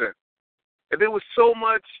confidence, if there was so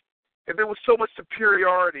much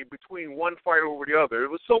superiority between one fighter over the other, there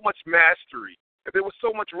was so much mastery, if there was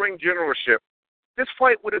so much ring generalship, this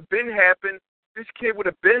fight would have been happened. This kid would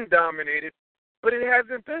have been dominated, but it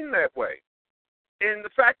hasn't been that way. And the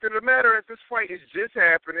fact of the matter is, this fight is just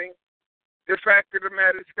happening. The fact of the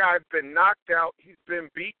matter is, this guy's been knocked out. He's been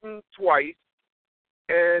beaten twice,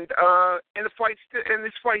 and this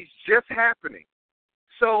fight's just happening.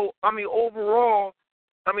 So, I mean, overall,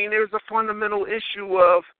 I mean, there's a fundamental issue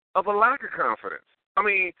of a lack of confidence.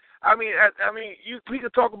 We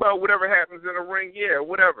could talk about whatever happens in the ring, yeah,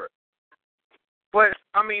 whatever. But,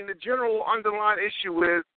 I mean, the general underlying issue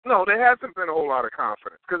is, no, there hasn't been a whole lot of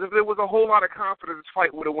confidence. Because if there was a whole lot of confidence, this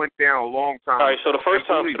fight would have went down a long time. All right, so the first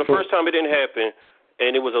time it didn't happen,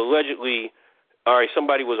 and it was allegedly,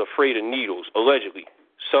 somebody was afraid of needles, allegedly.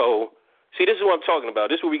 So, see, this is what I'm talking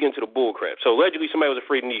about. This is where we get into the bull crap. So, allegedly, somebody was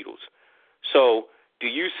afraid of needles. So, do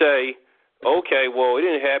you say, okay, well, it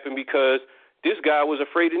didn't happen because this guy was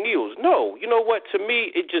afraid of needles? No. You know what? To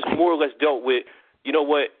me, it just more or less dealt with, you know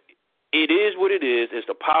what? It is what it is. It's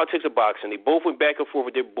the politics of boxing. They both went back and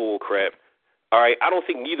forth with their bull crap. All right, I don't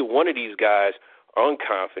think neither one of these guys are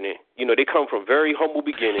unconfident. You know, they come from very humble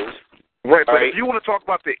beginnings. Right, but if you want to talk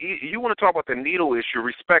about the needle issue,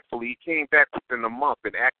 respectfully, he came back within a month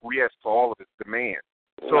and acquiesced to all of his demands.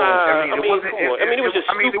 So it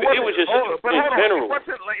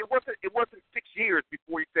wasn't 6 years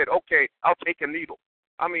before he said, "Okay, I'll take a needle."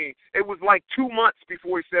 I mean, it was like 2 months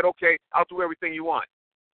before he said, "Okay, I'll do everything you want."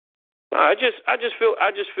 I just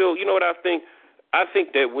feel. You know what I think? I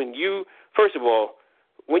think that first of all,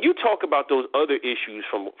 when you talk about those other issues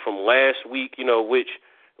from last week, you know, which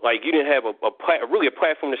like you didn't have a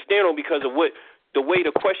platform to stand on because of the way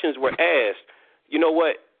the questions were asked. You know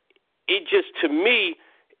what? It just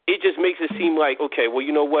makes it seem like, okay, well,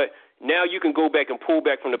 you know what? Now you can go back and pull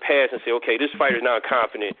back from the past and say, okay, this fighter's not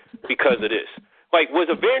confident because of this. Like, was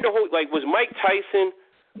Mike Tyson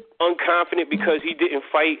unconfident because he didn't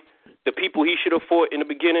fight the people he should have fought in the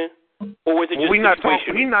beginning? Or was it just we're not talking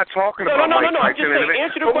about Mike Tyson.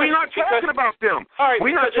 We're not talking about them. All right,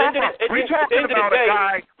 we're talking about a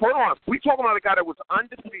guy. Hold on. We're talking about a guy that was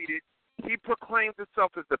undefeated. He proclaimed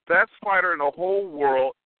himself as the best fighter in the whole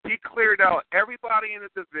world. He cleared out everybody in the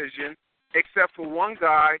division except for one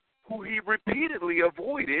guy who he repeatedly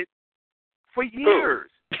avoided for years.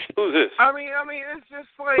 Who's this? I mean, it's just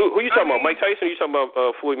like... Who are you talking about, Mike Tyson, or are you talking about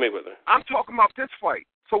Floyd Mayweather? I'm talking about this fight.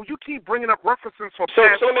 So you keep bringing up references for so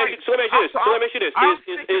past let me ask you this.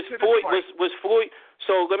 Is Floyd, was Floyd...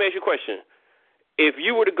 So let me ask you a question. If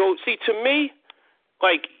you were to go... See, to me,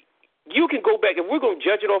 like, you can go back, if we're going to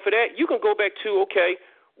judge it off of that, you can go back to, okay,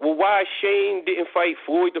 well, why Shane didn't fight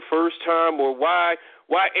Floyd the first time, or why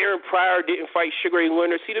Aaron Pryor didn't fight Sugar Ray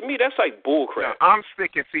Leonard. See, to me, that's like bullcrap. I'm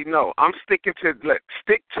sticking to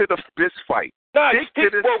this fight. You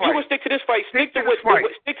would stick to this fight. Stick to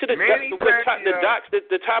the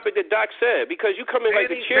topic that Doc said, because you come in like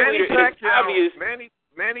the cheerleader. It's obvious.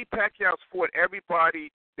 Manny Pacquiao fought everybody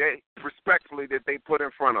that respectfully that they put in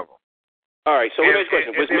front of him. All right, so let me ask you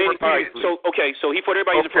a question. So he fought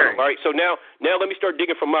everybody in front of him. All right, so now let me start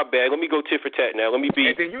digging from my bag. Let me go tit for tat now. Let me go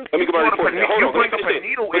back and forth. Hold on,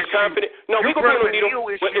 was confident? No, we go back on the needle.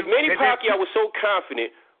 But if Manny Pacquiao was so confident,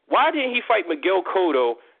 why didn't he fight Miguel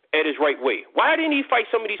Cotto at his right weight? Why didn't he fight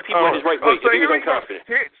some of these people at his right weight if he was unconfident?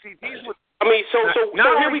 So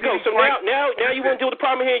here we go. So now you want to deal with the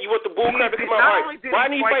problem here. You want the bull crap to come out. Right. Why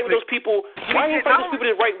didn't he fight with those people? Why didn't he fight those people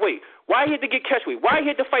at his right weight? Why he had to get catch weight? Why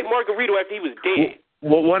he had to fight Margarito after he was dead?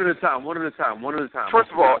 Well, one at a time.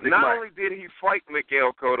 First of all, not only did he fight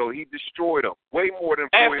Miguel Cotto, he destroyed him way more than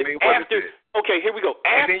Floyd Mayweather did. Okay, here we go.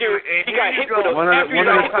 After he got hit with Home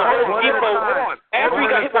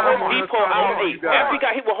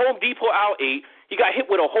Depot out 8, he got hit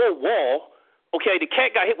with a whole wall. Okay, the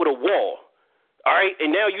cat got hit with a wall. All right,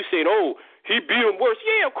 and now you saying, oh, he beat him worse.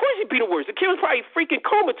 Yeah, of course he beat him worse. The kid was probably freaking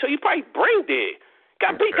comatose. He's probably brain dead.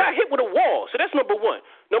 Got hit with a wall. So that's number one.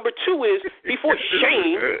 Number two is he fought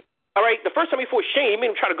Shane. All right, the first time he fought Shane, he made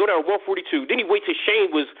him try to go down to 142. Then he waited till Shane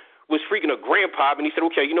was freaking a grandpa, and he said,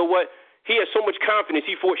 okay, you know what? He had so much confidence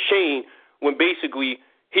he fought Shane when basically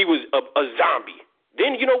he was a zombie.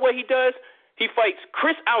 Then you know what he does? He fights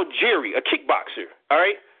Chris Algieri, a kickboxer. All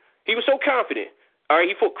right, he was so confident. All right,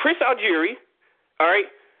 he fought Chris Algieri. All right,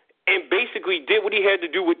 and basically did what he had to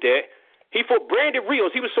do with that. He fought Brandon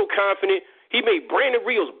Rios. He was so confident. He made Brandon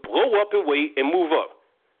Rios blow up in weight and move up.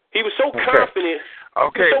 He was so confident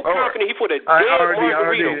Okay. He's so confident he fought a damn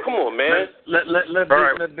Margarito. Come on, man.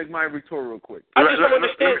 Let Big Mike retort real quick. I just don't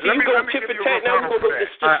understand. So you go tit for tat, now you go this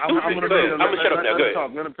stupid. I'm going to shut up now. Go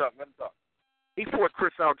ahead. Let him talk. He fought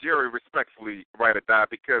Chris Algieri respectfully, right or die,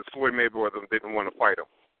 because Floyd Mayweather didn't want to fight him.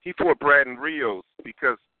 He fought Brandon Rios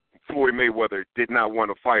because Floyd Mayweather did not want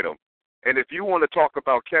to fight him. And if you want to talk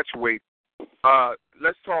about catchweight,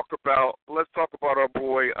 let's talk about our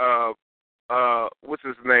boy. What's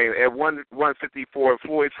his name? At 154,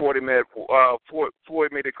 Floyd fought him at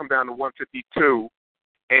Floyd made it come down to 152,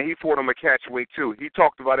 and he fought him at catchweight too. He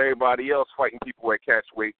talked about everybody else fighting people at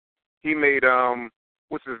catchweight. He made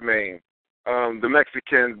what's his name? The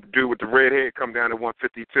Mexican dude with the red hair come down to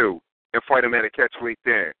 152 and fight him at a catchweight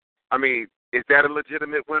then. I mean, is that a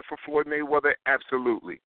legitimate win for Floyd Mayweather?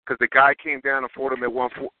 Absolutely, because the guy came down and fought him at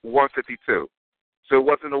 152. So it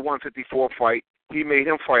wasn't a 154 fight. He made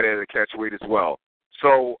him fight at a catchweight as well.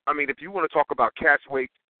 So, I mean, if you want to talk about catchweight,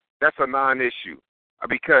 that's a non-issue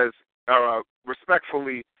because,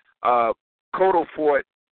 respectfully, Cotto fought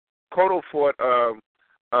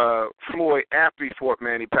Floyd after he fought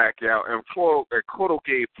Manny Pacquiao, and Cotto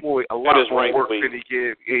gave Floyd a lot more work than he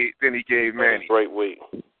gave Manny. That is right weight.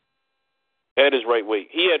 That is right weight.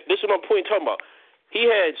 This is my point talking about. He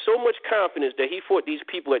had so much confidence that he fought these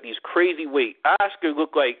people at these crazy weight. Oscar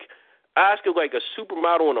looked like a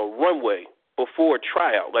supermodel on a runway before a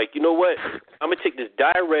tryout. Like, you know what? I'm going to take this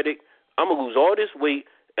diuretic, I'm going to lose all this weight,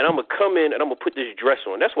 and I'm going to come in and I'm going to put this dress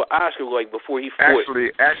on. That's what Oscar looked like before he fought.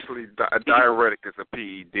 Actually, a diuretic is a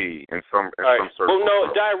PED in some circles. Well,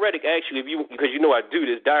 no, diuretic actually, because you know I do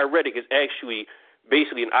this, diuretic is actually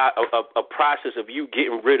basically a process of you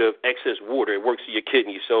getting rid of excess water. It works in your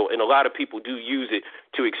kidneys. So, and a lot of people do use it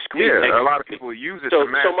to excrete. Yeah, a lot of people use it. So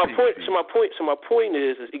my point is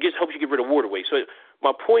it just helps you get rid of water weight. So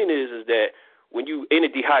my point is that and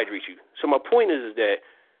it dehydrates you. So my point is that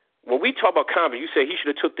when we talk about confidence, you say he should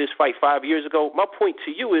have took this fight 5 years ago. My point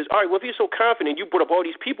to you is, all right, well, if he's so confident, you brought up all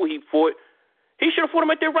these people he fought, he should have fought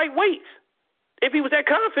them at their right weights. If he was that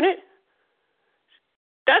confident.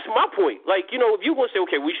 That's my point. Like, you know, if you want to say,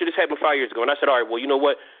 okay, we should have happened 5 years ago, and I said, all right, well, you know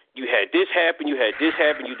what? You had this happen, you had this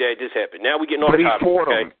happen, you had this happen. Now we're getting all the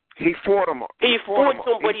topics. He fought them. He fought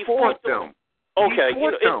them. Okay.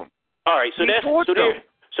 All right, so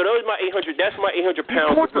those my 800. That's my 800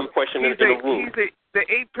 pound question in the room. The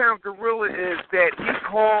 8-pound gorilla is that he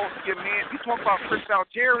called your man. You talk about Chris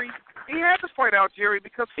Algieri. He had to fight Algieri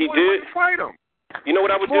because Floyd wouldn't fight him. You know what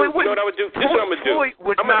I would do? This is what I'm gonna do. Floyd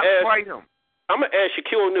would not fight him. I'm gonna ask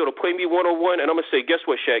Shaquille O'Neal to play me 1-on-1, and I'm gonna say, guess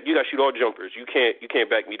what, Shaq? You gotta shoot all jumpers. You can't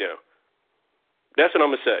back me down. That's what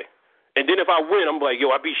I'm gonna say. And then if I win, I'm like,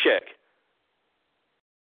 yo, I beat Shaq.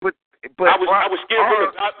 But I was scared for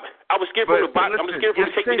him. I was scared for him to box. I'm scared for him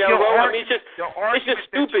to take me down low. I mean, it's just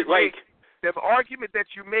stupid. Like the argument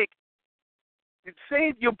that you make,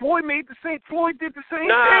 your boy made the same. Floyd did the same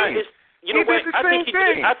thing. You know what? I think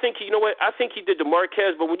he did the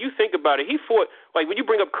Marquez, but when you think about it, he fought when you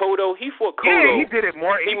bring up Cotto, he fought Cotto. Yeah, he did it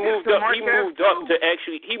more. He moved up to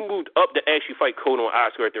actually fight Cotto and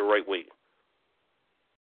Oscar at the right weight.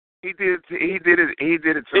 He did it to Marquez. He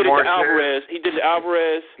did it to Alvarez.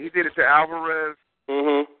 He did it to Alvarez.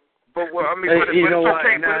 Mhm. But it's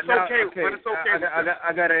okay.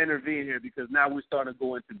 I got to intervene here because now we're starting to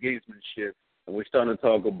go into gamesmanship and we're starting to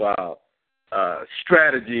talk about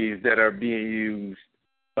strategies that are being used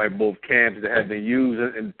by both camps that have been used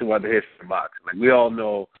and throughout the history of boxing. Like we all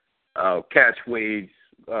know, catch weights,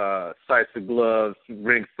 size of gloves,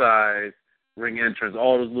 ring size, ring entrance,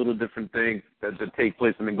 all those little different things that take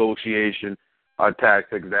place in negotiation are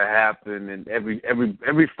tactics that happen, and every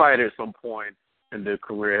fighter at some point in their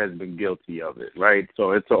career has been guilty of it, right?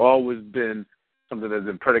 So it's always been something that's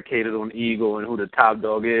been predicated on ego and who the top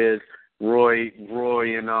dog is. Roy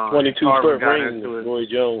and 22 Tarver got got into it. Roy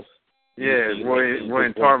Jones. Yeah, Roy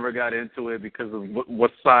and Tarver got into it because of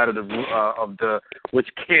what side of the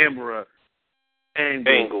which camera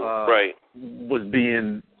angle right was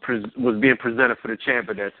being presented for the champ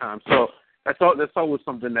at that time. So that's always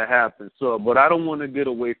something that happens. So, but I don't want to get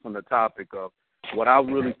away from the topic of what I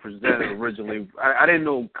really presented originally. I didn't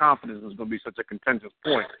know confidence was going to be such a contentious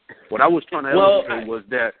point. What I was trying to illustrate was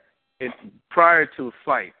that prior to a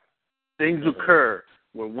fight, things occur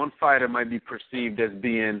where one fighter might be perceived as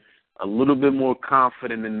being a little bit more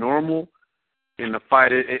confident than normal in the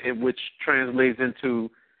fight, which translates into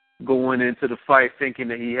going into the fight thinking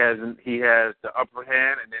that he has the upper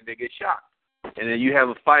hand, and then they get shot. And then you have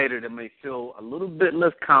a fighter that may feel a little bit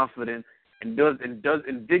less confident and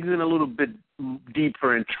digs in a little bit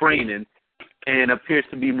deeper in training and appears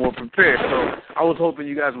to be more prepared. So I was hoping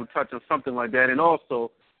you guys would touch on something like that, and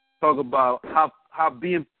also talk about how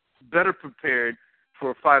being better prepared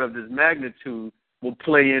for a fight of this magnitude will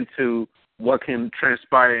play into what can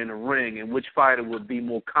transpire in the ring and which fighter would be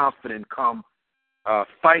more confident come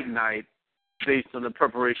fight night based on the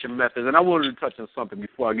preparation methods. And I wanted to touch on something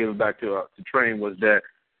before I give it back to Train, was that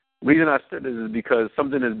the reason I said this is because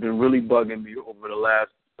something that's been really bugging me over the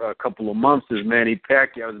last couple of months is Manny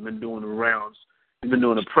Pacquiao has been doing the rounds. He's been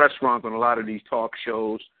doing a press run on a lot of these talk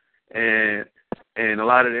shows, and a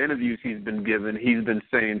lot of the interviews he's been giving, he's been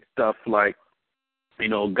saying stuff like, you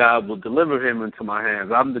know, God will deliver him into my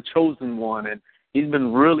hands. I'm the chosen one. And he's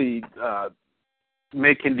been really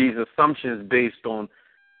making these assumptions based on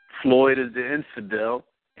Floyd is the infidel,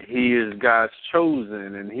 he is God's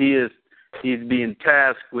chosen, and he's being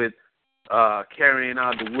tasked with carrying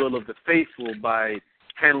out the will of the faithful by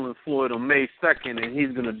handling Floyd on May 2nd, and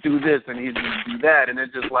he's going to do this and he's going to do that, and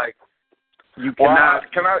it's just like you cannot.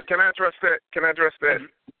 Well, can I address that? Can I address that?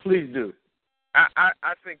 Please do.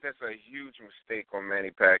 I think that's a huge mistake on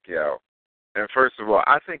Manny Pacquiao. And first of all,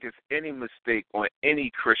 I think it's any mistake on any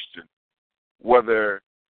Christian, whether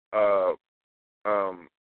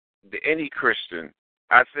any Christian.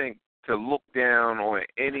 I think to look down on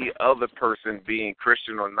any other person being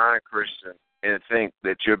Christian or non-Christian and think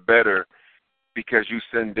that you're better because you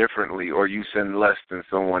sin differently or you sin less than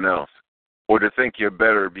someone else, or to think you're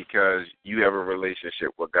better because you have a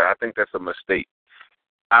relationship with God. I think that's a mistake.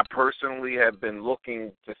 I personally have been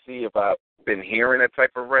looking to see if I've been hearing that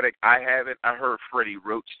type of rhetoric. I haven't. I heard Freddie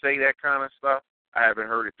Roach say that kind of stuff. I haven't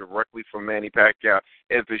heard it directly from Manny Pacquiao.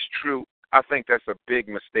 If it's true, I think that's a big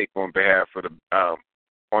mistake on behalf of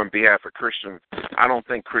Christians. I don't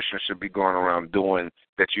think Christians should be going around doing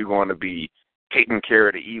that. You're going to be taking care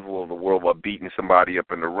of the evil of the world by beating somebody up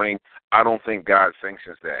in the ring. I don't think God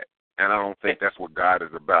sanctions that, and I don't think that's what God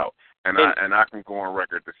is about. And I can go on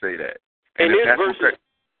record to say that. And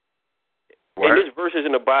there's verses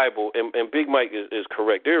in the Bible, and Big Mike is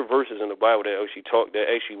correct. There are verses in the Bible that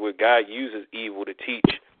actually where God uses evil to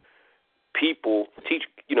teach his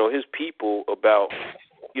people about,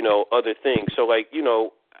 other things. So,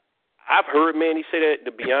 I've heard Manny say that.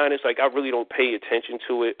 To be honest, I really don't pay attention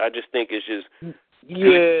to it. I just think it's just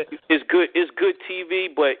it's good TV.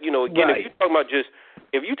 But again, right.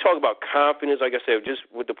 if you talk about confidence, like I said, just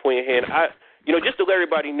with the point in hand, just to let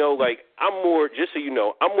everybody know, I'm more of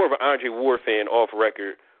an Andre Ward fan on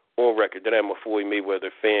record than I'm a Floyd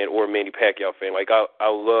Mayweather fan or a Manny Pacquiao fan. I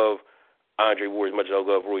love Andre Ward as much as I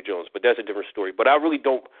love Roy Jones, but that's a different story. But I really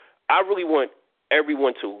want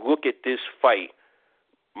everyone to look at this fight.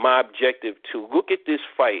 My objective to look at this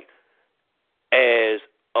fight as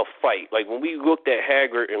a fight. Like when we looked at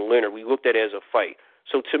Haggard and Leonard, we looked at it as a fight.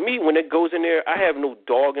 So to me, when it goes in there, I have no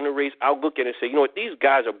dog in the race. I'll look at it and say, these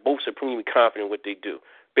guys are both supremely confident in what they do,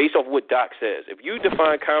 based off what Doc says. If you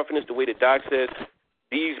define confidence the way that Doc says,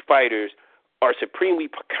 these fighters are supremely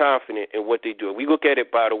confident in what they do. If we look at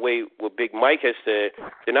it by the way what Big Mike has said,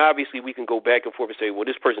 then obviously we can go back and forth and say, well,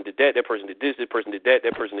 this person did that person did this person did that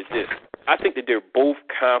person did this. I think that they're both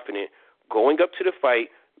confident going up to the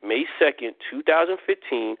fight May 2nd,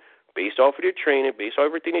 2015, based off of their training, based off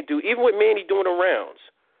everything they do, even with Manny doing the rounds,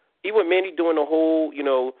 even with Manny doing the whole,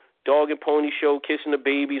 dog and pony show, kissing the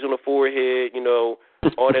babies on the forehead,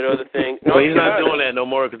 all that other thing. No, he's not doing that no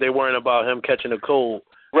more because they're worrying about him catching a cold.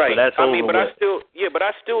 Right. So that's I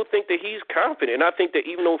still think that he's confident, and I think that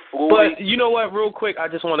even though Floyd. But you know what? Real quick, I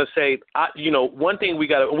just want to say, one thing we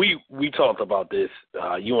talked about this,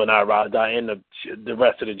 you and I, Rod, and the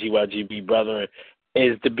rest of the GYGB brethren,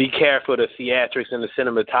 is to be careful of the theatrics and the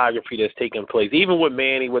cinematography that's taking place, even with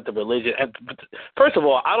Manny, with the religion. And first of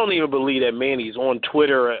all, I don't even believe that Manny's on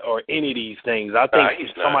Twitter or any of these things. I think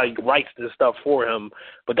somebody writes this stuff for him,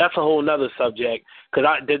 but that's a whole nother subject, because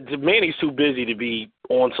Manny's too busy to be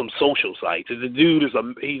on some social sites. The dude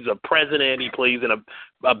he's a president, he plays in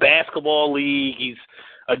a basketball league, he's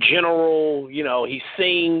a general, he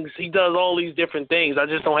sings, he does all these different things. I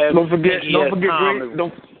just don't have Don't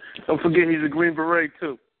forget he's a Green Beret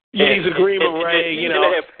too. Yeah, he's a Green Beret.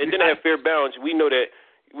 And then I have fair balance. We know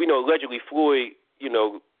allegedly Floyd,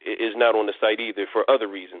 is not on the site either for other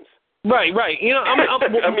reasons. Right. Because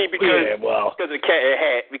of Cat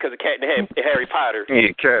in the Hat, Harry Potter.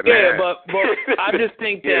 Yeah, but I just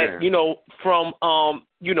think that from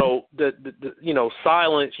the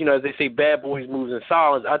silence, as they say, bad boys moves in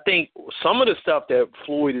silence. I think some of the stuff that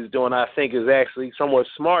Floyd is doing, I think, is actually somewhat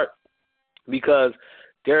smart, because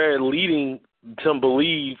they're leading to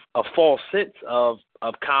believe a false sense of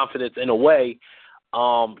confidence in a way,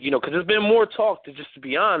 because there's been more talk, to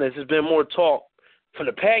be honest, there's been more talk from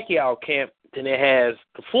the Pacquiao camp than it has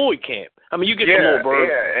the Floyd camp. I mean, you get some more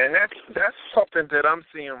birds. Yeah, and that's something that I'm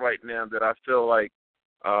seeing right now that I feel like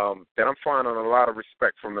that I'm finding a lot of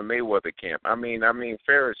respect from the Mayweather camp. I mean,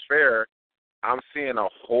 fair is fair. I'm seeing a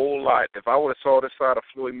whole lot. If I would have saw this side of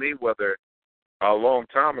Floyd Mayweather a long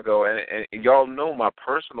time ago, and y'all know my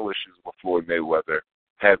personal issues with Floyd Mayweather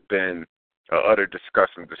have been utter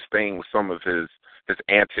disgust and disdain with some of his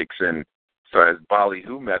antics and his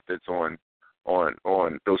ballyhoo methods on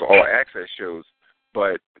those all access shows.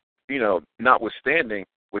 But notwithstanding,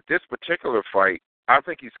 with this particular fight, I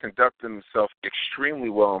think he's conducting himself extremely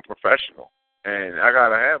well and professional, and I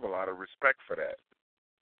gotta have a lot of respect for that.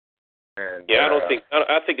 And,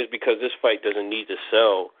 I think it's because this fight doesn't need to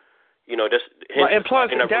sell. And plus,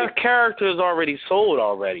 that character is already sold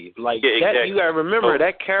already. Like exactly. You gotta remember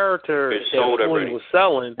that character that Floyd was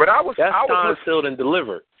selling. But that's time sealed and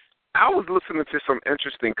delivered. I was listening to some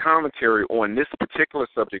interesting commentary on this particular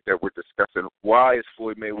subject that we're discussing. Why is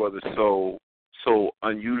Floyd Mayweather so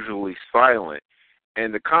unusually silent?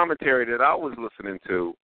 And the commentary that I was listening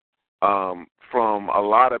to from a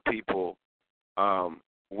lot of people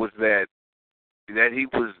was that he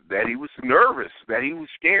was nervous, that he was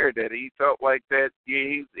scared, that he felt like that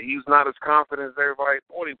he was not as confident as everybody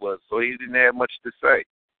thought he was, so he didn't have much to say.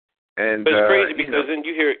 And but it's crazy because then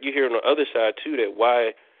you hear on the other side too that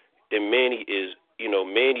why that Manny is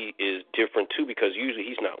different too, because usually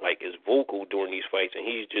he's not like as vocal during these fights, and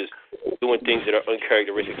he's just doing things that are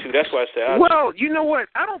uncharacteristic too. That's why I say. Well, you know what?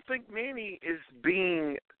 I don't think Manny is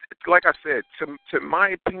being, like I said, to my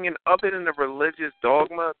opinion, other than the religious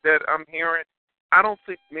dogma that I'm hearing, I don't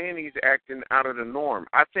think Manny's acting out of the norm.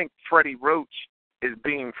 I think Freddie Roach is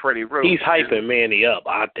being Freddie Roach. He's hyping Manny up,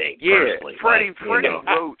 I think. Yeah, personally.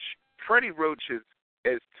 Freddie Roach is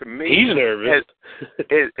to me, he's nervous.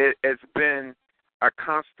 has been a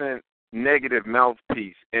constant negative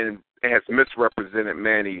mouthpiece and has misrepresented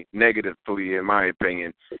Manny negatively, in my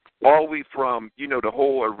opinion. All the way from, the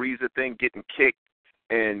whole Ariza thing, getting kicked,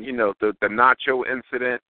 and, the Nacho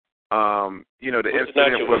incident, the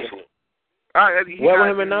incident with... What with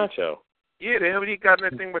him and Nacho? Yeah, he got in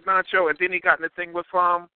the thing with Nacho, and then he got in the thing with,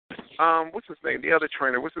 what's his name? The other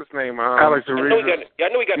trainer. What's his name? Alex Ariza. I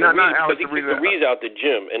know he got because he kicked Ariza out the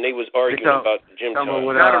gym, and they was arguing about the gym charge.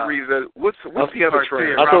 Not Ariza. What's the other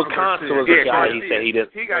trainer? I thought Constance was the guy he said he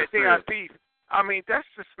didn't. He got beef. I mean, that's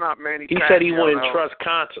just not Manny Pacquiao. He said he wouldn't trust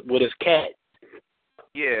Constance with his cat.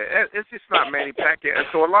 Yeah, it's just not Manny Pacquiao.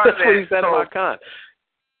 So a lot of that. That's what he said about Con.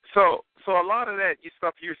 So a lot of that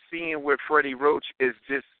stuff you're seeing with Freddie Roach is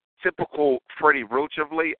just typical Freddie Roach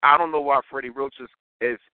of late. I don't know why Freddie Roach has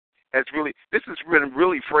really. This has been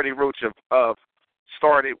really Freddie Roach of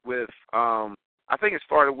started with. I think it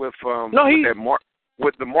started with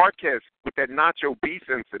with the Marquez, with that Nacho Beast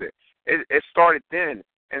incident. It started then,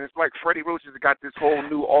 and it's like Freddie Roach has got this whole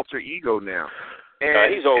new alter ego now.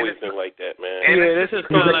 And he's always been like that, man. Yeah, this is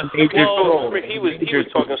kind of. He was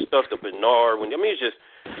talking stuff to Bernard.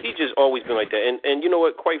 He's just always been like that. And you know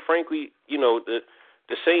what? Quite frankly,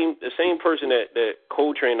 the same person that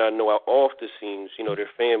Coltrane I know out off the scenes, their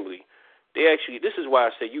family. They actually. This is why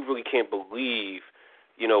I say you really can't believe,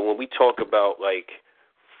 when we talk about like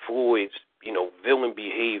Floyd's, villain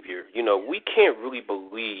behavior. We can't really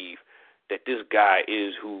believe that this guy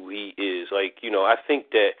is who he is. Like, I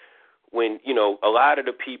think that. When, a lot of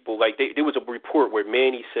the people, like, there was a report where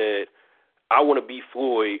Manny said, I want to be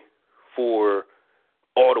Floyd for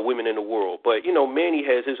all the women in the world. But, Manny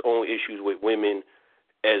has his own issues with women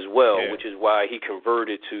as well, which is why he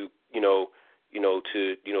converted to,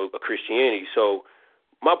 a Christianity. So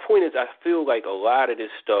my point is I feel like a lot of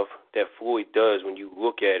this stuff that Floyd does, when you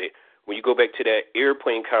look at it, when you go back to that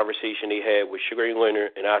airplane conversation they had with Sugar Ray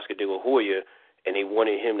Leonard and Oscar De La Hoya, and they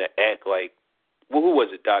wanted him to act like, well, who was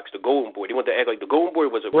it, Docs? The Golden Boy. They wanted to act like the Golden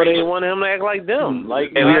Boy was a. Well, they wanted him to act like them.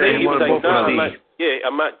 Like, and he was like,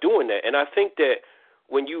 I'm not doing that. And I think that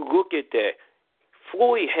when you look at that,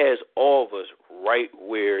 Floyd has all of us right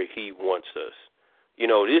where he wants us.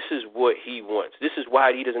 This is what he wants. This is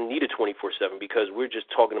why he doesn't need a 24/7, because we're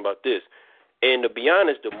just talking about this. And to be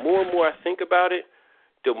honest, the more and more I think about it,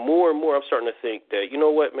 the more and more I'm starting to think that, you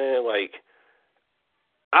know what, man, like,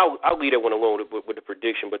 I'll leave that one alone with the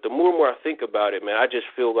prediction, but the more and more I think about it, man, I just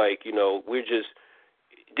feel like,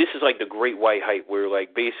 this is like the great white hype where,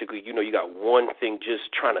 like, basically, you got one thing just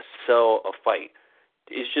trying to sell a fight.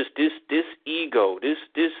 It's just this ego,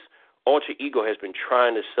 this alter ego has been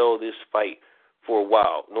trying to sell this fight for a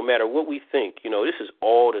while. No matter what we think, this is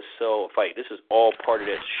all to sell a fight. This is all part of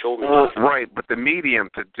that showmanship. Right, but the medium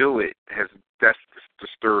to do it that's the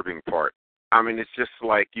disturbing part. I mean, it's just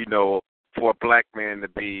like, for a black man to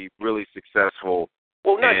be really successful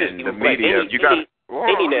not in just the media,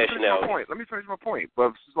 Any nationality. Let me finish my point. But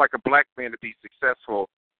if it's like a black man to be successful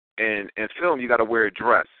in film, you got to wear a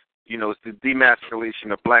dress. You know, it's the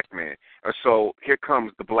demasculation of black man. So here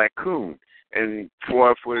comes the black coon. And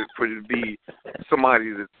for it to be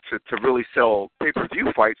somebody to really sell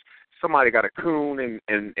pay-per-view fights, somebody got a coon,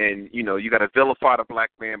 and you know, you got to vilify the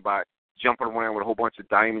black man by jumping around with a whole bunch of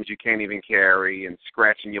diamonds you can't even carry and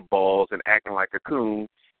scratching your balls and acting like a coon.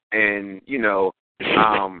 And, you know,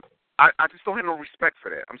 I just don't have no respect for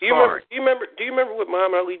that. I'm sorry. Do you remember what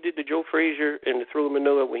Muhammad Ali did to Joe Frazier in the Thriller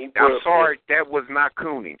Manila when he brought I'm sorry, that was not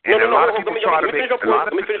cooning. And no, a lot of people try to make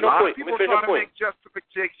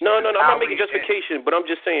justifications. No, I'm not making justification, but I'm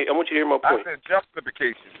just saying, I want you to hear my point. I said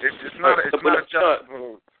justification. It's not a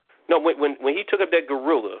justification. No, when he took up that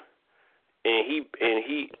gorilla and he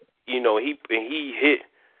hit, you know, he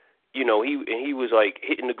was like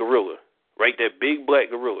hitting the gorilla, right? That big black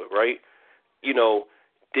gorilla, right? You know,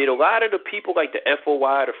 did a lot of the people like the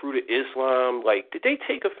FOI, the Fruit of Islam, like, did they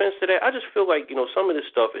take offense to that? I just feel like, you know, some of this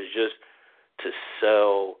stuff is just to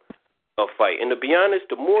sell a fight. And to be honest,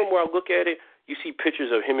 the more and more I look at it, you see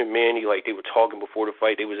pictures of him and Manny, like they were talking before the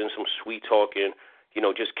fight. They was in some sweet talking, you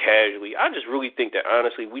know, just casually. I just really think that,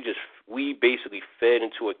 honestly, we basically fed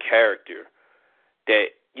into a character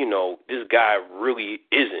that, you know, this guy really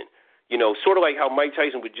isn't. You know, sort of like how Mike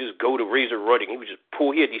Tyson would just go to Razor Ruddock. He would just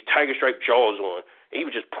pull, he had these tiger stripe jaws on, and he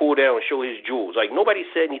would just pull down and show his jewels. Like, nobody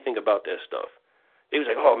said anything about that stuff. They was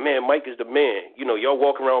like, oh, man, Mike is the man. You know, y'all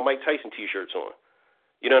walking around with Mike Tyson T-shirts on.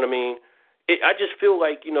 You know what I mean? I just feel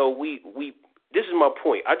like, you know, we this is my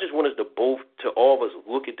point. I just want us to all of us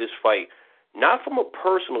look at this fight, not from a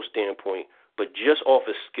personal standpoint, but just off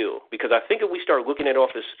of skill. Because I think if we start looking at it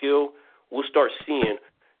off of skill, we'll start seeing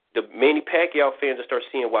the Manny Pacquiao fans will start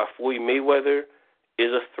seeing why Floyd Mayweather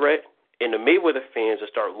is a threat, and the Mayweather fans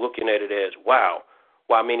will start looking at it as, wow,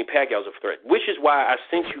 why Manny Pacquiao is a threat, which is why I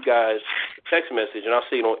sent you guys a text message, and I'll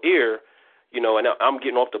say it on air, you know, and I'm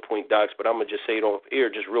getting off the point, Docs, but I'm going to just say it on air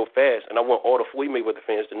just real fast, and I want all the Floyd Mayweather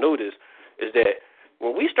fans to know this, is that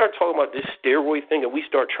when we start talking about this steroid thing and we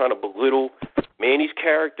start trying to belittle Manny's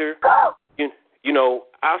character, you know,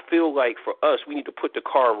 I feel like for us, we need to put the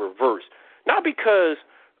car in reverse. Not because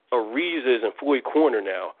Ariza is in Floyd corner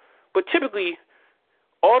now, but typically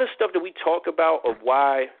all the stuff that we talk about of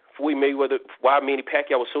why Floyd Mayweather, why Manny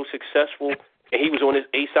Pacquiao was so successful and he was on his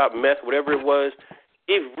ASAP meth, whatever it was,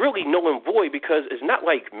 it's really null and void because it's not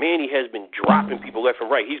like Manny has been dropping people left and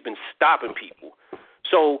right. He's been stopping people.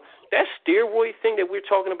 So that steroid thing that we're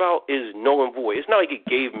talking about is null and void. It's not like it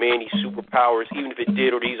gave Manny superpowers, even if it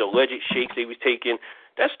did, or these alleged shakes he was taking.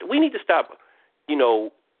 We need to stop, you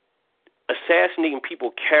know, assassinating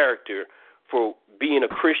people's character for being a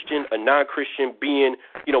Christian, a non-Christian, being,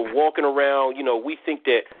 you know, walking around, you know, we think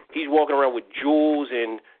that he's walking around with jewels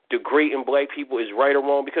and degrading black people is right or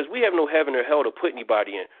wrong because we have no heaven or hell to put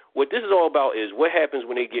anybody in. What this is all about is what happens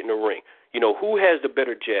when they get in the ring. You know, who has the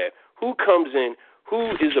better jab? Who comes in?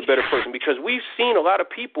 Who is a better person? Because we've seen a lot of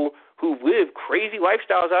people who live crazy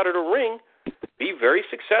lifestyles out of the ring be very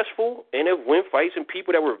successful and have won fights, and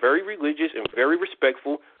people that were very religious and very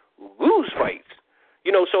respectful lose fights.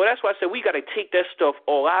 You know, so that's why I said we got to take that stuff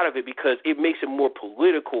all out of it because it makes it more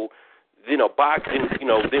political than a boxing, you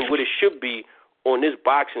know, than what it should be on this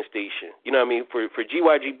boxing station. You know what I mean? For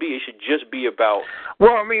GYGB, it should just be about.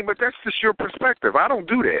 Well, I mean, but that's just your perspective. I don't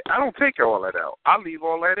do that. I don't take all that out. I leave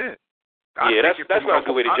all that in. That's not a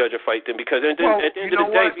good way to judge a fight then, because at the end of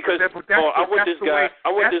the day, I want this guy.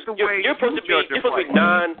 You're supposed to be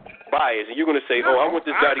non-biased, and you're going to say, I want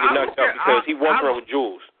this guy to get knocked out because he walks around with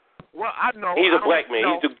jewels. Well, I know he's a black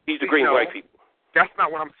man. He's the great black people. That's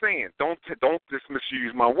not what I'm saying. Don't just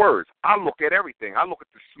misuse my words. I look at everything. I look at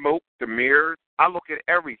the smoke, the mirrors. I look at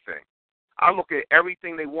everything. I look at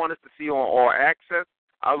everything they want us to see on All Access.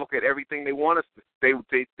 I look at everything they want us to. They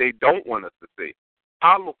don't want us to see.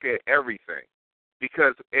 I look at everything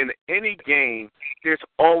because in any game, there's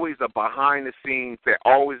always a behind the scenes that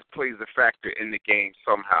always plays a factor in the game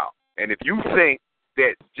somehow. And if you think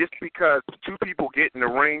that just because two people get in the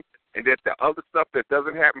ring and that the other stuff that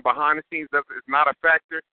doesn't happen behind the scenes is not a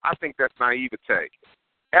factor, I think that's naivete.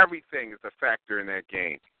 Everything is a factor in that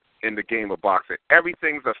game, in the game of boxing.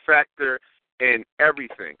 Everything's a factor in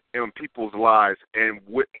everything in people's lives, and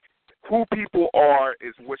who people are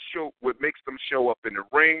is what makes them show up in the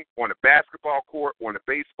ring, on the basketball court, on the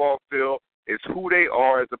baseball field, is who they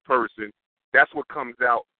are as a person. That's what comes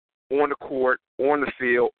out on the court, on the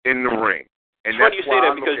field, in the ring. And it's funny you say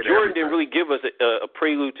that because Jordan didn't really give us a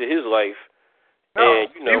prelude to his life. No, and,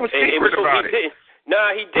 you know, he was secret about it. He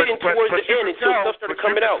didn't towards the end until stuff started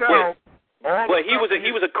coming out. But he was a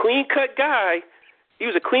clean cut guy. He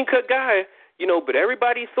was a clean cut guy. but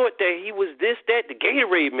everybody thought that he was this, that, the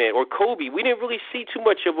Gatorade man or Kobe. We didn't really see too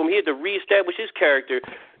much of him. He had to reestablish his character,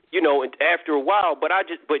 and after a while. But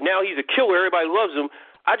now he's a killer. Everybody loves him.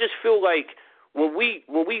 I just feel like when we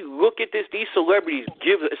look at this, these celebrities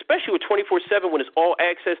give, especially with 24/7 when it's all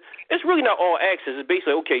access, it's really not all access. It's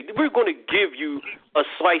basically, okay, we're going to give you a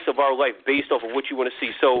slice of our life based off of what you want to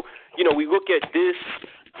see. So, we look at this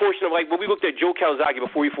portion of, like, when we looked at Joe Calzaghe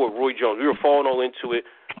before he fought Roy Jones, we were falling all into it,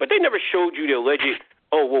 but they never showed you the alleged,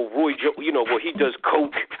 Roy Jones, he does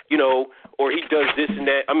coke, or he does this and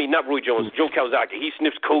that. I mean, not Roy Jones, Joe Calzaghe. He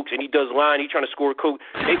sniffs cokes and he does line. He's trying to score coke.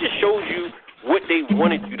 They just showed you what they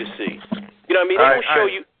wanted you to see. You know what I mean? They don't show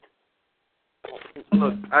you.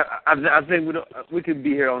 Look, I think we could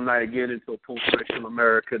be here all night again into a post-racial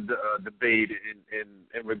America debate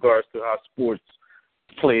in regards to how sports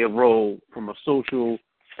play a role from a social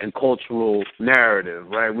and cultural narrative,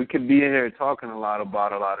 right? We could be in here talking about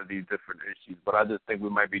a lot of these different issues, but I just think we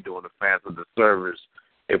might be doing the fans a disservice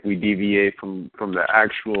if we deviate from the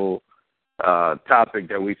actual topic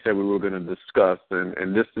that we said we were going to discuss.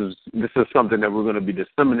 And this is something that we're going to be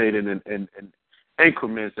disseminating in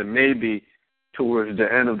increments, and maybe towards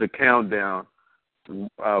the end of the countdown,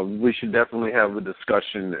 we should definitely have a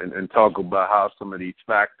discussion and talk about how some of these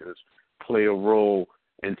factors play a role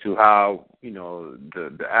into how,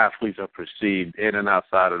 the athletes are perceived in and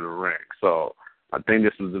outside of the ring. So I think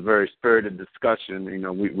this was a very spirited discussion.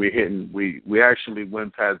 We actually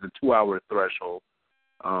went past the 2-hour threshold.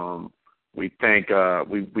 We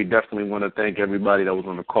definitely want to thank everybody that was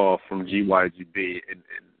on the call from GYGB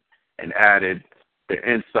and added the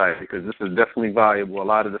insight, because this is definitely valuable. A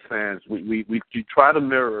lot of the fans, we try to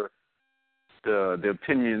mirror the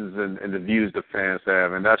opinions and the views the fans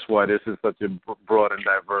have, and that's why this is such a broad and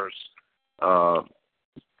diverse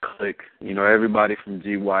clique. Everybody from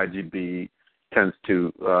GYGB tends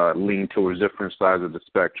to lean towards different sides of the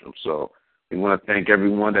spectrum. So we want to thank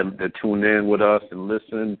everyone that tuned in with us and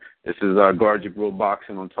listen. This is our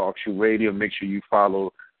Guardyourgrillboxing on Talk Shoe Radio. Make sure you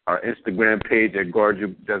follow our Instagram page at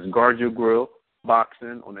that's Guardyourgrillboxing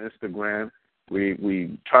on Instagram.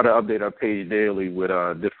 We try to update our page daily with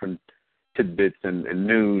different tidbits and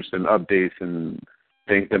news and updates and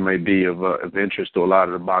things that may be of interest to a lot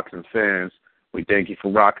of the boxing fans. We thank you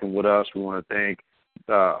for rocking with us. We want to thank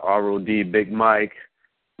ROD, Big Mike,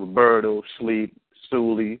 Roberto, Sleep,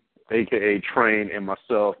 Sully, a.k.a. Train, and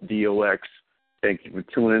myself, DOX. Thank you for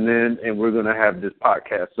tuning in, and we're going to have this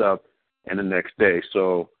podcast up in the next day.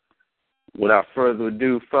 So without further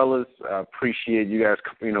ado, fellas, I appreciate you guys,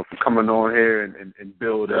 for coming on here and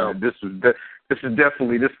building. Yeah. This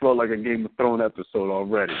felt like a Game of Thrones episode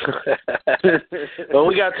already. Well,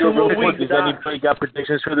 we got 2 more weeks. Anybody got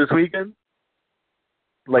predictions for this weekend?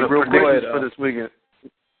 Like real quick for this weekend.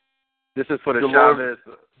 This is for the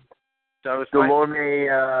Chavez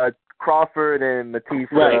Delorme, Crawford, and Matisse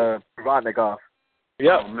Provodnikov.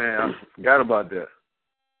 Yeah. Oh man, I forgot about that.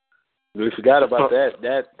 We forgot about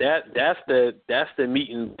that. That's the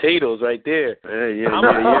meat and potatoes right there.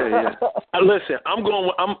 Yeah. Listen, I'm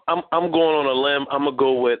going on a limb. I'm gonna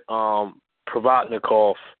go with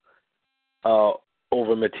Provodnikov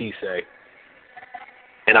over Matisse,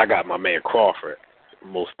 and I got my man Crawford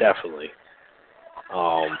most definitely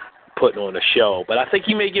putting on a show. But I think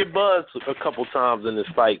he may get buzzed a couple times in this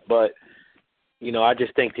fight. But I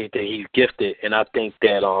just think that he's gifted, and I think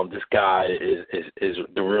that this guy is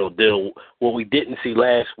the real deal. What we didn't see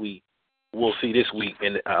last week, we'll see this week.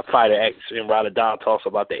 And Fighter X and Ramadan talks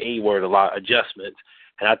about the A word, a lot of adjustments,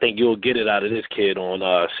 and I think you'll get it out of this kid on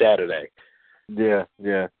Saturday. Yeah.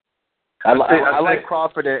 I like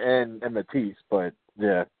Crawford and Matisse, but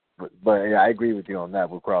yeah, I agree with you on that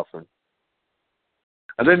with Crawford.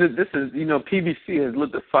 I think that this is, PBC has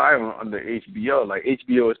lit the fire under HBO. Like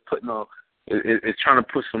HBO is putting on. It's trying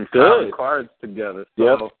to put some good cards together.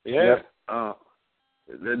 So, Yep.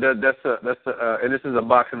 That's and this is a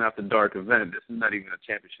boxing after dark event. This is not even a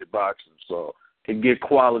championship boxing, so to get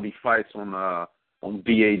quality fights on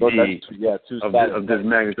BAD of this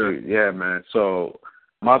magnitude. Yeah, man. So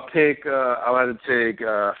my pick, I'll have to take.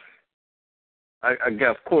 I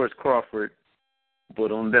guess of course Crawford,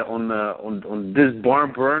 but on this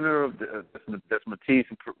barn burner of that's Matisse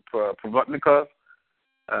and Provodnikov.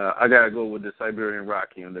 I gotta go with the Siberian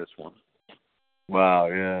Rocky on this one. Wow,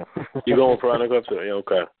 yeah. You going for Provodnikov too? Yeah,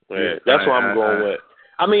 okay. Yeah, that's what I'm going with.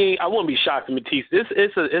 I mean, I wouldn't be shocked if Matisse.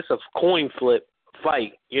 It's a coin flip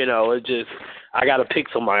fight. It just I gotta pick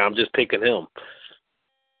somebody. I'm just picking him.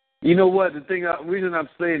 You know what? The reason I'm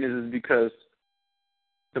saying this is because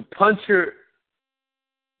the puncher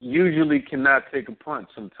usually cannot take a punch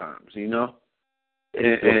sometimes. Good point.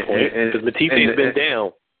 Because Matisse's been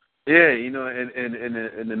down. Yeah,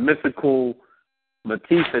 and the mythical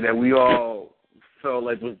Batista that we all felt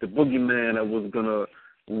like was the boogeyman that was gonna,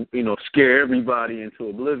 scare everybody into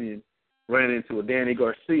oblivion, ran into a Danny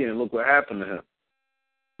Garcia, and look what happened to him.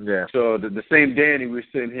 Yeah. So the same Danny we're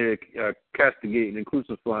sitting here castigating and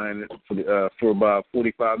crucifying for about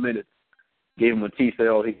 45 minutes gave Batista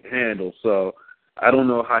all he can handle. So I don't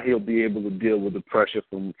know how he'll be able to deal with the pressure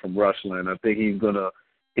from wrestling. I think he's gonna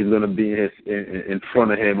be in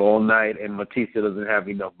front of him all night, and Batista doesn't have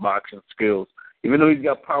enough boxing skills. Even though he's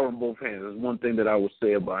got power in both hands, there's one thing that I would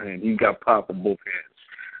say about him. He's got power in both hands.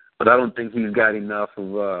 But I don't think he's got enough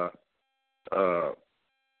of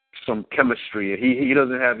some chemistry. He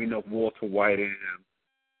doesn't have enough Walter White in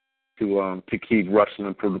him to keep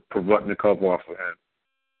wrestling Provodnikov off of him.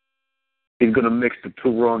 He's going to mix the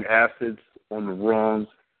two wrong acids on the wrong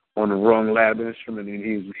lab instrument, and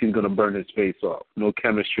he's going to burn his face off. No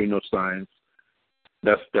chemistry, no science.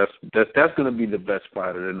 That's going to be the best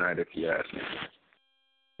fighter tonight, if you ask me.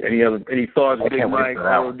 Any thoughts, Big Mike,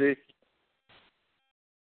 ROD?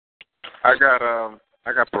 I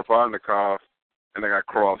got Provodnikov, and I got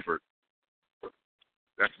Crawford.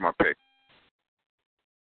 That's my pick.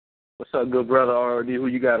 What's up, good brother ROD? Who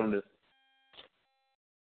you got on this?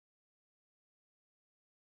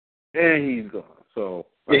 And he's gone. So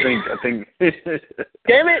I think.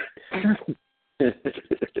 Damn it!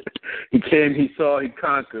 He came, he saw, he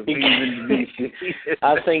conquered.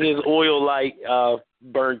 I think his oil light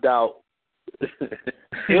burnt out.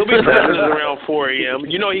 He'll be present around 4 a.m.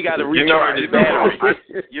 He got to recharge his battery.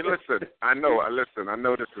 I know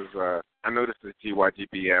this is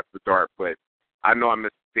GYGB After Dark, but I know I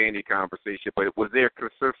missed the Danny conversation. But was there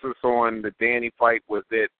consensus on the Danny fight?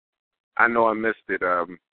 I know I missed it.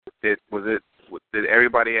 Did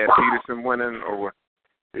everybody have Peterson winning or what?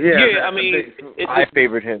 Yeah, I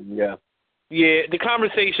favored him. Yeah. Yeah, the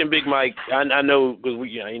conversation, Big Mike. I know because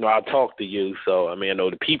I talk to you, so I know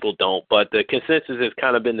the people don't, but the consensus has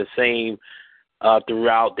kind of been the same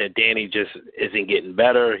throughout. That Danny just isn't getting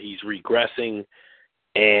better; he's regressing,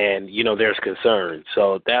 and there's concern.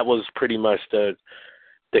 So that was pretty much the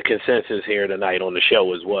consensus here tonight on the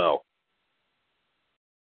show as well.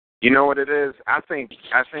 You know what it is? I think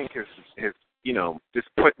his just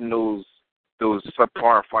putting those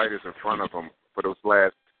subpar fighters in front of him for those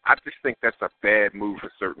last. I just think that's a bad move for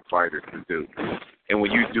certain fighters to do. And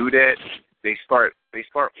when you do that, they start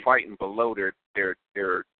fighting below their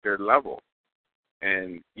level.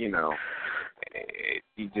 And you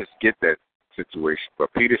just get that situation.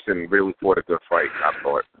 But Peterson really fought a good fight. I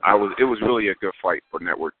thought it was really a good fight for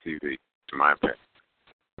network TV, in my opinion.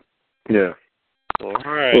 Yeah. All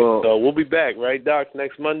right. Well, so we'll be back, right, Doc?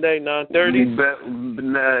 Next Monday, 9:30.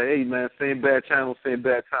 Hey man, same bad channel, same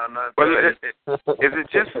bad time, 9:30. But is it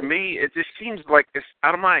just me? It just seems like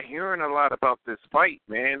I'm not hearing a lot about this fight,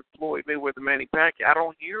 man. Floyd Mayweather, Manny Pacquiao. I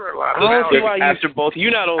don't hear a lot about it.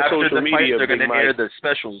 You're not on social media. They're going to air the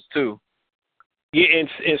specials too. Yeah,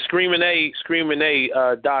 and Screaming A,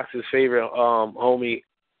 Doc's favorite homie.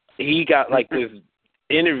 He got like this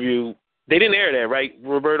interview. They didn't air that, right,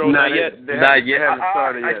 Roberto? Not yet. Not yet.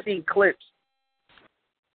 I've seen clips.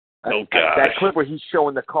 Oh God! That clip where he's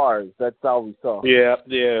showing the cars. That's all we saw. Yeah,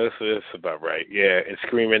 that's about right. Yeah, and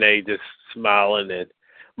Screaming A just smiling. And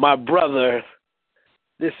my brother,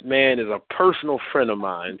 this man is a personal friend of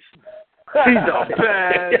mine. He's a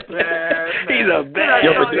bad man. He's a bad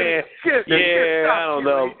man. I don't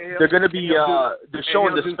know. They're going to be they're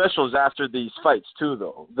showing the specials after these fights too,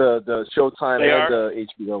 though. The Showtime and the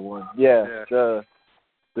HBO one. Yeah. The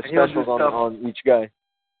specials on each guy.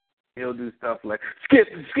 He'll do stuff like Skip.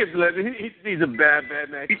 He's a bad man. He's a bad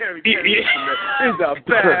man.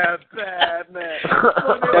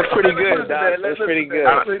 That's pretty good, Doc. That's pretty good.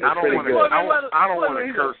 I don't want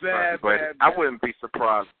to curse stuff, but I wouldn't be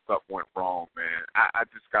surprised if stuff went wrong, man. I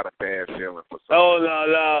just got a bad feeling for something. Oh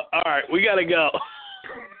no! All right, we gotta go.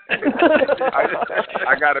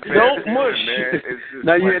 I got a bad feeling, man. It's just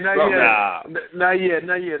not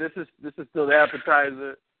yet. This is still the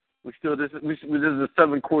appetizer. This is a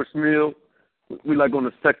 7-course meal. We like on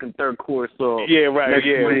the second, third course. So yeah, right. Next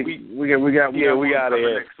week, we got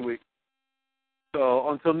it next week. So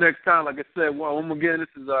until next time, like I said, one again, this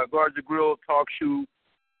is Guard Your Grill Talk Show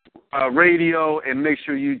Radio, and make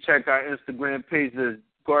sure you check our Instagram page,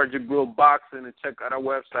 Guard Your Grill Boxing, and check out our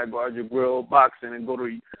website, Guard Your Grill Boxing, and go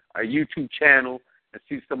to our YouTube channel and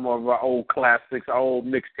see some of our old classics, our old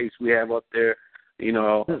mixtapes we have up there.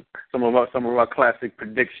 Some of our classic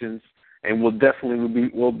predictions, and we'll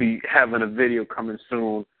be having a video coming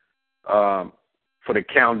soon for the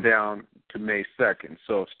countdown to May 2nd.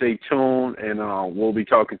 So stay tuned, and we'll be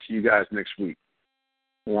talking to you guys next week.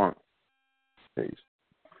 One. Peace.